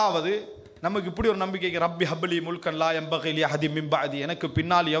யாருக்காவது நமக்கு இப்படி ஒரு நம்பிக்கை, ரப்பி ஹப்லி முல்கன் லா யம்பகி லி அஹதின் மின் பஅதி, எனக்கு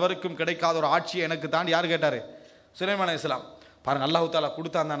பின்னால் எவருக்கும் கிடைக்காத ஒரு ஆட்சியை எனக்கு தாண்டி யார் கேட்டார்? சுலைமான் அலைஹிஸ்ஸலாம். பாருங்க, அல்லாஹ் தஆலா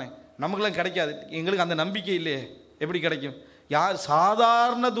கொடுத்தான் தானே, நமக்குலாம் கிடைக்காது. எங்களுக்கு அந்த நம்பிக்கை இல்லையே, எப்படி கிடைக்கும்? யார்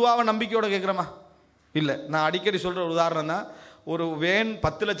சாதாரண துவாவை நம்பிக்கையோட கேட்குறோமா? இல்லை. நான் அடிக்கடி சொல்கிற ஒரு உதாரணம் தான், ஒரு வேன்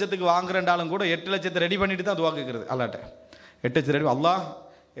 10 லட்சத்துக்கு வாங்குறேன்டாலும் கூட 8 லட்சத்தை ரெடி பண்ணிட்டு தான் துவா கேட்குறது. அல்லாட்ட 8 லட்சம் ரெடி, அல்லாஹ்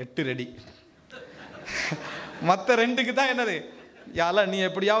 8 ரெடி, மற்ற 2க்கு தான் என்னது, யாரா நீ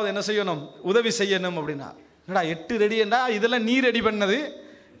எப்படியாவது என்ன செய்யணும், உதவி செய்யணும் அப்படின்னா. என்னடா 8 ரெடின்னா இதெல்லாம் நீ ரெடி பண்ணது,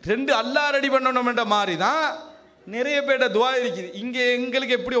 2 அல்லாஹ் ரெடி பண்ணணும்ன்ற மாதிரி தான் நிறைய பேரோட துவா இருக்குது. இங்கே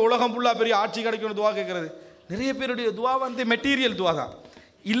எங்களுக்கு எப்படி உலகம் ஃபுல்லாக பெரிய ஆட்சி கிடைக்கணும் துவா கேட்குறது? நிறைய பேருடைய துவா வந்து மெட்டீரியல் துவா தான்.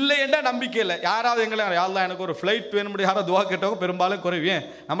 இல்லைன்னா நம்பிக்கை இல்லை. யாராவது எங்களை யாரெல்லாம் எனக்கு ஒரு ஃப்ளைட் வேணும் யாராவது துவா கேட்டவங்க பெரும்பாலும் குறைவேன்,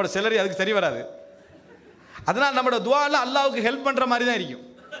 நம்மளோட சேலரி அதுக்கு சரி வராது. அதனால் நம்மளோட துவாலாம் அல்லாவுக்கு ஹெல்ப் பண்ணுற மாதிரி தான் இருக்கும்.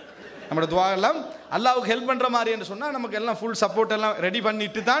 நம்மளோட துவா எல்லாம் அல்லாவுக்கு ஹெல்ப் பண்ணுற மாதிரி என்று சொன்னால் நமக்கு எல்லாம் ஃபுல் சப்போர்ட் எல்லாம் ரெடி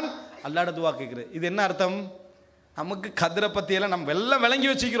பண்ணிட்டு தான் அல்லாட துவா கேட்குறது. இது என்ன அர்த்தம்? நமக்கு கதிரை பற்றியெல்லாம் நம்ம எல்லாம் விளங்கி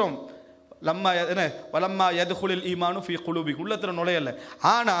வச்சுக்கிறோம். லம்மா என்ன வலம்மா யதுகுலில் ஈமானு ஃபீ குலூபி, உள்ளத்தில் நுழையலை.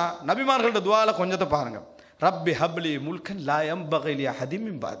 ஆனால் நபிமார்களோட துவாவில் கொஞ்சத்தை பாருங்கள். ரப்பி ஹப்லி முல்கன் லா யம்பகி லி அஹதின்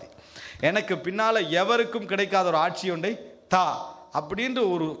மின் பஅதி, எனக்கு பின்னால் எவருக்கும் கிடைக்காத ஒரு ஆட்சி ஒன்றை தா அப்படின்ற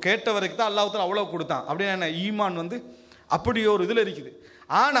ஒரு கேட்டவருக்கு தான் அல்லாஹ் தஆலா அவ்வளோ கொடுத்தான். அப்படின்னு என்ன ஈமான் வந்து அப்படி ஒரு இதில் இருக்குது.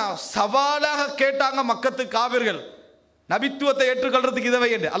 ஆனால் சவாலாக கேட்டாங்க மக்கத்து காவிர்கள், நபித்துவத்தை ஏற்றுக்கொள்றதுக்கு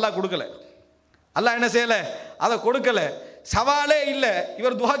இதவை என்று அல்லாஹ் கொடுக்கல. அல்லாஹ் என்ன செய்யலை, அதை கொடுக்கல. சவாலே இல்லை.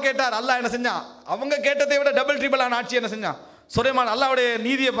 இவர் துவா கேட்டார், அல்லாஹ் என்ன செஞ்சான், அவங்க கேட்டதை விட டபுள் ட்ரிபிள் ஆன ஆட்சி என்ன செஞ்சான், சுலைமான். அல்லாஹ்வுடைய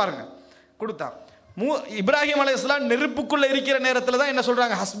நீதியை பாருங்க, கொடுத்தான். இப்ராஹிம் அலைஹிஸ்ஸலாம் நெருப்புக்குள்ள இருக்கிற நேரத்தில் தான் என்ன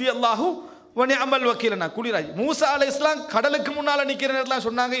சொல்றாங்க, ஹஸ்பி அல்லாஹு வ நிஅமல் வக்கீலனா குளிராஜ். மூசா அலைஹிஸ்ஸலாம் கடலுக்கு முன்னால் நிற்கிற நேரத்தில்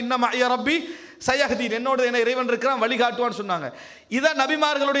சொன்னாங்க, இன்ன மஅய ரப்பி சயஹ்தீன், என்னோட என்ன இறைவன் இருக்கிறான் வழிகாட்டுவான்னு சொன்னாங்க. இதான்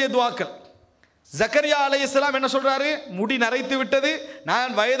நபிமார்களுடைய துவாக்கள். ஜக்கரியா அலைஹிஸ்ஸலாம் என்ன சொல்றாரு, முடி நரைத்து விட்டது,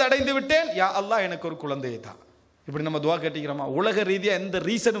 நான் வயது அடைந்து விட்டேன், யா அல்லாஹ் எனக்கு ஒரு குழந்தையை தான். இப்படி நம்ம துவா கேட்டிக்கிறோமா? உலக ரீதியாக எந்த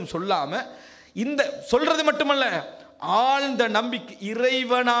ரீசனும் சொல்லாம, இந்த சொல்றது மட்டுமல்ல, ஆழ்ந்த நம்பிக்கை,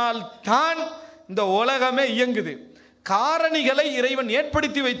 இறைவனால் தான் இந்த உலகமே இயங்குது. காரணிகளை இறைவன்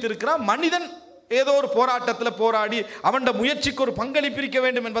ஏற்படுத்தி வைத்திருக்கிறான். மனிதன் ஏதோ ஒரு போராட்டத்தில் போராடி அவன் முயற்சிக்கு ஒரு பங்களிப்பிக்க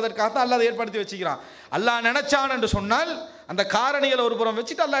வேண்டும் என்பதற்காக அல்லாஹ் ஏற்படுத்தி வச்சுக்கிறான். அல்லாஹ் நினைச்சான் என்று சொன்னால் அந்த காரணிகளை ஒரு புறம்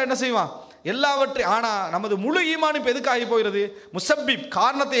வச்சுட்டு அல்லாஹ் என்ன செய்வான், எல்லாவற்றையும். ஆனால் நமது முழு ஈமான் இப்போ எதுக்காகி போகிறது, முசப்பிப்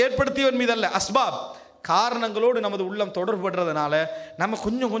காரணத்தை ஏற்படுத்தியவன் மீது அல்ல, அஸ்பாப் காரணங்களோடு நமது உள்ளம் தொடர்படுறதுனால நம்ம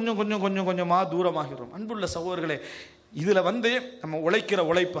கொஞ்சம் கொஞ்சம் கொஞ்சம் கொஞ்சம் கொஞ்சமாக தூரமாகிறோம். அன்புள்ள சகோதரர்களே, இதில் வந்து நம்ம உழைக்கிற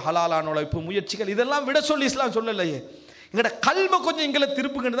உழைப்பு, ஹலாலான உழைப்பு, முயற்சிகள், இதெல்லாம் விட சொல்லி இஸ்லாம் சொல்லலையே. எங்களோட கல்வை கொஞ்சம் எங்களை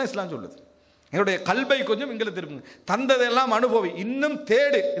திருப்புங்கன்னு தான் இஸ்லாம் சொல்லுது. என்னுடைய கல்வை கொஞ்சம் எங்களை திருப்புங்க, தந்ததெல்லாம் அனுபவி, இன்னும்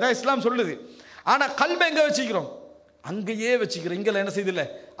தேடு, இதான் இஸ்லாம் சொல்லுது. ஆனால் கல்வை எங்கே வச்சுக்கிறோம், அங்கேயே வச்சுக்கிறோம். இங்கே என்ன செய்தில்லை,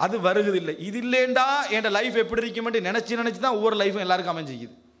 அது வருகுதில்லை. இது இல்லைண்டா என் லைஃப் எப்படி இருக்குமென்று நினச்சி தான் ஒவ்வொரு லைஃப்பும் எல்லாருக்கும்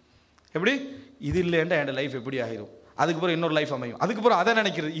அமைஞ்சிக்குது. எப்படி இது இல்லைண்டா என் லைஃப் எப்படி ஆகிரும், அதுக்கப்புறம் இன்னொரு லைஃப் அமையும், அதுக்கப்புறம் அதை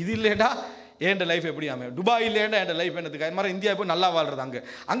நினைக்கிறது, இது இல்லைண்டா என் லைஃப் எப்படி அமையும், துபாய் இல்லைண்டா என் லைஃப் என்னதுக்கு, அது மாதிரி இந்தியா போய் நல்லா வாழ்றது,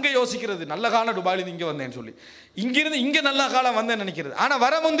 அங்கே யோசிக்கிறது நல்ல காலம் துபாயிலேருந்து இங்கே வந்தேன்னு சொல்லி, இங்கிருந்து இங்கே நல்ல காலம் வந்தேன்னு நினைக்கிறது. ஆனால்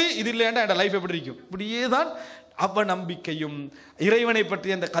வர முந்தி இது இல்லைண்டா என் லைஃப் எப்படி இருக்கும். இப்படியே தான் அவநம்பிக்கையும் இறைவனை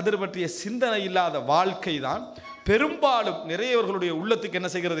பற்றிய அந்த கதிர் பற்றிய சிந்தனை இல்லாத வாழ்க்கை தான் பெரும்பாலும் நிறையவர்களுடைய உள்ளத்துக்கு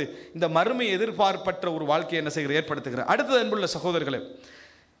என்ன செய்கிறது, இந்த மறுமை எதிர்பார்ப்பற்ற ஒரு வாழ்க்கையை என்ன செய்கிறது, ஏற்படுத்துகிறது. அடுத்தது அன்புள்ள சகோதரர்களே,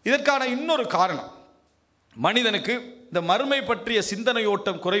 இதற்கான இன்னொரு காரணம், மனிதனுக்கு இந்த மறுமை பற்றிய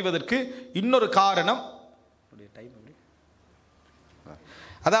சிந்தனையோட்டம் குறைவதற்கு இன்னொரு காரணம்,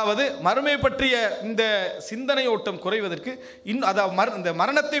 அதாவது மறுமை பற்றிய இந்த சிந்தனையோட்டம் குறைவதற்கு அதாவது இந்த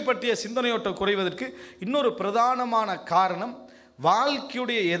மரணத்தை பற்றிய சிந்தனையோட்டம் குறைவதற்கு இன்னொரு பிரதானமான காரணம்,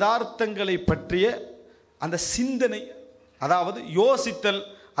 வாழ்க்கையுடைய யதார்த்தங்களை பற்றிய அந்த சிந்தனை, அதாவது யோசித்தல்,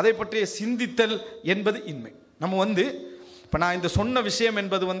 அதை பற்றிய சிந்தித்தல் என்பது இன்மை. நம்ம இப்போ நான் இந்த சொன்ன விஷயம்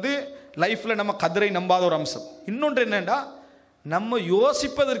என்பது லைஃப்பில் நம்ம கதிரை நம்பாத ஒரு அம்சம். இன்னொன்று என்னென்னா, நம்ம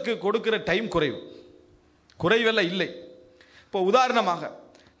யோசிப்பதற்கு கொடுக்குற டைம் குறைவெல்லாம் இல்லை. இப்போ உதாரணமாக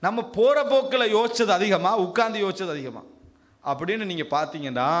நம்ம போகிற போக்கில் யோசித்தது அதிகமாக, உட்கார்ந்து யோசித்தது அதிகமாக அப்படின்னு நீங்கள்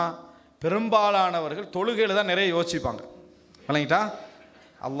பார்த்தீங்கன்னா, பெரும்பாலானவர்கள் தொழுகையில் தான் நிறைய யோசிப்பாங்க. இல்லைங்கிட்டா,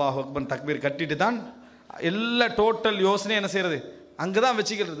 அல்லாஹ் அக்பர் தக்பீர் கட்டிட்டு தான் எல்லா டோட்டல் யோசனையும் என்ன செய்கிறது, அங்கே தான்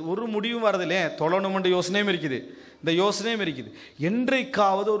வச்சுக்கிறது. ஒரு முடிவும் வரதில்லை, தொழணுமென்ற யோசனையும் இருக்குது, இந்த யோசனையும் இருக்குது.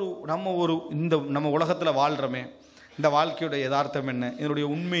 என்றைக்காவது நம்ம உலகத்தில் வாழ்கிறோமே, இந்த வாழ்க்கையோட யதார்த்தம் என்ன, இதனுடைய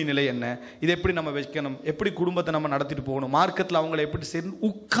உண்மை நிலை என்ன, இதை எப்படி நம்ம வைக்கணும், எப்படி குடும்பத்தை நம்ம நடத்திட்டு போகணும், மார்க்கெட்டில் அவங்கள எப்படி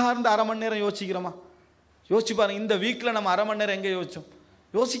உட்கார்ந்து 1/2 மணி நேரம் யோசிச்சு பாருங்க, இந்த வீக்கில் நம்ம அரை மணி நேரம் எங்கே யோசிச்சோம்?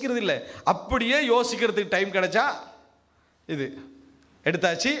 யோசிக்கிறது இல்லை. அப்படியே யோசிக்கிறதுக்கு டைம் கிடைச்சா இது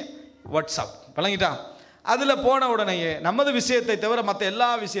எடுத்தாச்சு வாட்ஸ்அப் பழங்கிட்டான். அதில் போன உடனேயே நமது விஷயத்தை தவிர மற்ற எல்லா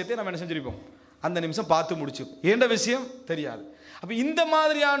விஷயத்தையும் நம்ம என்ன செஞ்சிருப்போம், அந்த நிமிஷம் பார்த்து முடிச்சோம். ஏண்ட விஷயம் தெரியாது. அப்போ இந்த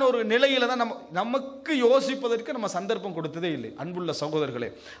மாதிரியான ஒரு நிலையில தான் நமக்கு யோசிப்பதற்கு நம்ம சந்தர்ப்பம் கொடுத்ததே இல்லை. அன்புள்ள சகோதரர்களே,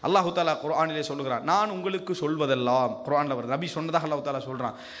 அல்லாஹு தாலா குர்ஆனிலே சொல்லுகிறான், நான் உங்களுக்கு சொல்வதெல்லாம், குர்ஆன்ல வரும், நபி சொன்னதாக அல்லாஹு தாலா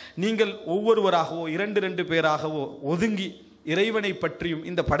சொல்றான், நீங்கள் ஒவ்வொருவராகவோ 2 பேராகவோ ஒதுங்கி இறைவனை பற்றியும்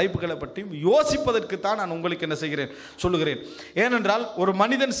இந்த படைப்புகளை பற்றியும் யோசிப்பதற்கு தான் நான் உங்களுக்கு என்ன செய்கிறேன், சொல்லுகிறேன். ஏனென்றால் ஒரு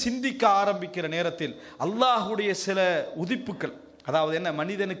மனிதன் சிந்திக்க ஆரம்பிக்கிற நேரத்தில் அல்லாஹுடைய சில உதிப்புகள், அதாவது என்ன,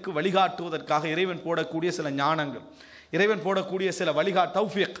 மனிதனுக்கு வழிகாட்டுவதற்காக இறைவன் போடக்கூடிய சில ஞானங்கள், இறைவன் போடக்கூடிய சில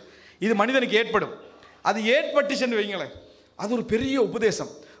தௌஃபீக், இது மனிதனுக்கு ஏற்படும். அது ஏற்பட்டுச்சுன்னு வைங்களேன், அது ஒரு பெரிய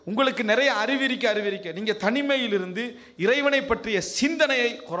உபதேசம். உங்களுக்கு நிறைய அறிவிக்க நீங்க தனிமையிலிருந்து இறைவனை பற்றிய சிந்தனையை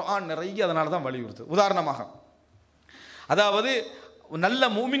குர்ஆன் நிறைய அதனால தான் வலியுறுத்து. உதாரணமாக, அதாவது நல்ல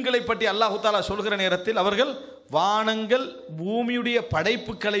மூமின்களை பற்றி அல்லாஹு தாலா சொல்கிற நேரத்தில் அவர்கள் வானங்கள் பூமியுடைய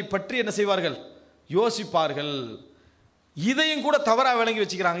படைப்புகளை பற்றி என்ன செய்வார்கள், யோசிப்பார்கள். இதையும் கூட தவறாக விளங்கி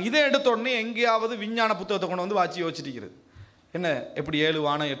வச்சுக்கிறாங்க. இதை எடுத்த உடனே எங்கேயாவது விஞ்ஞான புத்தகத்தை கொண்டு வந்து வாட்சி யோசிச்சிருக்கிறது. என்ன, எப்படி 7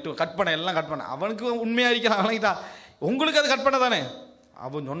 வானம் 8 கற்பனை, எல்லாம் கற்பனை. அவனுக்கு உண்மையாக இருக்கிறான், வழங்கிட்டா உங்களுக்கு அது கற்பனை தானே,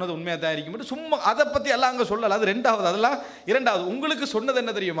 அவன் சொன்னது உண்மையாக தான் இருக்கும். சும்மா அதை பற்றி எல்லாம் அங்கே சொல்லலை, அது ரெண்டாவது. அதெல்லாம் இரண்டாவது. உங்களுக்கு சொன்னது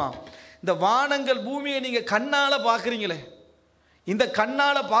என்ன தெரியுமா, இந்த வானங்கள் பூமியை நீங்கள் கண்ணால் பார்க்குறீங்களே, இந்த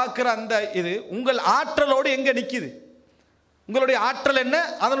கண்ணால் பார்க்குற அந்த இது உங்கள் ஆற்றலோடு எங்கே நிற்கிது? உங்களுடைய ஆற்றல் என்ன,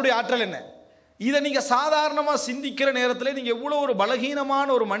 அதனுடைய ஆற்றல் என்ன? இதை நீங்கள் சாதாரணமாக சிந்திக்கிற நேரத்தில் நீங்கள் எவ்வளோ ஒரு பலகீனமான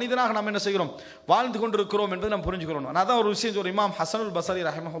ஒரு மனிதனாக நம்ம என்ன செய்கிறோம், வாழ்ந்து கொண்டிருக்கிறோம் என்பதை நம்ம புரிஞ்சுக்கிறோம். நான் தான் ஒரு விஷயம் சொல்கிறேன். இமாம் ஹசனுல் பஸரி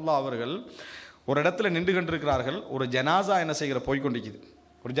ரஹ்மஹுல்லாஹ் அவர்கள் ஒரு இடத்துல நின்று கொண்டிருக்கிறார்கள். ஒரு ஜனாசா என்ன செய்கிற போய்கொண்டிருக்குது,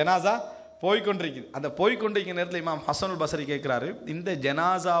 ஒரு ஜனாசா போய்கொண்டிருக்குது. அந்த போய்கொண்டிருக்கிற நேரத்தில் இமாம் ஹசனுல் பஸரி கேட்குறாரு, இந்த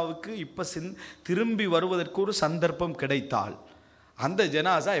ஜனாசாவுக்கு இப்போ திரும்பி வருவதற்கு ஒரு சந்தர்ப்பம் கிடைத்தால் அந்த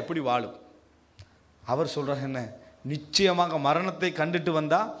ஜனாசா எப்படி வாழும்? அவர் சொல்கிறார், என்ன, நிச்சயமாக மரணத்தை கண்டுட்டு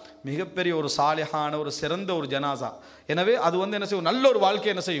வந்தால் மிகப்பெரிய ஒரு சாலிஹான ஒரு சிறந்த ஒரு ஜனாசா, எனவே அது என்ன செய்யும், நல்ல ஒரு வாழ்க்கை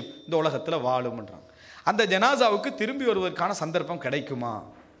என்ன செய்யும், இந்த உலகத்தில் வாழும்ன்றாங்க. அந்த ஜனாசாவுக்கு திரும்பி வருவதற்கான சந்தர்ப்பம் கிடைக்குமா?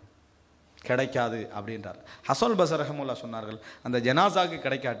 கிடைக்காது அப்படின்றார். ஹசனுல் பஸரி ரஹ்மத்துல்லாஹி சொன்னார்கள், அந்த ஜனாசாவுக்கு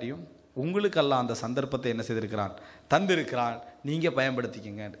கிடைக்காட்டியும் உங்களுக்கு அல்லாஹ் அந்த சந்தர்ப்பத்தை என்ன செய்திருக்கிறான், தந்திருக்கிறான், நீங்கள்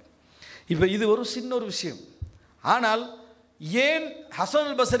பயன்படுத்திக்கங்க. இப்போ இது ஒரு சின்ன ஒரு விஷயம். ஆனால் ஏன்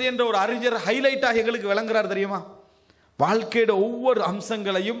ஹசனுல் பஸரி என்ற ஒரு அறிஞர் ஹைலைட்டாக எங்களுக்கு விளங்குறார் தெரியுமா? வாழ்க்கையோட ஒவ்வொரு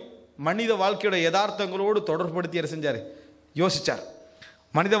அம்சங்களையும் மனித வாழ்க்கையோட யதார்த்தங்களோடு தொடர்படுத்தி என்ன செஞ்சார், யோசிச்சார்.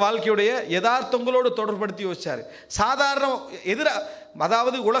 மனித வாழ்க்கையுடைய யதார்த்தங்களோடு தொடர்படுத்தி யோசிச்சார். சாதாரண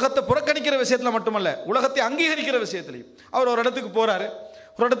அதாவது உலகத்தை புறக்கணிக்கிற விஷயத்தில் மட்டுமல்ல, உலகத்தை அங்கீகரிக்கிற விஷயத்திலையும். அவர் ஒரு இடத்துக்கு போகிறாரு.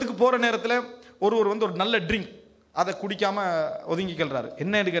 ஒரு இடத்துக்கு போகிற நேரத்தில் ஒருவர் ஒரு நல்ல ட்ரிங்க், அதை குடிக்காமல் ஒதுங்கிக்கிறாரு.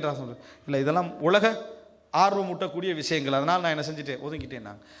 என்னன்னு கேட்டால் சொல்கிறேன், இல்லை இதெல்லாம் உலக ஆர்வம் ஊட்டக்கூடிய விஷயங்கள், அதனால் நான் என்ன செஞ்சுட்டேன், ஒதுங்கிட்டேன்.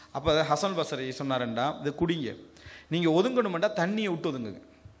 நாங்கள் அப்போ ஹசன் பஸரி சொன்னாருண்டா, இது குடிங்க, நீங்கள் ஒதுங்கணுமெண்டா தண்ணியை விட்டு ஒதுங்குங்க,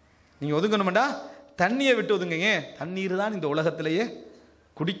 நீங்கள் ஒதுங்கணுமெண்டா தண்ணியை விட்டு ஒதுங்குங்க. தண்ணீர் தான் இந்த உலகத்திலேயே,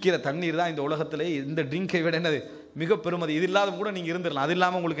 குடிக்கிற தண்ணீர் தான் இந்த உலகத்திலேயே இந்த ட்ரிங்கை விட என்னது மிக பெருமதி. இது இல்லாத கூட நீங்கள் இருந்துடலாம், அது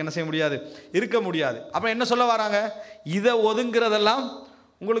இல்லாமல் உங்களுக்கு என்ன செய்ய முடியாது, இருக்க முடியாது. அப்போ என்ன சொல்ல வராங்க, இதை ஒதுங்கிறதெல்லாம்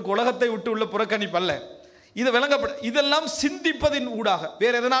உங்களுக்கு உலகத்தை விட்டு உள்ள புறக்கணிப்பு அல்ல, இதை விளங்கப்பட, இதெல்லாம் சிந்திப்பதின் ஊடாக.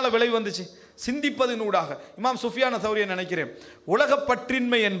 வேற எதனால் விளைவு வந்துச்சு, சிந்திப்பதின் ஊடாக. இமாம் சுஃபியான் தௌரி நினைக்கிறேன், உலக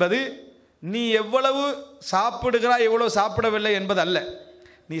பற்றின்மை என்பது நீ எவ்வளவு சாப்பிடுகிறாய் எவ்வளவு சாப்பிடவில்லை என்பது அல்ல,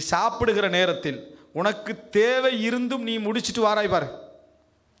 நீ சாப்பிடுகிற நேரத்தில் உனக்கு தேவை இருந்தும் நீ முடிச்சுட்டு வாராய் பாரு,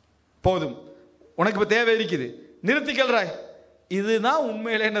 போதும், உனக்கு இப்போ தேவை இருக்குது, நிறுத்திக்கல்றாய், இதுதான்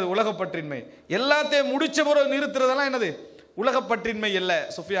உண்மையில என்னது உலகப்பற்றின்மை. எல்லாத்தையும் முடிச்ச பிறகு நிறுத்துறதெல்லாம் என்னது உலகப்பற்றின்மை அல்ல.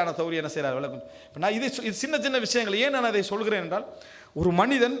 சுஃபியான தௌரி என்ன செய்யறார் விளக்கம். நான் இது சின்ன சின்ன விஷயங்கள் ஏன் நான் அதை சொல்கிறேன் என்றால், ஒரு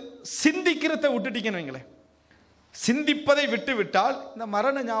மனிதன் சிந்திக்கிறத விட்டுட்டீங்கன்னு வைங்களேன், சிந்திப்பதை விட்டு விட்டால் இந்த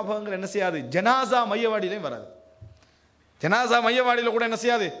மரண ஞாபகங்கள் என்ன செய்யாது, ஜனாசா மையவாடியிலையும் வராது, ஜனாசா மையவாடியில் கூட என்ன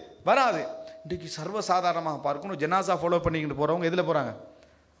செய்யாது, வராது. இன்றைக்கு சர்வசாதாரணமாக பார்க்கணும், ஜனாசா ஃபாலோ பண்ணிக்கிட்டு போகிறவங்க எதில் போகிறாங்க,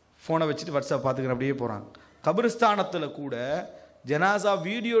 ஃபோனை வச்சுட்டு வாட்ஸ்அப் பார்த்துக்கிற அப்படியே போகிறாங்க. கபிரிஸ்தானத்தில் கூட ஜனாசா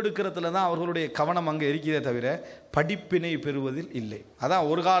வீடியோ எடுக்கிறதுல தான் அவர்களுடைய கவனம் அங்கே இருக்கிறதே தவிர படிப்பினை பெறுவதில் இல்லை. அதான்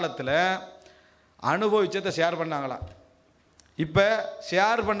ஒரு காலத்தில் அனுபவிச்சதை ஷேர் பண்ணாங்களா, இப்போ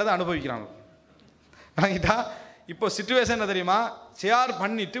ஷேர் பண்ணதை அனுபவிக்கிறாங்க. வாங்கிட்டா இப்போ சிச்சுவேஷன் என்ன தெரியுமா, ஷேர்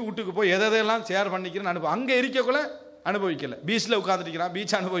பண்ணிட்டு வீட்டுக்கு போய் எதையெல்லாம் ஷேர் பண்ணிக்கிறேன்னு அங்கே இருக்கக்குள்ள அனுபவிக்கல, பீச்சில் உட்காந்துருக்கிறான்,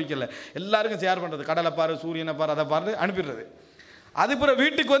 பீச் அனுபவிக்கல, எல்லாருக்கும் ஷேர் பண்ணுறது, கடலை பாரு, சூரியனை பாரு, அதை பாரு அனுப்பிடுறது. அதுப்புறம்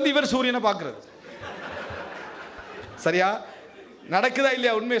வீட்டுக்கு வந்து இவர் சூரியனை பார்க்கறது. சரியா நடக்குதா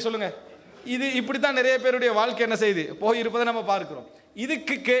இல்லையா, உண்மையை சொல்லுங்க. இது இப்படித்தான் நிறைய பேருடைய வாழ்க்கை என்ன செய்யுது, போய் இருப்பதை நம்ம பார்க்கிறோம்.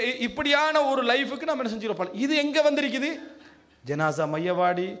 இதுக்கு இப்படியான ஒரு லைஃபுக்கு நம்ம என்ன செஞ்சிருப்போம். இது எங்க வந்திருக்குது, ஜனாசா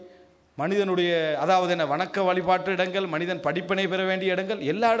மையவாடி, மனிதனுடைய அதாவது என்ன வணக்க வழிபாட்டு இடங்கள், மனிதன் படிப்பினை பெற வேண்டிய இடங்கள்,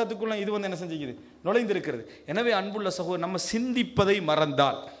 எல்லா இடத்துக்குள்ள இது என்ன செஞ்சுக்குது, நுழைந்திருக்கிறது. எனவே அன்புள்ள சகோதரர், நம்ம சிந்திப்பதை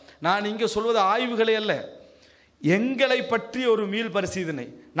மறந்தால், நான் இங்கே சொல்வது ஆய்வுகளே அல்ல, எங்களை பற்றி ஒரு மீள் பரிசீலனை.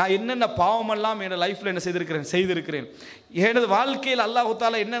 நான் என்னென்ன பாவமெல்லாம் என் லைஃப்பில் என்ன செய்திருக்கிறேன், எனது வாழ்க்கையில் அல்லாஹு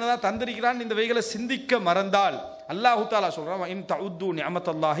தாலா என்னென்னதான் தந்திருக்கிறான், இந்த வகைகளை சிந்திக்க மறந்தால் அல்லாஹு தாலா சொல்றான், இன் தஉது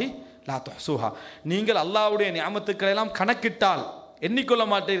நிஅமத்தல்லாஹி லா துஹ்ஸூஹா, நீங்கள் அல்லாஹ்வுடைய நிஅமத்துக்களை எல்லாம் கணக்கிட்டால் எண்ணிக்கொள்ள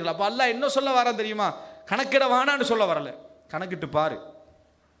மாட்டீர்கள். அப்போ அல்லாஹ் என்ன சொல்ல வரான் தெரியுமா? கணக்கிட வேணான்னு சொல்ல வரல, கணக்கிட்டு பாரு,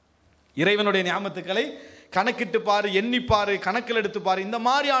 இறைவனுடைய நியாமத்துக்களை கணக்கிட்டு பாரு, எண்ணிப்பாரு, கணக்கில் எடுத்து பாரு. இந்த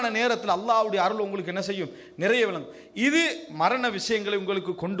மாதிரியான நேரத்தில் அல்லாஹ்வுடைய அருள் உங்களுக்கு என்ன செய்யும், நிறைய விளங்கும். இது மரண விஷயங்களை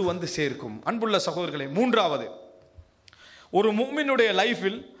உங்களுக்கு கொண்டு வந்து சேர்க்கும். அன்புள்ள சகோதரர்களே, மூன்றாவது, ஒரு முஃமினுடைய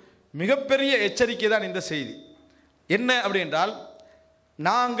லைஃபில் மிகப்பெரிய எச்சரிக்கை தான் இந்த செய்தி. என்ன அப்படி என்றால்,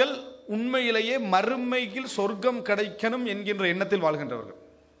 நாங்கள் உண்மையிலேயே மறுமையில் சொர்க்கம் கிடைக்கணும் என்கின்ற எண்ணத்தில் வாழ்கின்றவர்கள்.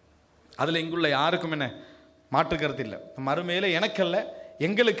 அதில் இங்குள்ள யாருக்கும் என்ன மாற்று கருத்து இல்லை. மறுமையில் எனக்கல்ல,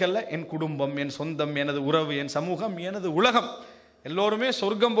 எங்களுக்கல்ல, என் குடும்பம், என் சொந்தம், எனது உறவு, என் சமூகம், எனது உலகம், எல்லோருமே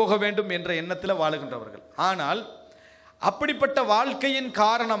சொர்க்கம் போக வேண்டும் என்ற எண்ணத்தில் வாழுகின்றவர்கள். ஆனால் அப்படிப்பட்ட வாழ்க்கையின்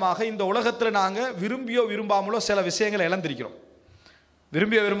காரணமாக இந்த உலகத்தில் நாங்கள் விரும்பியோ விரும்பாமலோ சில விஷயங்களை இழந்திருக்கிறோம்.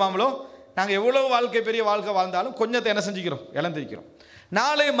 விரும்பியோ விரும்பாமலோ நாங்கள் எவ்வளோ வாழ்க்கை பெரிய வாழ்க்கை வாழ்ந்தாலும் கொஞ்சத்தை என்ன செஞ்சுக்கிறோம், இழந்திருக்கிறோம்.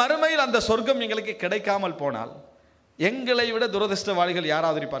 நாளை மறுமையில் அந்த சொர்க்கம் எங்களுக்கு கிடைக்காமல் போனால் எங்களை விட துரதிர்ஷ்டவாளிகள்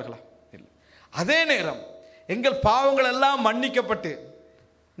யாராவது இருப்பார்களா? இல்லை. அதே நேரம் எங்கள் பாவங்கள் எல்லாம் மன்னிக்கப்பட்டு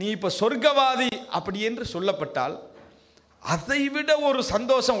நீ இப்போ சொர்க்கவாதி அப்படி என்று சொல்லப்பட்டால் அதை விட ஒரு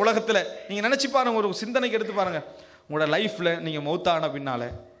சந்தோஷம் உலகத்தில் நீங்கள் நினச்சி பாருங்க, ஒரு சிந்தனைக்கு எடுத்து பாருங்கள். உங்களோட லைஃப்பில் நீங்கள் மௌத்தான பின்னால்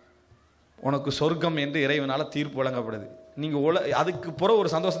உனக்கு சொர்க்கம் என்று இறைவனால் தீர்ப்பு வழங்கப்படுது. நீங்கள் அதுக்கு பிற ஒரு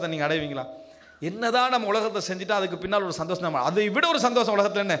சந்தோஷத்தை நீங்கள் அடைவீங்களா? என்னதான் நம்ம உலகத்தை செஞ்சுட்டா அதுக்கு பின்னால் ஒரு சந்தோஷம், அதை விட ஒரு சந்தோஷம்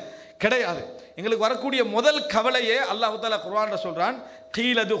உலகத்தில் என்ன கிடையாது. எங்களுக்கு வரக்கூடிய முதல் கவலையே அல்லாஹ் தஆலா குர்ஆன்ல சொல்றான்,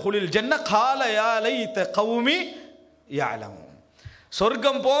 கீலது குலில் ஜன்ன கால யா லைத கௌமி யஅலமூன்.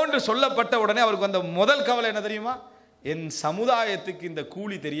 சொர்க்கம் போன்று சொல்லப்பட்ட உடனே அவருக்கு வந்த முதல் கவலை என்ன தெரியுமா? என் சமுதாயத்துக்கு இந்த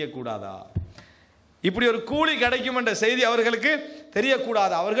கூலி தெரியக்கூடாதா, இப்படி ஒரு கூலி கிடைக்கும் என்ற செய்தி அவர்களுக்கு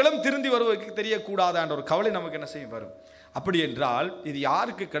தெரியக்கூடாது, அவர்களும் திருந்தி வருவதற்கு தெரியக்கூடாதா என்ற ஒரு கவலை நமக்கு என்ன செய்யும் வரும். அப்படி என்றால் இது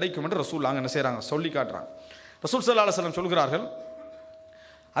யாருக்கு கிடைக்கும் என்று ரசூல் அங்கே என்ன செய்கிறாங்க, சொல்லி காட்டுறாங்க. ரசூல் ஸல்லல்லாஹு அலைஹி வஸல்லம் சொல்கிறார்கள்,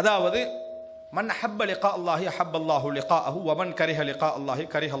 அதாவது மன் ஹப்ப லிகா அல்லாஹி ஹப்ப அல்லாஹு லிகாஅஹு வ மன் கரிஹ லிகா அல்லாஹி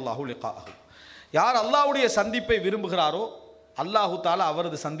கரிஹ அல்லாஹு லிகாஅஹு. யார் அல்லாஹ்வுடைய சந்திப்பை விரும்புகிறாரோ அல்லாஹு தஆலா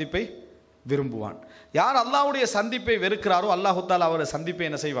அவரது சந்திப்பை விரும்புவான். யார் அல்லாஹ்வுடைய சந்திப்பை வெறுக்கிறாரோ அல்லாஹு தஆலா அவரது சந்திப்பை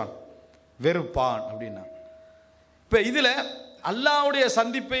என்ன செய்வான், வெறுப்பான் அப்படின்னா. இப்போ இதில் அல்லாஹ்வுடைய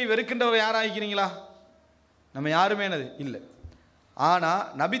சந்திப்பை வெறுக்கின்றவர் யாராகிறீங்களா? நம்ம யாருமே என்னது இல்லை. ஆனால்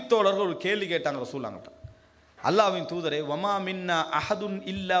நபித்தோழர்கள் ஒரு கேள்வி கேட்டாங்க ரசூலுல்லாஹ்கிட்ட, அல்லாஹ்வின் தூதரே, வமா மின்னா அஹதுன்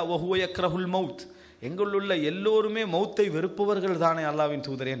இல்லா வஹுவ யக்ரஹுல் மௌத், எங்களுள்ள எல்லோருமே மௌத்தை வெறுப்பவர்கள் தானே அல்லாஹ்வின்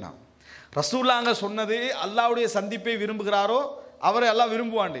தூதரே. நான் ரசூலுல்லாஹ் சொன்னது அல்லாஹ்வுடைய சந்திப்பை விரும்புகிறாரோ அவரை அல்லாஹ்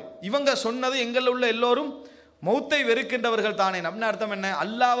விரும்புவாண்டு, இவங்க சொன்னது எங்களில் உள்ள எல்லோரும் மௌத்தை வெறுக்கின்றவர்கள் தானே. அப்படின்னு அர்த்தம் என்ன?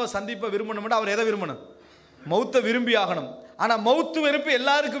 அல்லாஹ்வை சந்திப்பை விரும்பணும்னா அவர் எதை விரும்பணும், மௌத்தை விரும்பி ஆகணும். ஆனால் மௌத்து வெறுப்பு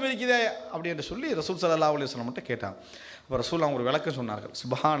எல்லாருக்கும் இருக்குதே அப்படி என்று சொல்லி ரசூல் ஸல்லல்லாஹு அலைஹி வஸல்லம் மட்டும் கேட்டாங்க. அப்போ ரசூல் அவங்க ஒரு விளக்கம் சொன்னார்கள்.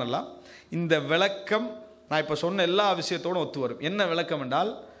 சுப்ஹானல்லாஹ், இந்த விளக்கம் நான் இப்போ சொன்ன எல்லா விஷயத்தோடும் ஒத்து வரும். என்ன விளக்கம்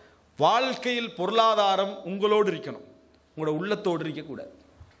என்றால், வாழ்க்கையில் பொருளாதாரம் உங்களோடு இருக்கணும், உங்களோட உள்ளத்தோடு இருக்கக்கூடாது.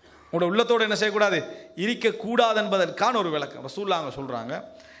 உங்களோட உள்ளத்தோடு என்ன செய்யக்கூடாது, இருக்கக்கூடாது என்பதற்கான ஒரு விளக்கம் ரசூலுல்லாஹ் சொல்கிறாங்க.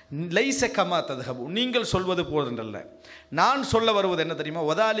 லைஸ கமா தத்ஹபு, நீங்கள் சொல்வது போன்றல்ல, நான் சொல்ல வருவது என்ன தெரியுமா?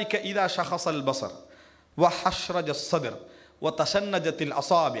 வதாலிக இதா ஷஹஸல் பஸர் வ ஹஷ்ரஜஸ் ஸத்ர் வ தஷன்னஜத்தில்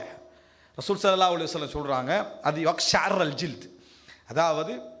அஸாபிஹ். ரசூல் ஸல்லல்லாஹு அலைஹி வஸல்லம் சொல்கிறாங்க, அது யக்ஷஅரல் ஜில்த்,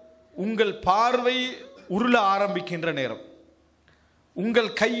 அதாவது உங்கள் பார்வை உருள ஆரம்பிக்கின்ற நேரம், உங்கள்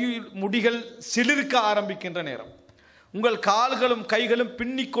கை முடிகள் சிலிர்க்க ஆரம்பிக்கின்ற நேரம், உங்கள் கால்களும் கைகளும்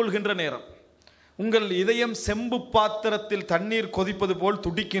பின்னிக்கொள்கின்ற நேரம், உங்கள் இதயம் செம்பு பாத்திரத்தில் தண்ணீர் கொதிப்பது போல்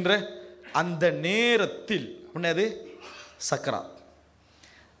துடிக்கின்ற அந்த நேரத்தில் என்னது சக்கராத்.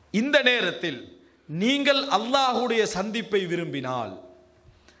 இந்த நேரத்தில் நீங்கள் அல்லாஹ்வுடைய சந்திப்பை விரும்பினால்,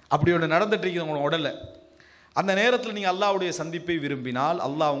 அப்படி ஒன்று நடந்துட்டு இருக்குது உங்களோட உடல்ல, அந்த நேரத்தில் நீங்கள் அல்லாஹ்வுடைய சந்திப்பை விரும்பினால்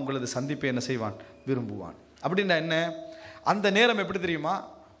அல்லாஹ் உங்களது சந்திப்பை என்ன செய்வான், விரும்புவான். அப்படின்னா என்ன? அந்த நேரம் எப்படி தெரியுமா?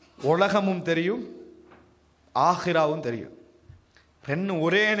 உலகமும் தெரியும், ஆஹிராவும் தெரியும், ரெண்டும்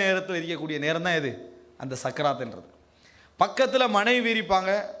ஒரே நேரத்தில் இருக்கக்கூடிய நேரம் தான் எது, அந்த சக்கராத்ன்றது. பக்கத்தில் மனைவி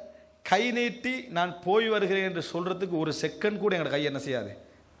இருப்பாங்க, கை நீட்டி நான் போய் வருகிறேன் என்று சொல்கிறதுக்கு ஒரு செகண்ட் கூட எங்களோட கை என்ன செய்யாது,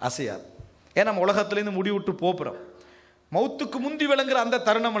 அசையாது. ஏன்னா நம்ம உலகத்துலேருந்து முடிவிட்டு போகிறோம். மௌத்துக்கு முந்தி விளங்குற அந்த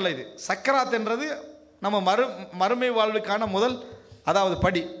தருணம் அல்ல இது. சக்கராத் என்றது நம்ம மறுமை வாழ்வுக்கான முதல், அதாவது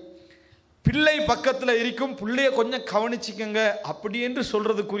படி. பிள்ளை பக்கத்தில் இருக்கும், பிள்ளைய கொஞ்சம் கவனிச்சிக்கங்க அப்படி என்று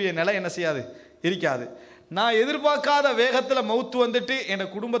சொல்றதுக்குரிய நிலை என்ன செய்யாது, இருக்காது. நான் எதிர்பார்க்காத வேகத்தில் மௌத்து வந்துட்டு என்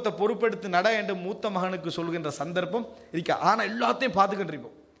குடும்பத்தை பொறுப்பெடுத்து நட என்று மூத்த மகனுக்கு சொல்கின்ற சந்தர்ப்பம் இருக்கா. ஆனால் எல்லாத்தையும் பார்த்துக்கிட்டு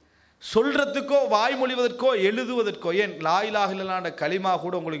இருப்போம். சொல்றதுக்கோ வாய்மொழிவதற்கோ எழுதுவதற்கோ, ஏன் லா இலாஹ இல்லல்லாஹ் கலிமா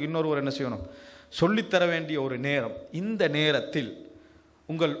கூட உங்களுக்கு இன்னொருவர் என்ன செய்யணும், சொல்லித்தர வேண்டிய ஒரு நேரம். இந்த நேரத்தில்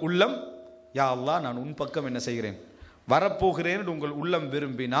உங்கள் உள்ளம், யா அல்லாஹ் நான் உன் பக்கம் என்ன செய்கிறேன், வரப்போகிறேன் என்று உங்கள் உள்ளம்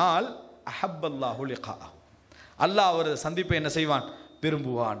விரும்பினால், அஹப்பல்லாஹு லிகா, அல்லாஹ் அவரது சந்திப்பை என்ன செய்வான்,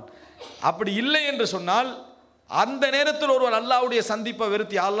 விரும்புவான். அப்படி இல்லை என்று சொன்னால், அந்த நேரத்தில் ஒருவர் அல்லாஹ்வுடைய சந்திப்பை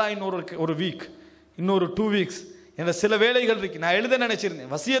வெறுத்து, அல்லாஹ் இன்னொரு வீக், இன்னொரு 2 வீக்ஸ் என்ற சில வேலைகள் இருக்கு, நான் எழுத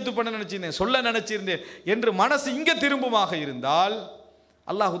நினைச்சிருந்தேன், வசியத்து பண்ண நினைச்சிருந்தேன், சொல்ல நினைச்சிருந்தேன் என்று மனசு இங்கே திரும்புமாக இருந்தால்,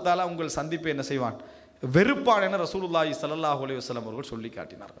 அல்லாஹு தாலா உங்கள் சந்திப்பை என்ன செய்வான், வெறுப்பான் என ரசூலுல்லாஹி ஸல்லல்லாஹு அலைஹி வஸல்லம் அவர்கள் சொல்லி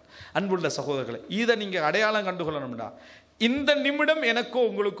காட்டினார்கள். அன்புள்ள சகோதரர்களை, இதை நீங்கள் அடையாளம் கண்டுகொள்ளணும்டா. இந்த நிமிடம் எனக்கோ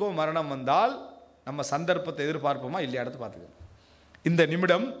உங்களுக்கோ மரணம் வந்தால் நம்ம சந்தர்ப்பத்தை எதிர்பார்ப்போமா இல்லையா எடுத்து பார்த்துக்கணும். இந்த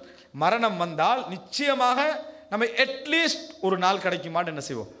நிமிடம் மரணம் வந்தால் நிச்சயமாக நம்ம அட்லீஸ்ட் ஒரு நாள் கிடைக்குமான்னு என்ன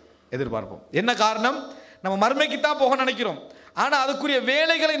செய்வோம், எதிர்பார்ப்போம். என்ன காரணம், நம்ம மறுமைக்குத்தான் போக நினைக்கிறோம். ஆனால் அதுக்குரிய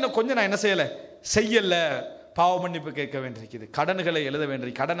வேலைகளை இன்னும் கொஞ்சம் நான் என்ன செய்யலை. பாவ மன்னிப்பு கேட்க வேண்டியிருக்குது, கடன்களை எழுத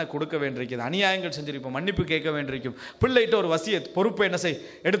வேண்டியிருக்கு, கடனை கொடுக்க வேண்டியிருக்குது, அநியாயங்கள் செஞ்சிருப்போம், மன்னிப்பு கேட்க வேண்டியிருக்கும், பிள்ளைகிட்ட ஒரு வசியத் பொறுப்பை என்ன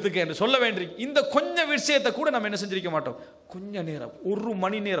எடுத்துக்க என்று சொல்ல வேண்டியிருக்கு. இந்த கொஞ்சம் விஷயத்தை கூட நம்ம என்ன செஞ்சிருக்க மாட்டோம். கொஞ்ச நேரம், 1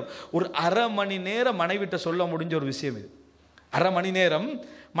 மணி நேரம், ஒரு அரை மணி நேரம் மனைவிட்ட சொல்ல முடிஞ்ச ஒரு விஷயம் இது. அரை மணி நேரம்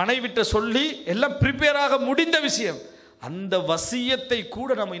மனைவிட்ட சொல்லி எல்லாம் ப்ரிப்பேராக முடிந்த விஷயம். அந்த வசியத்தை கூட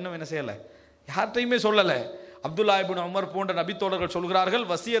நம்ம இன்னும் என்ன செய்யலை, யார்கிட்டையுமே சொல்லலை. அப்துல்லா இப்னு உமர் போன்ற நபித்தோழர்கள் சொல்கிறார்கள்,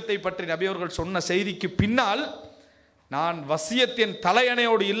 வசியத்தை பற்றி நபி அவர்கள் சொன்ன செய்திக்கு பின்னால் நான் வசியத்தின்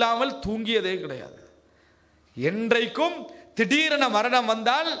தலையணையோடு இல்லாமல் தூங்கியதே கிடையாது. என்றைக்கும் திடீரென மரணம்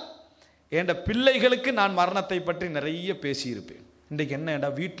வந்தால் என்ற பிள்ளைகளுக்கு நான் மரணத்தை பற்றி நிறைய பேசியிருப்பேன். இன்றைக்கு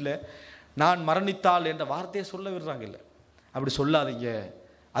என்னடா வீட்டில் நான் மரணித்தால் என்ற வார்த்தையை சொல்ல விடுறாங்க. இல்லை, அப்படி சொல்லாதீங்க,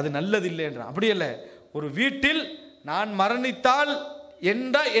 அது நல்லதில்லை என்ற. அப்படி இல்லை, ஒரு வீட்டில் நான் மரணித்தால்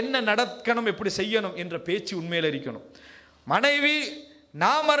என்ன நடக்கணும், எப்படி செய்யணும் என்ற பேச்சு உண்மையில் இருக்கணும். மனைவி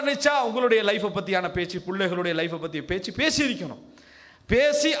நான் மரணிச்சா உங்களுடைய லைஃப்பை பற்றியான பேச்சு, பிள்ளைகளுடைய லைஃப்பை பற்றிய பேச்சு பேசி இருக்கணும்.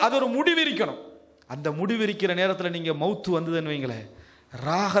 பேசி அது ஒரு முடிவு இருக்கணும். அந்த முடிவு இருக்கிற நேரத்தில் நீங்கள் மௌத்து வந்ததுன்னு வைங்களேன்,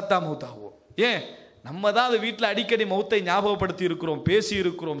 ராகத்தா மௌத்தாகும். ஏன், நம்ம தான் அது வீட்டில் அடிக்கடி மௌத்தை ஞாபகப்படுத்தி இருக்கிறோம், பேசி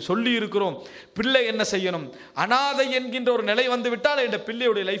இருக்கிறோம், சொல்லி இருக்கிறோம். பிள்ளை என்ன செய்யணும், அனாதை என்கின்ற ஒரு நிலை வந்து விட்டால் என்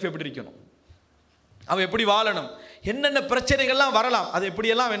பிள்ளையுடைய லைஃப் எப்படி இருக்கணும், அவன் எப்படி வாழணும், என்னென்ன பிரச்சனைகள்லாம் வரலாம், அது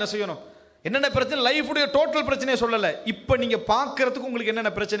எப்படியெல்லாம் என்ன செய்யணும், என்னென்ன பிரச்சனை, லைஃபுடைய டோட்டல் பிரச்சனையை சொல்லலை, இப்போ நீங்கள் பார்க்கறதுக்கு உங்களுக்கு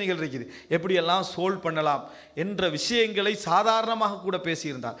என்னென்ன பிரச்சனைகள் இருக்குது, எப்படியெல்லாம் சால்வ் பண்ணலாம் என்ற விஷயங்களை சாதாரணமாக கூட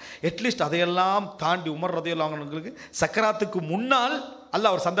பேசியிருந்தார். அட்லீஸ்ட் அதையெல்லாம் தாண்டி உமர் ரலியல்லாஹு அன்ஹுவுக்கு சக்கராத்துக்கு முன்னால்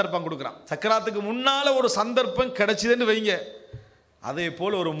அல்லாஹ் ஒரு சந்தர்ப்பம் கொடுக்குறான். சக்கராத்துக்கு முன்னால் ஒரு சந்தர்ப்பம் கிடைச்சிதுன்னு வைங்க, அதே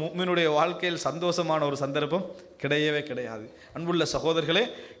போல் ஒரு முஃமினுடைய வாழ்க்கையில் சந்தோஷமான ஒரு சந்தர்ப்பம் கிடையவே கிடையாது. அன்புள்ள சகோதரர்களே,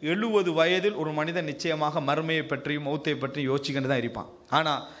 70 வயதில் ஒரு மனிதன் நிச்சயமாக மறுமையை பற்றியும் மௌத்தை பற்றியும் யோசிச்சுக்கிட்டு தான் இருப்பான்.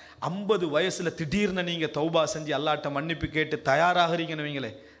 ஆனால் 50 வயசில் திடீர்னு நீங்கள் தௌபா செஞ்சு அல்லாஹ்ட்ட மன்னிப்பு கேட்டு தயாராகிறீங்கன்னு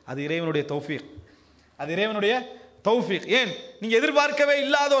வைங்களே, அது இறைவனுடைய தௌஃபீக், அது இறைவனுடைய தௌஃபீக். ஏன், நீங்கள் எதிர்பார்க்கவே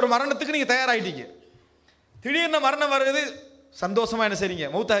இல்லாத ஒரு மரணத்துக்கு நீங்கள் தயாராகிட்டீங்க. திடீர்னு மரணம் வருது, சந்தோஷமாக என்ன செய்றீங்க,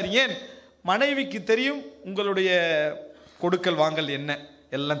 மௌத்தாகிறீங்க. ஏன், மனைவிக்கு தெரியும் உங்களுடைய கொடுக்கல் வாங்கல் என்ன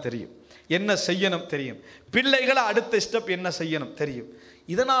எல்லாம் தெரியும், என்ன செய்யணும் தெரியும், பிள்ளைகளை அடுத்த ஸ்டெப் என்ன செய்யணும் தெரியும்.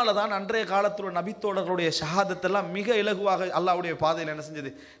 இதனால தான் அன்றைய காலத்தில் நபித்தோழர்களுடைய ஷஹாதத்தெல்லாம் மிக இலகுவாக அல்லாஹ்வுடைய பாதையில் என்ன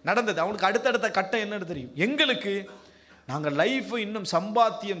செஞ்சது, நடந்தது. அவங்களுக்கு அடுத்தடுத்த கட்டம் என்னன்னு தெரியும். எங்களுக்கு நாங்கள் லைஃப் இன்னும்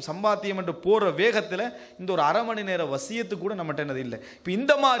சம்பாத்தியம் என்று போகிற வேகத்தில் இந்த ஒரு அரை மணி நேர வசியத்து கூட நம்மகிட்ட என்னது இல்லை. இப்போ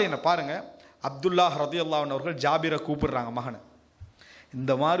இந்த மாதிரி என்ன பாருங்க, அப்துல்லா ரலியல்லாஹு அன்ஹு அவர்கள் ஜாபிரை கூப்பிடுறாங்க மகனை,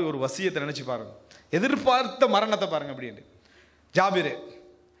 இந்த மாதிரி ஒரு வசியத்தை நினைச்சு பாருங்க, எதிர்பார்த்த மரணத்தை பாருங்க அப்படின்னு. ஜாபிரே,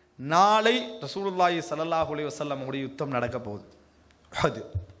 நாளை ரசூலுல்லாஹி ஸல்லல்லாஹு அலைஹி வஸல்லம் உடைய யுத்தம் நடக்க போகுது. அது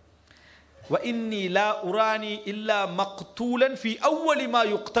வ இன்னி லா உரானி இல்லா மக்தூலன் ஃபி அவ்வலி மா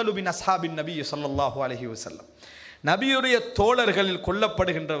யுக்தலு மின் அஸ்ஹாபின் நபி ஸல்லல்லாஹு அலைஹி வஸல்லம். நபியுடைய தோழர்களில்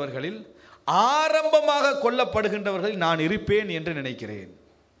கொல்லப்படுகின்றவர்களில் ஆரம்பமாக கொல்லப்படுகின்றவர்களில் நான் இருப்பேன் என்று நினைக்கிறேன்.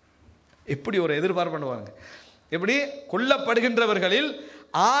 எப்படி ஒரு எதிர்பார்ப்பு பண்ணுவாங்க, எப்படி கொல்லப்படுகின்றவர்களில்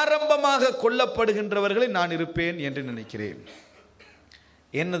ஆரம்பமாக கொல்லப்படுகின்றவர்களில் நான் இருப்பேன் என்று நினைக்கிறேன்.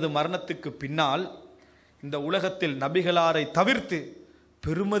 எனது மரணத்துக்கு பின்னால் இந்த உலகத்தில் நபிகளாரை தவிர்த்து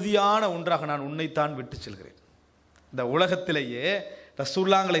பெருமதியான ஒன்றாக நான் உன்னைத்தான் விட்டு செல்கிறேன். இந்த உலகத்திலேயே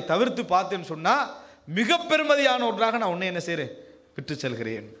ரசூலுல்லாஹ்களை தவிர்த்து பார்த்தேன்னு சொன்னால் மிக பெருமதியான ஒன்றாக நான் உன்னை என்ன செய்கிறேன், விட்டு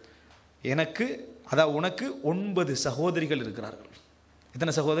செல்கிறேன். எனக்கு அதாவது உனக்கு 9 சகோதரிகள் இருக்கிறார்கள்.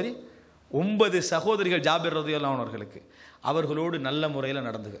 எத்தனை சகோதரி? 9 சகோதரிகள் ஜாபிர் ரலியல்லாஹு அன்ஹு அவர்களுக்கு. அவர்களோடு நல்ல முறையில்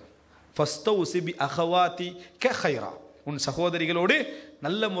நடந்துக. ஃபஸ்தௌசி பி அஹவாதி க கைரா, உன் சகோதரிகளோடு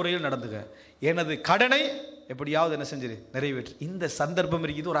நல்ல முறையில் நடந்துக்க, எனது கடனை எப்படியாவது என்ன செஞ்சிரு நிறைவேற்று. இந்த சந்தர்ப்பம்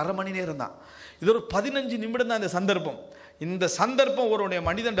இருக்குது, ஒரு அரை மணி நேரம் தான், இது ஒரு 15 நிமிடம் தான் இந்த சந்தர்ப்பம். இந்த சந்தர்ப்பம் ஒருவனுடைய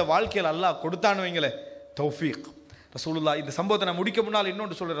மனிதன் வாழ்க்கையில் அல்லாஹ் கொடுத்தான்னு வைங்களே, தௌஃபீக். ரசூலுல்லாஹ் இந்த சம்பவத்தை நான் முடிக்க முன்னால்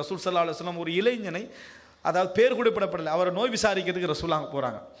இன்னொன்று சொல்கிறேன். ரசூல் ஸல்லல்லாஹு அலைஹி வஸல்லம் ஒரு இளைஞனை, அதாவது பேர் குறிப்பிடப்படலை, அவரை நோய் விசாரிக்கிறதுக்கு ரசூலுல்லாஹ்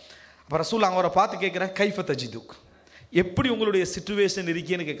போகிறாங்க. அப்போ ரசூலுல்லாஹ் அவரை பார்த்து கேட்குறேன், கைஃப தஜிதுக், எப்படி உங்களுடைய சிச்சுவேஷன்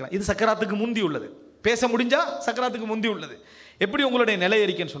இருக்கேன்னு கேட்குறேன். இது சக்கராத்துக்கு முந்தி உள்ளது, பேச முடிஞ்சா சக்கராத்துக்கு முந்தி உள்ளது. எப்படி உங்களுடைய நிலை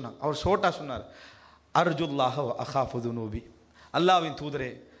இருக்கேன்னு சொன்னாங்க. அவர் ஷோட்டா சொன்னார், அர்ஜுல்லாஹ அஹாஃபு துனூபி, அல்லாஹ்வின்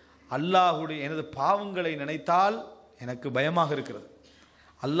தூதரே, அல்லாஹுடைய எனது பாவங்களை நினைத்தால் எனக்கு பயமாக இருக்கிறது,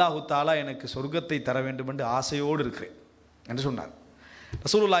 அல்லாஹு தாலா எனக்கு சொர்க்கத்தை தர வேண்டும் என்று ஆசையோடு இருக்கிறேன் என்று சொன்னார்.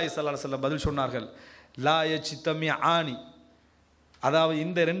 ரசூலுல்லாஹி ஸல்லல்லாஹு அலைஹி வஸல்லம் பதில் சொன்னார்கள், லா யஜ்தமி ஆனி, அதாவது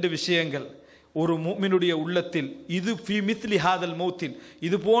இந்த 2 விஷயங்கள் ஒரு முஃமினுடைய உள்ளத்தில், இது ஃபி மித்லி ஹாதல் மௌத்தின்,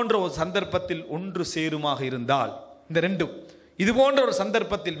 இது போன்ற ஒரு சந்தர்ப்பத்தில் ஒன்று சேருமாக இருந்தால், இந்த 2ம் இது போன்ற ஒரு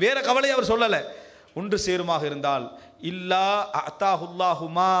சந்தர்ப்பத்தில், வேற கவலை அவர் சொல்லலை, ஒன்று சேருமாக இருந்தால், இல்லா அத்தாஹுல்லாஹு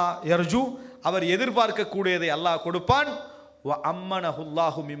மா யர்ஜு, அவர் எதிர்பார்க்கக்கூடியதை அல்லாஹ் கொடுப்பான், வ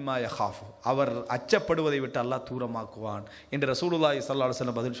அம்மனஹுல்லாஹு மிம்மா யஹாஃபு, அவர் அச்சப்படுவதை விட்டு அல்லாஹ் தூரமாக்குவான் என்று ரசூலுல்லாஹி ஸல்லல்லாஹு அலைஹி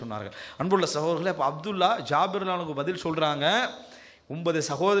வஸல்லம் பதில் சொன்னார்கள். அன்புள்ள சகோதரர்களே, இப்போ அப்துல்லா ஜாபிர்லானுக்கு பதில் சொல்கிறாங்க, 9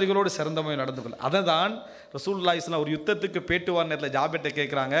 சகோதரிகளோடு சிறந்தமை நடந்து கொள்ள. அதை தான் ரசூலுல்லாஹி ஸல்லல்லாஹு அலைஹி வஸல்லம் ஒரு யுத்தத்துக்கு பேட்டுவார் நேரத்தில் ஜாபிர்ட்ட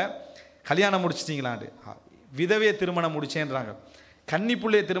கேட்குறாங்க, கல்யாணம் முடிச்சிட்டிங்களாண்டு. விதவையை திருமணம் முடிச்சேன்றாங்க, கன்னி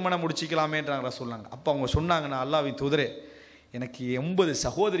பிள்ளையை திருமணம் முடிச்சிக்கலாமேன்றாங்க ரசூலுல்லாஹ். அப்போ அவங்க சொன்னாங்க, நான் அல்லாஹ்வின் தூதரே, எனக்கு 9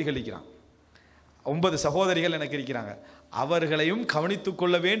 சகோதரிகள் இருக்கிறான், 9 சகோதரிகள் எனக்கு இருக்கிறாங்க, அவர்களையும் கவனித்துக்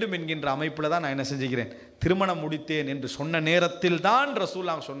கொள்ள வேண்டும் என்கின்ற அமைப்பில் தான் நான் என்ன செஞ்சுக்கிறேன், திருமணம் முடித்தேன் என்று சொன்ன நேரத்தில் தான்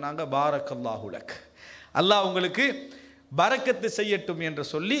ரசூலுல்லாஹ் சொன்னாங்க, பாரக்கல்லாஹு லக், அல்லாஹ் உங்களுக்கு பரக்கத்து செய்யட்டும் என்று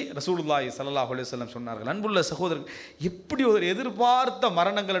சொல்லி ரசூலுல்லாஹி ஸல்லல்லாஹு அலைஹி வஸல்லம் சொன்னார்கள். அன்புள்ள சகோதரர்கள், எப்படி ஒரு எதிர்பார்த்த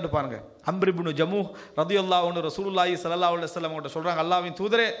மரணங்கள் என்று பாருங்க. அம்ர் இப்னு ஜமூஹ் ரலியல்லாஹு அன்ஹு ரசூலுல்லாஹி ஸல்லல்லாஹு அலைஹி வஸல்லம் கிட்ட சொல்றாங்க, அல்லாஹ்வின்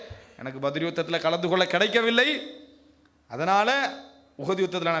தூதரே, எனக்கு பத்ர் யுத்தத்தில் கலந்து கொள்ள கிடைக்கவில்லை, அதனால உஹது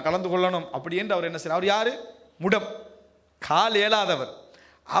யுத்தத்தில் நான் கலந்து கொள்ளணும் அப்படி என்று அவர் என்ன செய்யறார். அவர் யாரு? முடம், கால் ஏலாதவர்.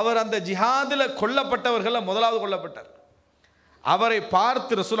 அவர் அந்த ஜிஹாதில் கொல்லப்பட்டவர்கள் முதலாவது கொல்லப்பட்டார். அவரை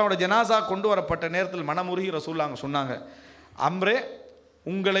பார்த்து ரசூலுல்லாஹ்வோட ஜனாசா கொண்டு வரப்பட்ட நேரத்தில் மனமுருகி ரசூலுல்லாஹ் சொன்னாங்க, அம்ரே,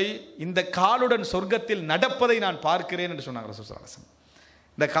 உங்களை இந்த காலுடன் சொர்க்கத்தில் நடப்பதை நான் பார்க்கிறேன் என்று சொன்னாங்க ரசூல் ஸல்லல்லாஹு அலைஹி வஸல்லம்.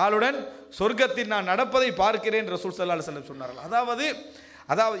 இந்த காலுடன் சொர்க்கத்தில் நான் நடப்பதை பார்க்கிறேன் ரசூல் ஸல்லல்லாஹு அலைஹி வஸல்லம் சொன்னார்கள்.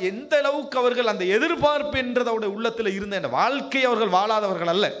 அதாவது எந்த அளவுக்கு அவர்கள் அந்த எதிர்பார்ப்பு என்றதோட உள்ளத்தில் இருந்த இந்த வாழ்க்கையை அவர்கள்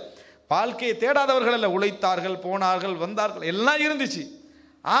வாழாதவர்கள் அல்ல, வாழ்க்கையை தேடாதவர்கள் அல்ல, உழைத்தார்கள், போனார்கள், வந்தார்கள், எல்லாம் இருந்துச்சு.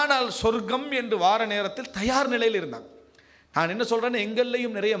 ஆனால் சொர்க்கம் என்று வார நேரத்தில் தயார் நிலையில் இருந்தாங்க. நான் என்ன சொல்கிறேன்னா,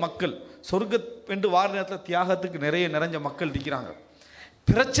 எங்கள்லையும் நிறைய மக்கள் சொர்க்கம் என்று வார நேரத்தில் தியாகத்துக்கு நிறைஞ்ச மக்கள் இருக்கிறாங்க.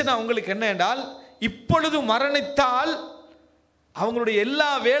 பிரச்சனை அவங்களுக்கு என்ன என்றால், இப்பொழுது மரணித்தால் அவங்களுடைய எல்லா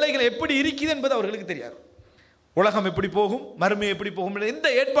வேலைகளும் எப்படி இருக்குது என்பது அவர்களுக்கு தெரியாது. உலகம் எப்படி போகும், மறுமை எப்படி போகும், எந்த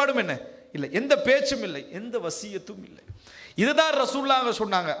ஏற்பாடும் என்ன இல்லை, எந்த பேச்சும் இல்லை, எந்த வசியத்தும் இல்லை. இதுதான் ரசூலுல்லாஹ்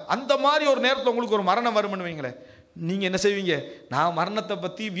சொன்னாங்க. அந்த மாதிரி ஒரு நேரத்தில் உங்களுக்கு ஒரு மரணம் வரும்னு வைங்களேன், நீங்கள் என்ன செய்வீங்க? நான் மரணத்தை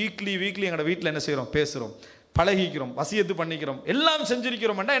பற்றி வீக்லி எங்களோட வீட்டில் என்ன செய்கிறோம், பேசுகிறோம், பழகிக்கிறோம், வசியத்து பண்ணிக்கிறோம், எல்லாம்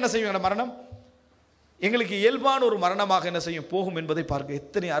செஞ்சிருக்கிறோம்னா என்ன செய்வீங்க? மரணம் எங்களுக்கு இயல்பான ஒரு மரணமாக என்ன செய்யும், போகும் என்பதை பார்க்க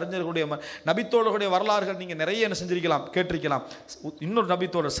எத்தனை அறிஞர்களுடைய நபித்தோழர்களுடைய வரலாறுகள் நீங்கள் நிறைய என்ன செஞ்சிருக்கலாம், கேட்டிருக்கலாம். இன்னொரு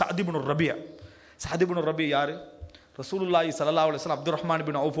நபித்தோழர் சஅத் இப்னு ரபியா. சஅத் இப்னு ரபியா யாரு? ரசூலுல்லாஹி ஸல்லல்லாஹு அலைஹி வஸல்லம் அப்துர் ரஹ்மான்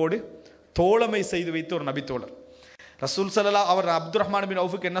பின் அவுஃபோடு தோழமை செய்து வைத்த ஒரு நபித்தோழர். ரசூல் ஸல்லல்லாஹு அவர் அப்துர் ரஹ்மான் பின்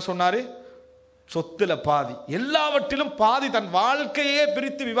அவுஃபுக்கு என்ன சொன்னார்? சொத்துல பாதி, எல்லாவற்றிலும் பாதி, தன் வாழ்க்கையே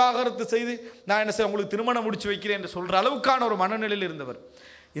பிரித்து விவாகரத்து செய்து நான் என்ன செய்ய உங்களுக்கு திருமணம் முடிச்சு வைக்கிறேன் என்று சொல்ற அளவுக்கான ஒரு மனநிலையில் இருந்தவர்.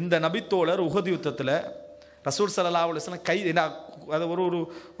 இந்த நபித்தோழர் உஹது யுத்தத்தில் ரசூல் ஸல்லல்லாஹு அலைஹி வஸல்லம் அது ஒரு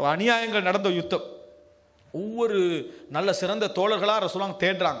அநியாயங்கள் நடந்த யுத்தம். ஒவ்வொரு நல்ல சிறந்த தோழர்களாக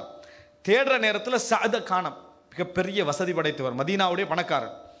ரசூலுல்லாஹ் தேடுற நேரத்தில் சஅத காணம். மிகப்பெரிய வசதி படைத்தவர், மதீனாவுடைய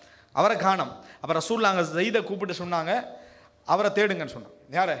பணக்காரர், அவரை காணம். அப்போ ரசூலுல்லாஹ் ஸைதை கூப்பிட்டு சொன்னாங்க, அவரை தேடுங்கன்னு சொன்னாங்க.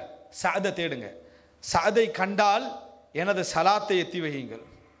 யாரை? சஅதை தேடுங்க. சஅதை கண்டால் எனது சலாத்தை எத்தி வையுங்கள்,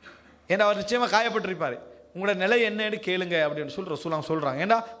 ஏன்னா அவர் நிச்சயமாக காயப்பட்டிருப்பார், உங்களோட நிலை என்னன்னு கேளுங்க அப்படின்னு சொல்லி ரசூலுல்லாஹ் சொல்கிறாங்க.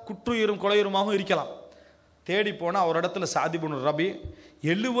 ஏன்னா குற்றுயிரும் கொலையுருமாகவும் இருக்கலாம். தேடி போனால் ஒரு இடத்துல சஅத் இப்னு ரபி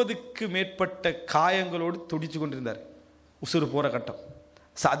 70க்கு மேற்பட்ட காயங்களோடு துடிச்சு கொண்டிருந்தார், உசுறு போகிற கட்டம்.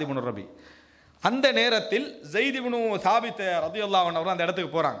 சஅத் இப்னு ரபி அந்த நேரத்தில் ஸைத் இப்னு சாபித் ரலியல்லாஹு அன்ஹு அந்த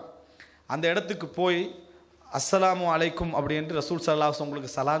இடத்துக்கு போகிறாங்க. அந்த இடத்துக்கு போய் அஸ்ஸலாமு அலைக்கும் அப்படி என்று ரசூல் ஸல்லல்லாஹு அலைஹி வஸல்லம்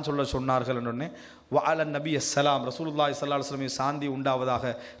உங்களுக்கு சலாம் சொல்ல சொன்னார்கள் என்று வஅலன் நபி அஸ்ஸலாம், ரசூலுல்லாஹி ஸல்லல்லாஹு அலைஹி வஸல்லம் சாந்தி உண்டாவதாக,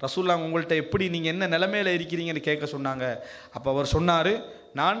 ரசூலுல்லாஹ் உங்கள்கிட்ட எப்படி நீங்கள் என்ன நிலைமையில் இருக்கிறீங்கன்னு கேட்க சொன்னாங்க. அப்போ அவர் சொன்னார்,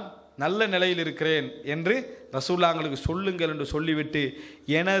 நான் நல்ல நிலையில் இருக்கிறேன் என்று ரசூலுல்லாஹ்ங்களுக்கு சொல்லுங்கள் என்று சொல்லிவிட்டு,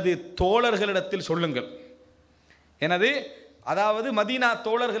 எனது தோழர்களிடத்தில் சொல்லுங்கள், அதாவது மதீனா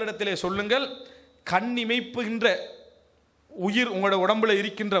தோழர்களிடத்திலே சொல்லுங்கள், கண் இமைப்புகின்ற உயிர் உங்களோட உடம்புல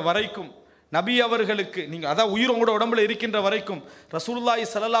இருக்கின்ற வரைக்கும் நபி அவர்களுக்கு நீங்கள் அதான் உயிர் உங்களோட உடம்புல இருக்கின்ற வரைக்கும் ரசூலுல்லாஹி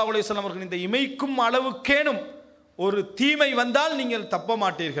ஸல்லல்லாஹு அலைஹி வஸல்லம் அவர்கள் இந்த இமைக்கும் அளவுக்கேனும் ஒரு தீமை வந்தால் நீங்கள் தப்ப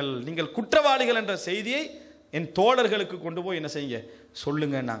மாட்டீர்கள், நீங்கள் குற்றவாளிகள் என்ற செய்தியை என் தோழர்களுக்கு கொண்டு போய் என்ன செய்யுங்க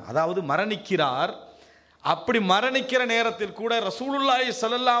சொல்லுங்க. அதாவது மரணிக்கிறார். அப்படி மரணிக்கிற நேரத்தில் கூட ரசூலுல்லாஹி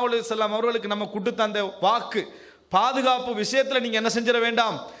ஸல்லல்லாஹு அலைஹி வஸல்லம் அவர்களுக்கு நம்ம கொடுத்த அந்த வாக்கு பாதுகாப்பு விஷயத்தில் நீங்கள் என்ன செஞ்சிட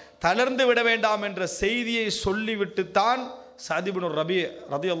வேண்டாம், தளர்ந்து விட வேண்டாம் என்ற செய்தியை சொல்லிவிட்டு தான் சஅத் இப்னு ரபீ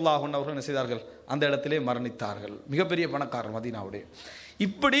ரலியல்லாஹு அன்ஹு அவர்கள் என்ன செய்தார்கள், அந்த இடத்திலே மரணித்தார்கள். மிகப்பெரிய பணக்காரர் மதீனாவுடைய.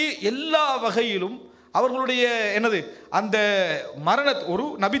 இப்படி எல்லா வகையிலும் அவர்களுடைய என்னது அந்த ஒரு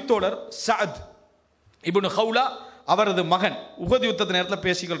நபித்தோழர் சஅத் இப்னு ஹவுலா அவரது மகன் உஹது யுத்தத்து நேரத்தில்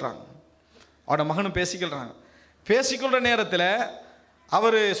பேசிக்கொள்கிறாங்க. அவரோட மகனும் பேசிக்கொள்கிற நேரத்தில்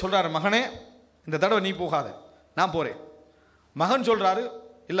அவர் சொல்கிறார், மகனே இந்த தடவை நீ போகாத, நான் போகிறேன். மகன் சொல்கிறாரு,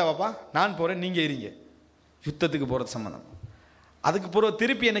 இல்லை பாப்பா நான் போகிறேன், நீங்கள் இருங்க, யுத்தத்துக்கு போகிறது சம்மந்தம். அதுக்கு பிறகு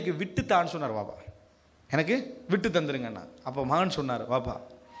திருப்பி எனக்கு விட்டுத்தான்னு சொன்னார். பாப்பா எனக்கு விட்டு தந்துருங்கண்ணா. அப்போ மகன் சொன்னார், பாப்பா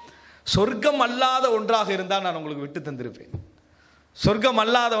சொர்க்கம் அல்லாத ஒன்றாக இருந்தால் நான் உங்களுக்கு விட்டு தந்திருப்பேன், சொர்க்கம்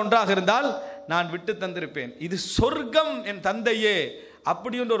அல்லாத ஒன்றாக இருந்தால் நான் விட்டு தந்திருப்பேன். இது சொர்க்கம் என் தந்தையே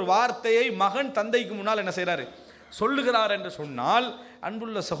அப்படின்ற ஒரு வார்த்தையை மகன் தந்தைக்கு முன்னால் என்ன செய்கிறாரு, சொல்லுகிறார் என்று சொன்னால்,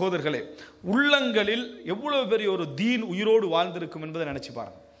 அன்புள்ள சகோதரர்களே, உள்ளங்களில் எவ்வளவு பெரிய ஒரு தீன் உயிரோடு வாழ்ந்திருக்கும் என்பதை நினைச்சு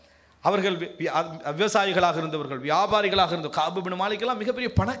பாருங்க. அவர்கள் விவசாயிகளாக இருந்தவர்கள், வியாபாரிகளாக இருந்த கஅப் இப்னு மாலிக் எல்லாம்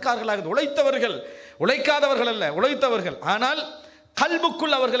மிகப்பெரிய பணக்காரர்களாக இருந்த உழைத்தவர்கள், உழைக்காதவர்கள் அல்ல, உழைத்தவர்கள். ஆனால்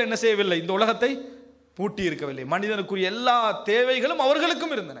கல்புக்குள் அவர்கள் என்ன செய்யவில்லை, இந்த உலகத்தை பூட்டி இருக்கவில்லை. மனிதனுக்குரிய எல்லா தேவைகளும்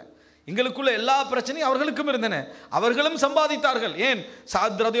அவர்களுக்கும் இருந்தன, எங்களுக்குள்ள எல்லா பிரச்சனையும் அவர்களுக்கும் இருந்தன. அவர்களும் சம்பாதித்தார்கள். ஏன்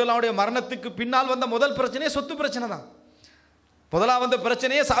சஅத் ரலியல்லாஹு அன்ஹுடைய மரணத்துக்கு பின்னால் வந்த முதல் பிரச்சனையே சொத்து பிரச்சனை தான். முதலாவது வந்த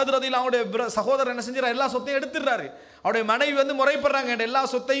பிரச்சனையே சஅத் ரலியல்லாஹு அன்ஹுடைய சகோதரர் என்ன செஞ்சார், எல்லா சொத்தையும் எடுத்துடுறாரு. அவருடைய மனைவி முறைப்படுறாங்க, எல்லா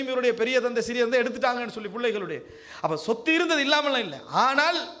சொத்தையும் இவருடைய பெரிய தந்தை சிறிய தந்தை எடுத்துட்டாங்கன்னு சொல்லி பிள்ளைகளுடைய. அப்ப சொத்து இருந்தது இல்லாமல் இல்லை.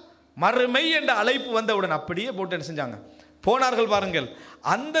 ஆனால் மறுமை என்ற அழைப்பு வந்தவுடன் அப்படியே போட்டு என்ன செஞ்சாங்க, போனார்கள். பாருங்கள்,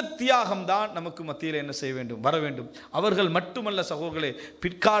 அந்த தியாகம் தான் நமக்கு மத்தியில் என்ன செய்ய வேண்டும், வர வேண்டும். அவர்கள் மட்டுமல்ல சகோதரர்களே,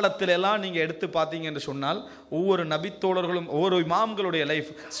 பிற்காலத்தில் எல்லாம் நீங்கள் எடுத்து பார்த்தீங்க என்று சொன்னால் ஒவ்வொரு நபித்தோழர்களும் ஒவ்வொரு இமாம்களுடைய லைஃப்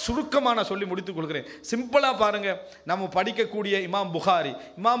சுருக்கமாக சொல்லி முடித்துக் கொள்கிறேன். சிம்பிளாக பாருங்கள், நம்ம படிக்கக்கூடிய இமாம்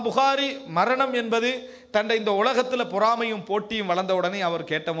புகாரி மரணம் என்பது தன்னை இந்த உலகத்தில் பொறாமையும் போட்டியும் வளர்ந்த உடனே அவர்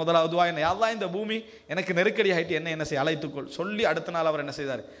கேட்ட முதலாவது துஆ என்ன, யாரெல்லாம் இந்த பூமி எனக்கு நெருக்கடி ஆகிட்டு என்ன செய்ய அழைத்துக்கொள் சொல்லி அடுத்த நாள் அவர் என்ன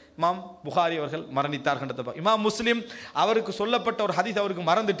செய்தார், இமாம் புகாரி அவர்கள் மரணித்தார்கள். இமாம் முஸ்லிம் அவருக்கு சொல்லப்பட்ட ஒரு ஹதீஸ் அவருக்கு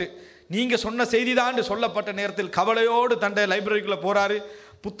மறந்துட்டு, நீங்க சொன்ன செய்தி தான் சொல்லப்பட்ட நேரத்தில் கவலையோடு தன்னுடைய லைப்ரரிக்குள்ள போறாரு,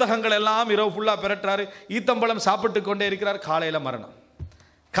 புத்தகங்கள் எல்லாம் இரவு ஃபுல்லா பெறட்டுறாரு, ஈத்தம்பழம் சாப்பிட்டு கொண்டே இருக்கிறார். காலையில மரணம்.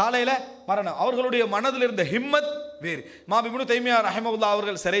 அவர்களுடைய மனதில் இருந்த ஹிம்மத் வேறு. இமாம் இப்னு தைமியா ரஹிமஹுல்லாஹ்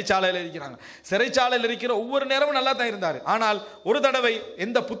அவர்கள் சிறைச்சாலையில் இருக்கிறாங்க. சிறைச்சாலையில் இருக்கிற ஒவ்வொரு நேரமும் நல்லா தான் இருந்தார். ஆனால் ஒரு தடவை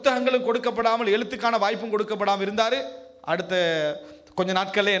எந்த புத்தகங்களும் கொடுக்கப்படாமல், எழுத்துக்கான வாய்ப்பும் கொடுக்கப்படாமல் இருந்தார். அடுத்த கொஞ்ச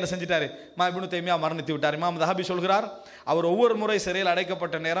நாட்களே என்ன செஞ்சிட்டாரு, இமாம் இப்னு தைமியா மரணித்து விட்டார். இமாம் தஹபி சொல்கிறார், அவர் ஒவ்வொரு முறை சிறையில்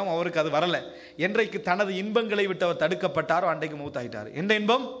அடைக்கப்பட்ட நேரம் அவருக்கு அது வரல. என்றைக்கு தனது இன்பங்களை விட்டு அவர் தடுக்கப்பட்டாரோ அன்றைக்கு மௌத்தாகிட்டார். எந்த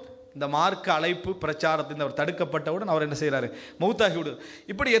இன்பம், இந்த மார்க்க அழைப்பு பிரச்சாரத்தின் அவர் தடுக்கப்பட்டவுடன் அவர் என்ன செய்கிறாரு, மௌத்தாகி விடுவார்.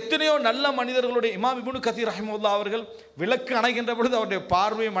 இப்படி எத்தனையோ நல்ல மனிதர்களுடைய இமாம் இப்னு கதீர் ரஹிமஹுல்லாஹ் அவர்கள் விளக்கு அணைகின்ற பொழுது அவருடைய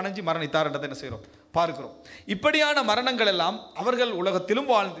பார்வையை மணைஞ்சி மரணித்தார் என்றதை என்ன செய்கிறோம், பார்க்கிறோம். இப்படியான மரணங்கள் எல்லாம் அவர்கள்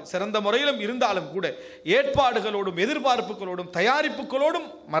உலகத்திலும் வாழ்ந்து சிறந்த முறையிலும் இருந்தாலும் கூட ஏற்பாடுகளோடும் எதிர்பார்ப்புகளோடும் தயாரிப்புகளோடும்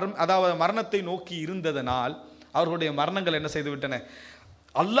அதாவது மரணத்தை நோக்கி இருந்ததனால் அவர்களுடைய மரணங்கள் என்ன செய்து விட்டன,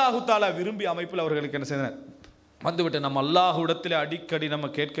 அல்லாஹு தாலா விரும்பிய அமைப்பில் அவர்களுக்கு என்ன செய்தன வந்துவிட்டு. நம்ம அல்லாஹ்விடத்தில் அடிக்கடி நம்ம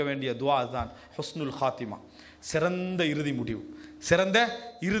கேட்க வேண்டிய துஆ தான் ஹுஸ்னுல் ஹாத்திமா, சிறந்த இறுதி முடிவு. சிறந்த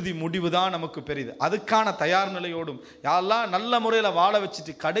இறுதி முடிவு தான் நமக்கு பெரிது. அதுக்கான தயார் நிலையோடும், யாரெல்லாம் நல்ல முறையில் வாழ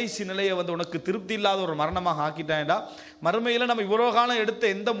வச்சுட்டு கடைசி நிலையை உனக்கு திருப்தி இல்லாத ஒரு மரணமாக ஆக்கிட்டாண்டா மறுமையில் நம்ம இவ்வளோ காலம்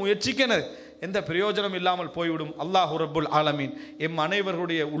எடுத்த எந்த முயற்சிக்கு எந்த பிரயோஜனம் இல்லாமல் போய்விடும். அல்லாஹு ரப்புல் ஆலமீன் எம்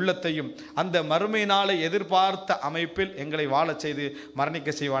அனைவர்களுடைய உள்ளத்தையும் அந்த மறுமை நாளை எதிர்பார்த்த அமைப்பில் எங்களை வாழச் செய்து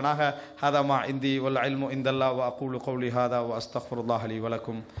மரணிக்க செய்வானாக. ஹதமா இந்தி வல் இல்மு இந்தல்லாஹ் வ அகூலு கௌலி ஹாதா வ அஸ்தக்ஃபிருல்லாஹ் லி வ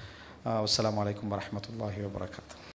லக்கும். அஸ்ஸலாமு அலைக்கும் வரஹ்மத்துல்லாஹி வ பரகாத்துஹு.